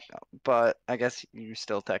Garrick, but I guess you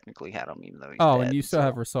still technically had him, even though he's Oh, dead, and you still so.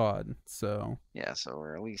 have Rasad, so. Yeah, so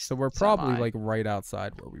we're at least. So we're probably semi. like right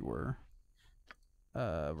outside where we were.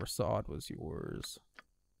 Rasad was yours.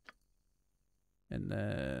 And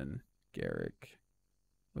then Garrick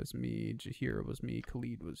was me, Jahira was me,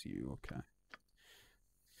 Khalid was you. Okay.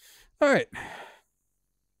 All right.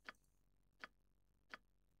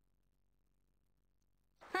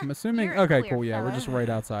 I'm assuming. Okay, cool. Yeah, we're just right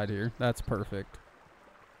outside here. That's perfect.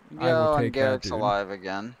 I will take and Garrick's that, dude. alive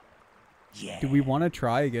again. Yeah. Do we want to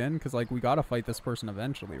try again? Because like we gotta fight this person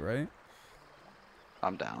eventually, right?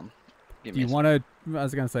 I'm down. Do you want to? I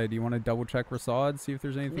was gonna say, do you want to double check Rasad, see if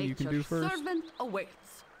there's anything you can do first? Servant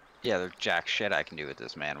awaits. Yeah, there's jack shit I can do with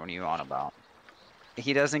this man. What are you on about?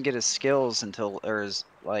 He doesn't get his skills until, or his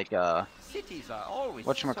like Cities are always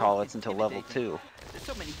whatchamacallits until level intimidating. 2. There's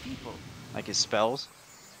so many people. Like his spells.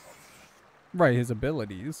 Right, his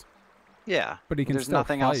abilities. Yeah, but he can there's still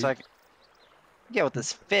nothing fight. else I can. Yeah, with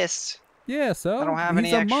his fists. Yeah, so I don't have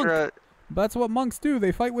he's any a monk. extra. That's what monks do.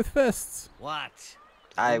 They fight with fists. What?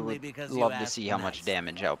 I Only would because you love to asked see how much nicely.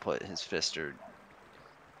 damage output his fists are.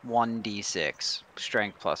 1d6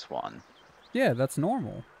 strength +1. Yeah, that's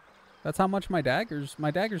normal. That's how much my daggers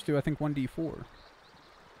do. I think 1d4.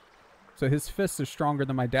 So his fists are stronger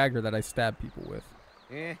than my dagger that I stab people with.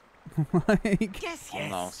 Eh. Like, Yes, Oh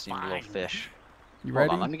no, seemed a little fish. you Hold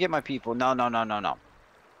ready? on, let me get my people. No. Let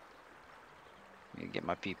me get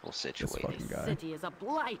my people situated. fucking guy. City is a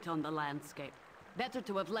blight on the landscape. Better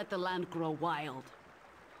to have let the land grow wild.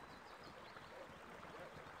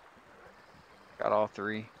 Got all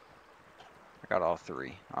 3. I got all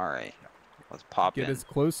 3. All right, let's pop Get in. as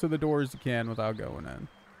close to the door as you can without going in.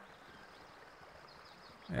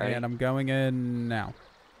 Ready? And I'm going in now.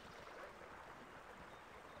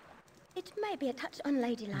 It may be a touch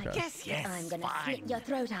unladylike. Okay. Yes, I'm gonna fine. slit your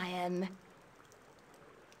throat, I am.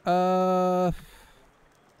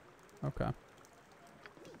 Okay.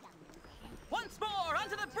 Once more,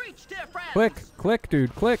 onto the breach, dear friends. Click,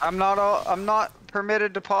 dude, click. I'm not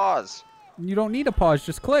permitted to pause. You don't need to pause,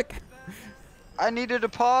 just click. I needed to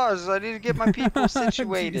pause. I need to get my people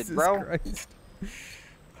situated, Jesus bro. Christ.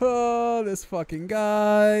 Oh, this fucking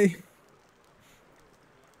guy.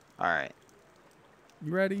 All right.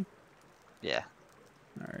 You ready? Yeah.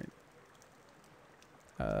 All right.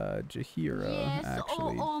 Jahira, Yes,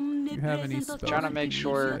 actually. oh, Do you have any omnipresent spells? Trying to make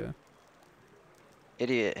sure- Yeah.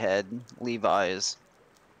 Idiot head. Levi's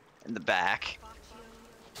in the back.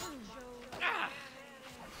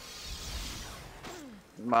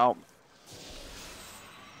 Well,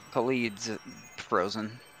 Khalid's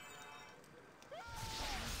frozen.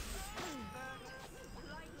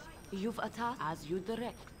 You've attacked as you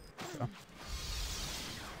direct.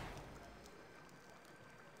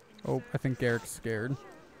 Oh, I think Garrick's scared.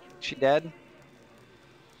 She dead?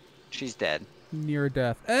 She's dead. Near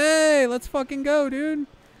death. Hey, let's fucking go, dude.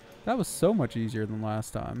 That was so much easier than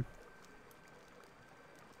last time.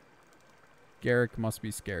 Garrick must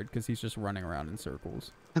be scared because he's just running around in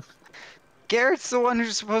circles. Garrett's the one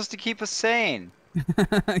who's supposed to keep us sane.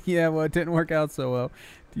 Yeah, well, it didn't work out so well.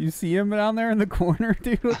 Do you see him down there in the corner,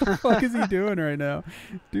 dude? What the fuck is he doing right now?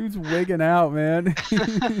 Dude's wigging out, man.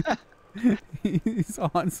 He's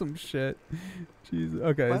on some shit. Jeez.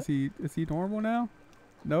 Okay, What? is he normal now?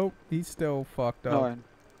 Nope, he's still fucked up. No.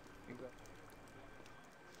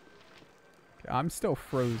 Okay, I'm still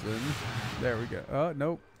frozen. There we go. Oh,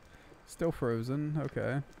 nope. Still frozen.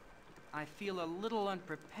 Okay. I feel a little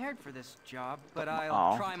unprepared for this job, but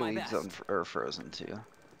I'll try my Khalid's best. frozen too.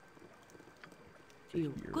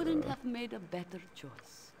 You couldn't have made a better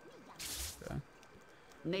choice. Okay.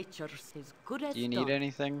 Nature is good as Do you need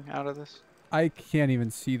anything out of this? I can't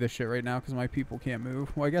even see the shit right now because my people can't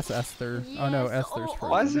move. Well, I guess Esther. Oh no, Yes, Esther's frozen.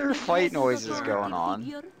 Why is there fight noises going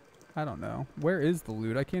on? I don't know. Where is the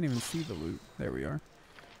loot? I can't even see the loot. There we are.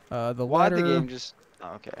 The Why'd letter, the game just...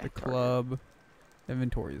 Oh, okay. the target. club,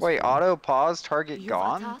 inventory is Wait, full. auto pause, target You've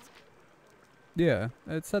gone? attacked. Yeah,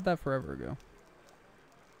 it said that forever ago.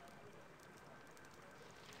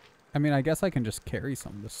 I mean, I guess I can just carry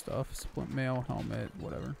some of this stuff. Split mail, helmet,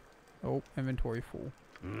 whatever. Oh, inventory full.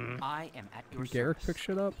 I am at Can your Garrick service. pick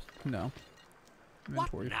shit up? No.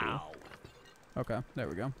 Inventory full. Okay, there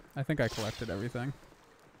we go. I think I collected everything.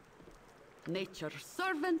 Nature's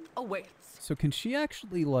servant awaits. So can she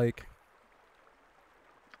actually, like...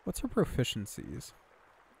 What's her proficiencies?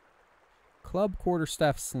 Club,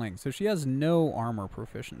 quarterstaff, sling. So she has no armor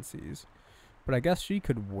proficiencies. But I guess she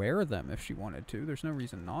could wear them if she wanted to. There's no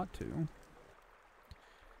reason not to.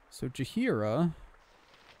 So Jaheira...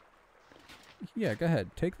 Yeah, go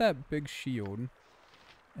ahead. Take that big shield.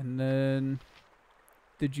 And then...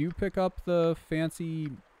 Did you pick up the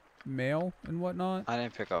fancy mail and whatnot? I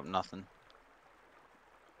didn't pick up nothing.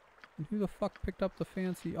 And who the fuck picked up the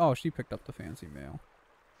fancy... Oh, she picked up the fancy mail.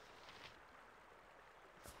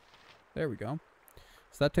 There we go.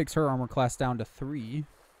 So that takes her armor class down to 3.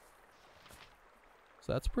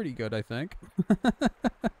 So that's pretty good, I think.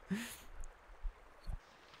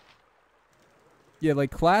 Yeah,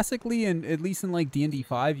 like classically, and at least in like D&D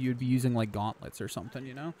 5, you'd be using like gauntlets or something,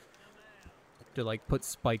 you know? To like put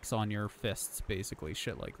spikes on your fists, basically,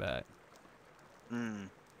 shit like that.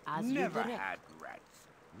 Never had rats.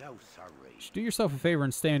 No sorry. Just do yourself a favor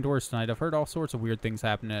and stay indoors tonight. I've heard all sorts of weird things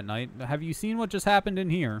happening at night. Have you seen what just happened in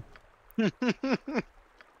here?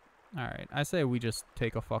 Alright, I say we just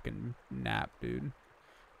take a fucking nap, dude.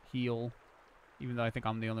 Heal. Even though I think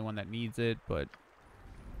I'm the only one that needs it, but...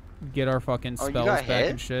 Get our fucking spells back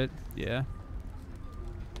and shit. Yeah.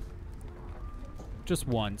 Just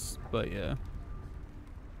once, but yeah.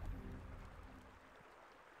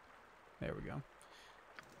 There we go.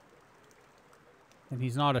 And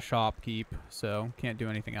he's not a shopkeep, so can't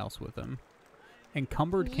do anything else with him.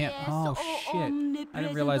 Encumbered can't... Oh, shit. I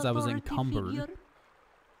didn't realize I was encumbered.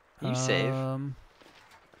 You save?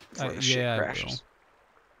 Before the shit crashes.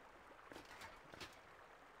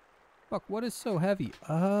 Fuck, what is so heavy?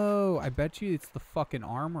 Oh, I bet you it's the fucking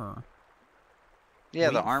armor. Yeah,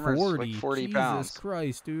 the armor's like 40 pounds. Jesus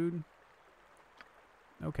Christ, dude.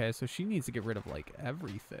 Okay, so she needs to get rid of, like,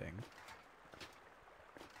 everything.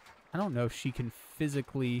 I don't know if she can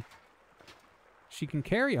physically... She can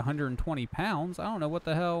carry 120 pounds. I don't know what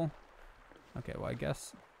the hell... Okay, well, I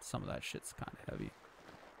guess some of that shit's kind of heavy.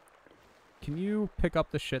 Can you pick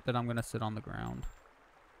up the shit that I'm going to sit on the ground?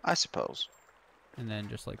 I suppose. And then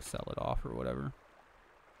just, like, sell it off or whatever.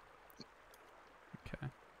 Okay.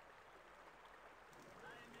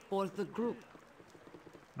 For the group.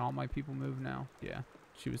 Can all my people move now? Yeah.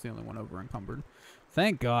 She was the only one over encumbered.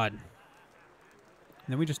 Thank God. And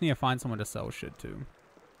then we just need to find someone to sell shit to.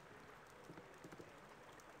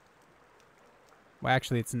 Well,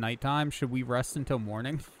 actually, it's nighttime. Should we rest until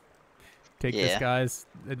morning? Take this guy's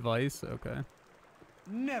advice? Okay.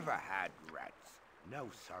 Never had rats. No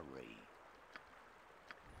sorry.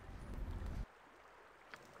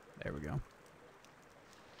 There we go.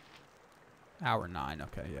 Hour 9.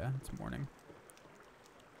 Okay, yeah, it's morning.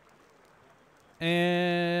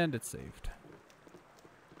 And it's saved.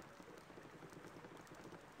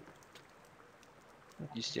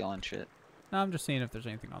 You stealing shit? No, I'm just seeing if there's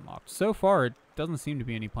anything unlocked. So far, it doesn't seem to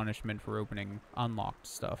be any punishment for opening unlocked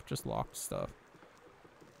stuff, just locked stuff.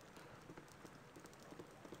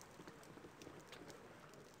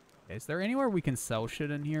 Okay, is there anywhere we can sell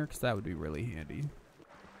shit in here? Because that would be really handy.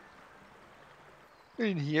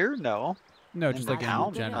 In here? No. No, just like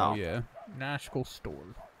in general, no. yeah. Nashkel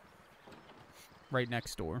store. Right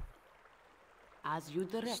next door. As you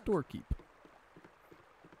direct. Storekeep.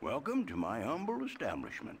 Welcome to my humble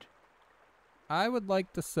establishment. I would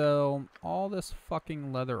like to sell all this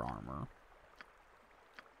fucking leather armor.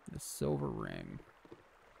 This silver ring.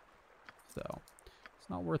 So, it's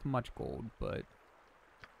not worth much gold, but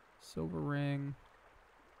silver ring.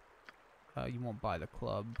 You won't buy the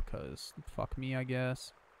club because fuck me, I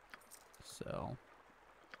guess. So,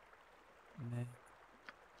 and then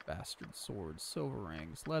bastard swords, silver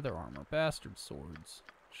rings, leather armor, bastard swords,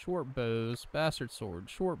 short bows, bastard swords,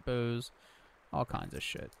 short bows, all kinds of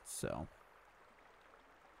shit. So,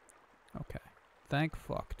 okay. Thank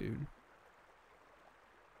fuck, dude.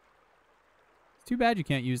 It's too bad you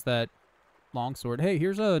can't use that longsword. Hey,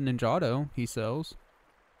 here's a Ninjato he sells.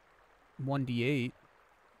 1d8.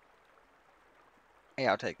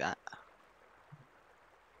 Yeah, I'll take that.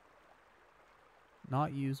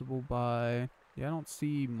 Not usable by... Yeah, I don't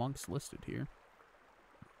see monks listed here.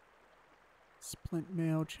 Splint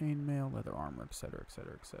mail, chain mail, leather armor, etc.,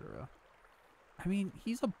 etc., etc. I mean,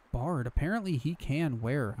 he's a bard. Apparently he can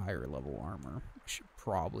wear higher level armor. We should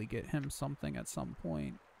probably get him something at some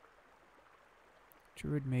point.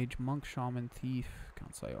 Druid, mage, monk, shaman, thief,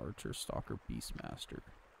 Kansai archer, stalker, beastmaster.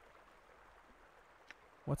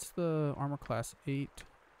 What's the armor class 8?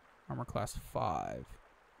 Armor class 5.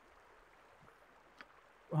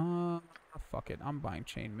 Fuck it. I'm buying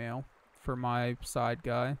chainmail for my side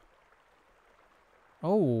guy.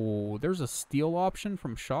 Oh, there's a steel option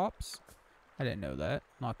from shops? I didn't know that.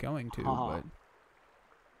 Not going to, but...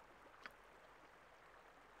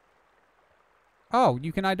 Oh,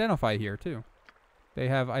 you can identify here, too. They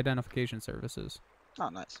have identification services. Oh,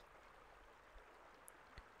 nice.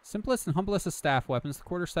 Simplest and humblest of staff weapons. The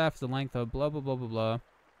quarterstaff is the length of blah, blah, blah, blah, blah.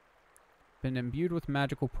 Been imbued with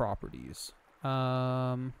magical properties.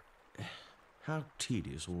 How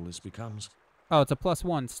tedious all this becomes. Oh, it's a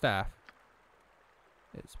 +1 staff.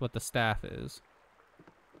 It's what the staff is.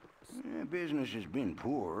 Business has been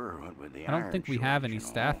poor. What with the I don't iron think we have any shortage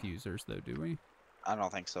and staff all. users, though, do we? I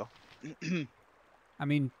don't think so. I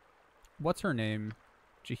mean, what's her name?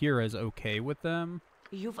 Jahira's okay with them.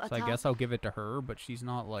 You've So I guess I'll give it to her, but she's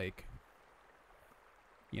not like...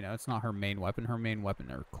 You know, it's not her main weapon. Her main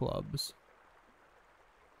weapon are clubs.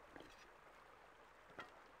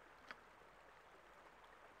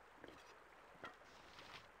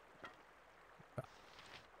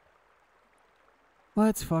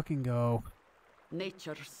 Let's fucking go.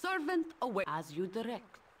 Nature's servant away as you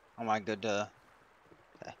direct. Oh my good. Okay.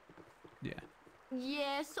 Yeah.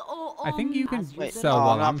 Yes, oh, I think you can as Wait, sell oh, while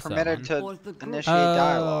I'm not I'm permitted selling. to initiate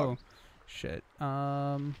dialogue. Shit.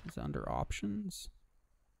 Is it under options?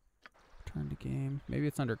 Turn to game. Maybe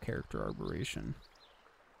it's under character arboration.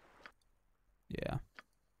 Yeah.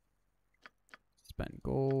 Spend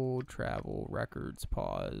gold, travel, records,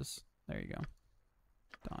 pause. There you go.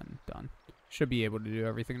 Done, done. Should be able to do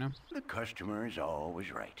everything now. The customer is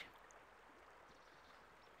always right.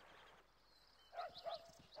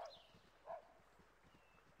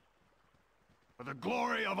 For the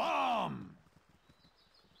glory of Am!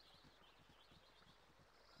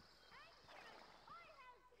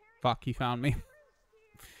 Fuck, he found me.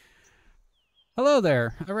 Hello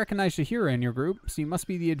there. I recognize Jahira in your group, so you must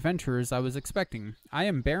be the adventurers I was expecting. I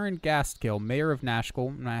am Baron Gastkill, Mayor of Nashkel,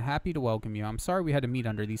 and I'm happy to welcome you. I'm sorry we had to meet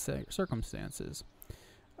under these circumstances.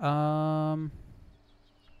 What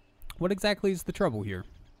exactly is the trouble here?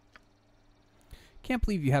 Can't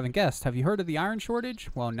believe you haven't guessed. Have you heard of the iron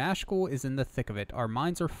shortage? Well, Nashkel is in the thick of it. Our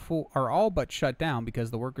mines are all but shut down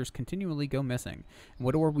because the workers continually go missing. And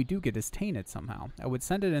whatever we do get is tainted somehow. I would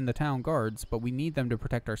send it in the town guards, but we need them to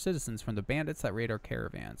protect our citizens from the bandits that raid our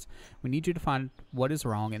caravans. We need you to find what is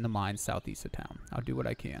wrong in the mines southeast of town. I'll do what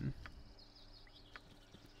I can.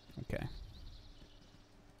 Okay.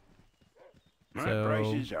 My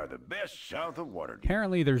prices are the best south of Waterdeep.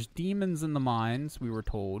 Apparently there's demons in the mines, we were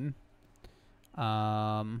told.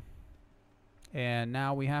 And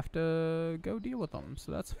now we have to go deal with them,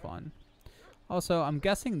 so that's fun. Also, I'm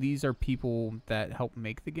guessing these are people that help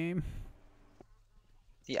make the game.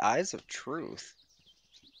 The Eyes of Truth.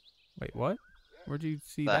 Wait, what? Where'd you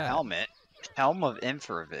see The that? helmet. Helm of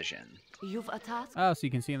Infravision. You've a task. Oh, so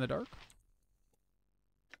you can see in the dark?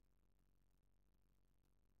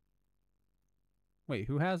 Wait,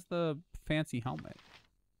 who has the fancy helmet?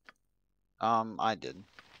 I did.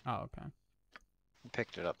 Oh, okay. I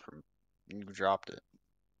picked it up from... You dropped it.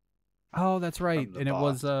 Oh, that's right. From the And it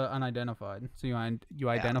boss. was unidentified. So you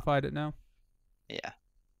identified it now? Yeah.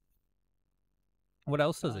 What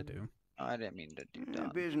else does it do? I didn't mean to do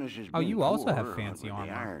that. Business has Oh, been you also have poor, fancy with armor.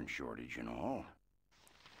 The iron shortage and all.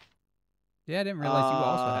 Yeah, I didn't realize you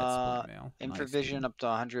also had split mail. Nice, Infravision dude. up to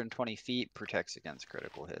 120 feet protects against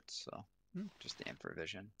critical hits, so Hmm. just the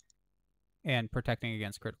Infravision. And protecting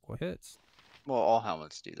against critical hits. Well, all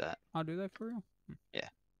helmets do that. I'll do that for you. Yeah.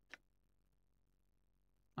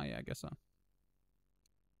 Oh yeah, I guess so.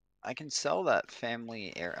 I can sell that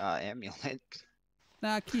family amulet,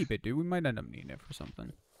 Nah, keep it, dude. We might end up needing it for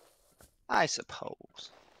something. I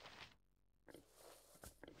suppose.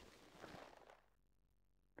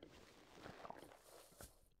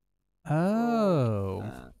 Oh.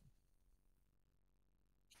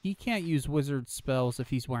 He can't use wizard spells if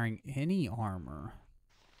he's wearing any armor.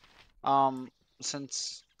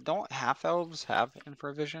 Since don't half elves have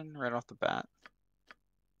infravision right off the bat?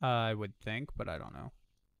 I would think, but I don't know.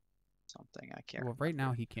 Something I can't. Well, right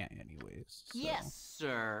now he can't anyways. So Yes,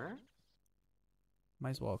 sir. might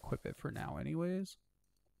as well equip it for now anyways.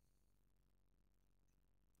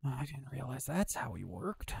 Oh, I didn't realize that's how he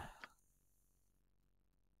worked.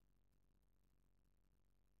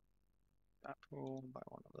 Cool. Buy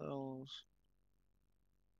one of those.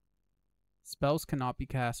 Spells cannot be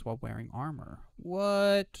cast while wearing armor.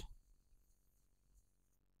 What?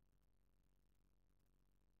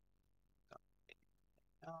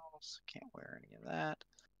 Else can't wear any of that.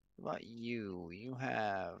 What about you? You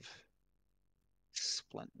have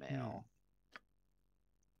splint mail.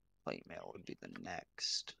 Plate mail would be the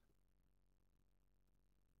next.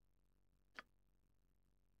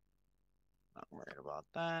 Not worried about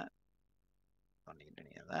that. Don't need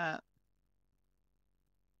any of that.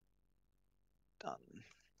 Done.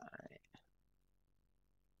 Alright.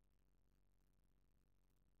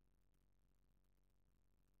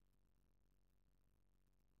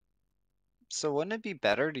 So wouldn't it be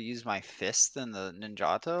better to use my fist than the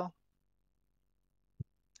Ninjato?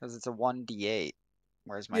 Because it's a 1d8,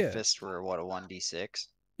 whereas my Yeah. fists were, what, a 1d6?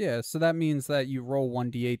 Yeah, so that means that you roll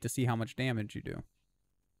 1d8 to see how much damage you do.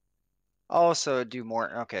 Oh, so it do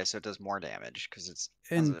more. Okay, so it does more damage because it's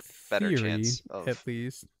has In a better theory, chance of at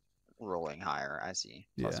least. rolling higher. I see.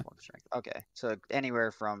 Plus Yeah. 1 strength. Okay, so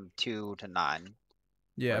anywhere from 2 to 9.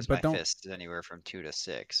 Yeah, Whereas but my don't... fist is anywhere from 2 to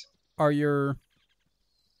 6. Are your...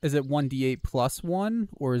 Is it 1d8 plus 1,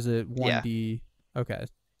 or is it 1d... Yeah. Okay,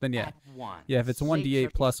 then yeah. At one. Yeah, if it's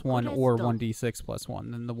 1d8 plus 1 or done. 1d6 plus 1,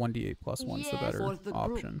 then the 1d8 plus 1's the better For the group.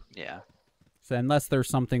 option. Yeah. So unless there's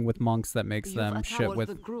something with monks that makes You've them shit empowered with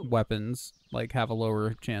the group. weapons, like have a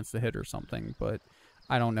lower chance to hit or something, but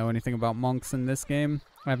I don't know anything about monks in this game.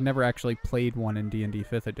 I've never actually played one in D&D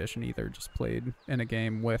 5th edition either, just played in a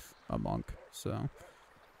game with a monk, so...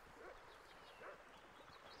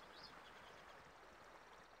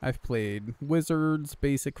 I've played wizards,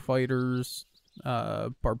 basic fighters,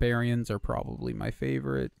 barbarians are probably my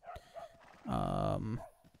favorite.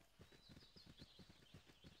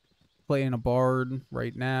 Playing a bard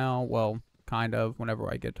right now, well, kind of,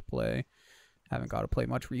 whenever I get to play. Haven't got to play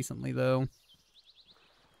much recently, though.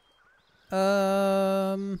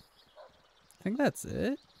 I think that's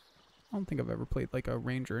it. I don't think I've ever played, like, a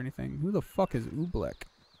ranger or anything. Who the fuck is Oobleck?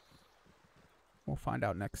 We'll find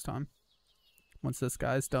out next time. Once this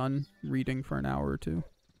guy's done reading for an hour or two.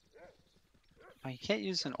 Oh, you can't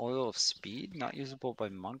use an oil of speed? Not usable by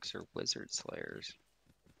monks or wizard slayers.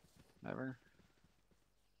 Never.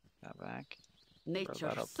 That back. Nature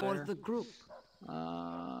that up for there. the group.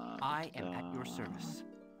 I am at your service.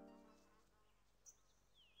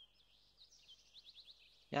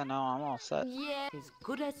 Yeah, no, I'm all set. Yeah, as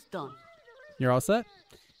good as done. You're all set?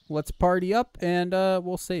 Let's party up and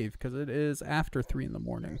we'll save because it is after 3 in the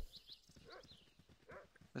morning.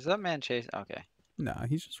 Is that man chasing? Okay. Nah,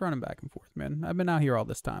 he's just running back and forth, man. I've been out here all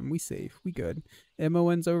this time. We safe. We good.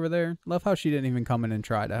 Imoen's over there. Love how she didn't even come in and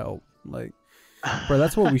try to help. Like, bro,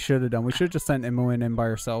 that's what we should have done. We should have just sent Imoen in by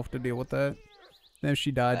herself to deal with that. And if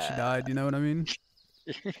she died, she died. You know what I mean?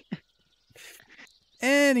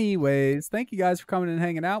 Anyways, thank you guys for coming and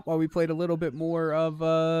hanging out while we played a little bit more of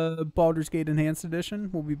Baldur's Gate Enhanced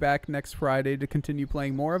Edition. We'll be back next Friday to continue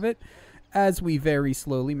playing more of it as we very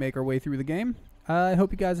slowly make our way through the game. I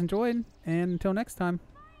hope you guys enjoyed, and until next time,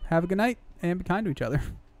 have a good night and be kind to each other.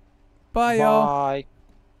 Bye, y'all. Bye.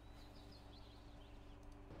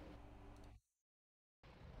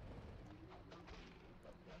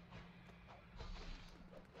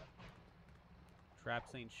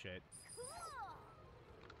 Traps ain't shit.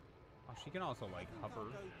 Oh, she can also, like, hover.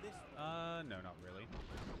 No, not really.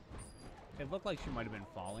 It looked like she might have been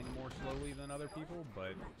falling more slowly than other people,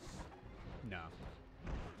 but no.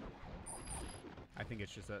 I think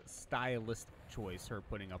it's just a stylist choice, her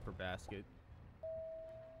putting up her basket.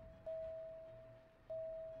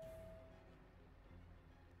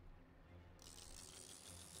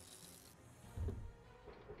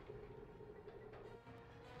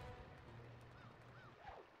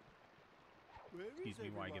 Excuse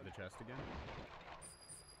me while I get the chest again.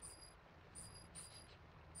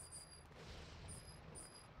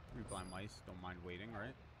 We blind mice, don't mind waiting,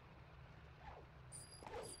 right?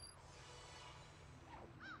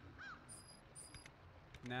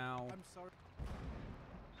 Now... I'm sorry.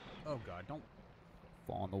 Oh god, don't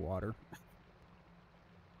fall in the water.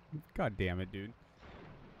 God damn it, dude.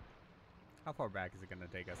 How far back is it gonna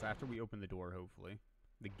take us? After we open the door, hopefully.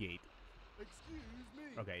 The gate. Excuse me.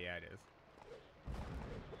 Okay, yeah, it is.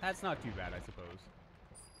 That's not too bad, I suppose.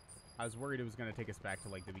 I was worried it was gonna take us back to,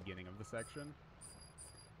 like, the beginning of the section.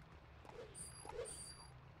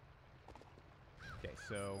 Okay,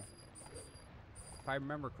 so... if I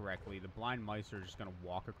remember correctly, the blind mice are just gonna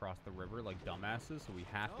walk across the river like dumbasses, so we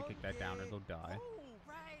have to kick that down or they'll die.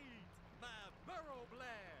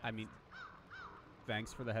 I mean,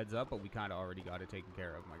 thanks for the heads up, but we kind of already got it taken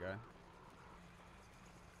care of, my guy.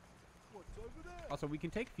 Also, we can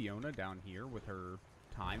take Fiona down here with her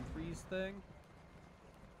time freeze thing.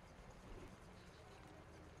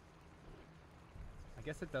 I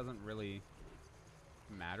guess it doesn't really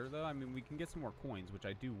matter, though. I mean, we can get some more coins, which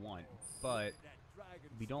I do want, but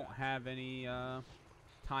we don't have any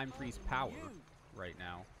time freeze power right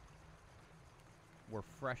now. We're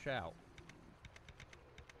fresh out.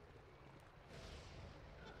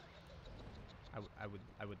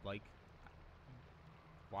 I would like...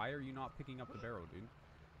 why are you not picking up the barrel, dude?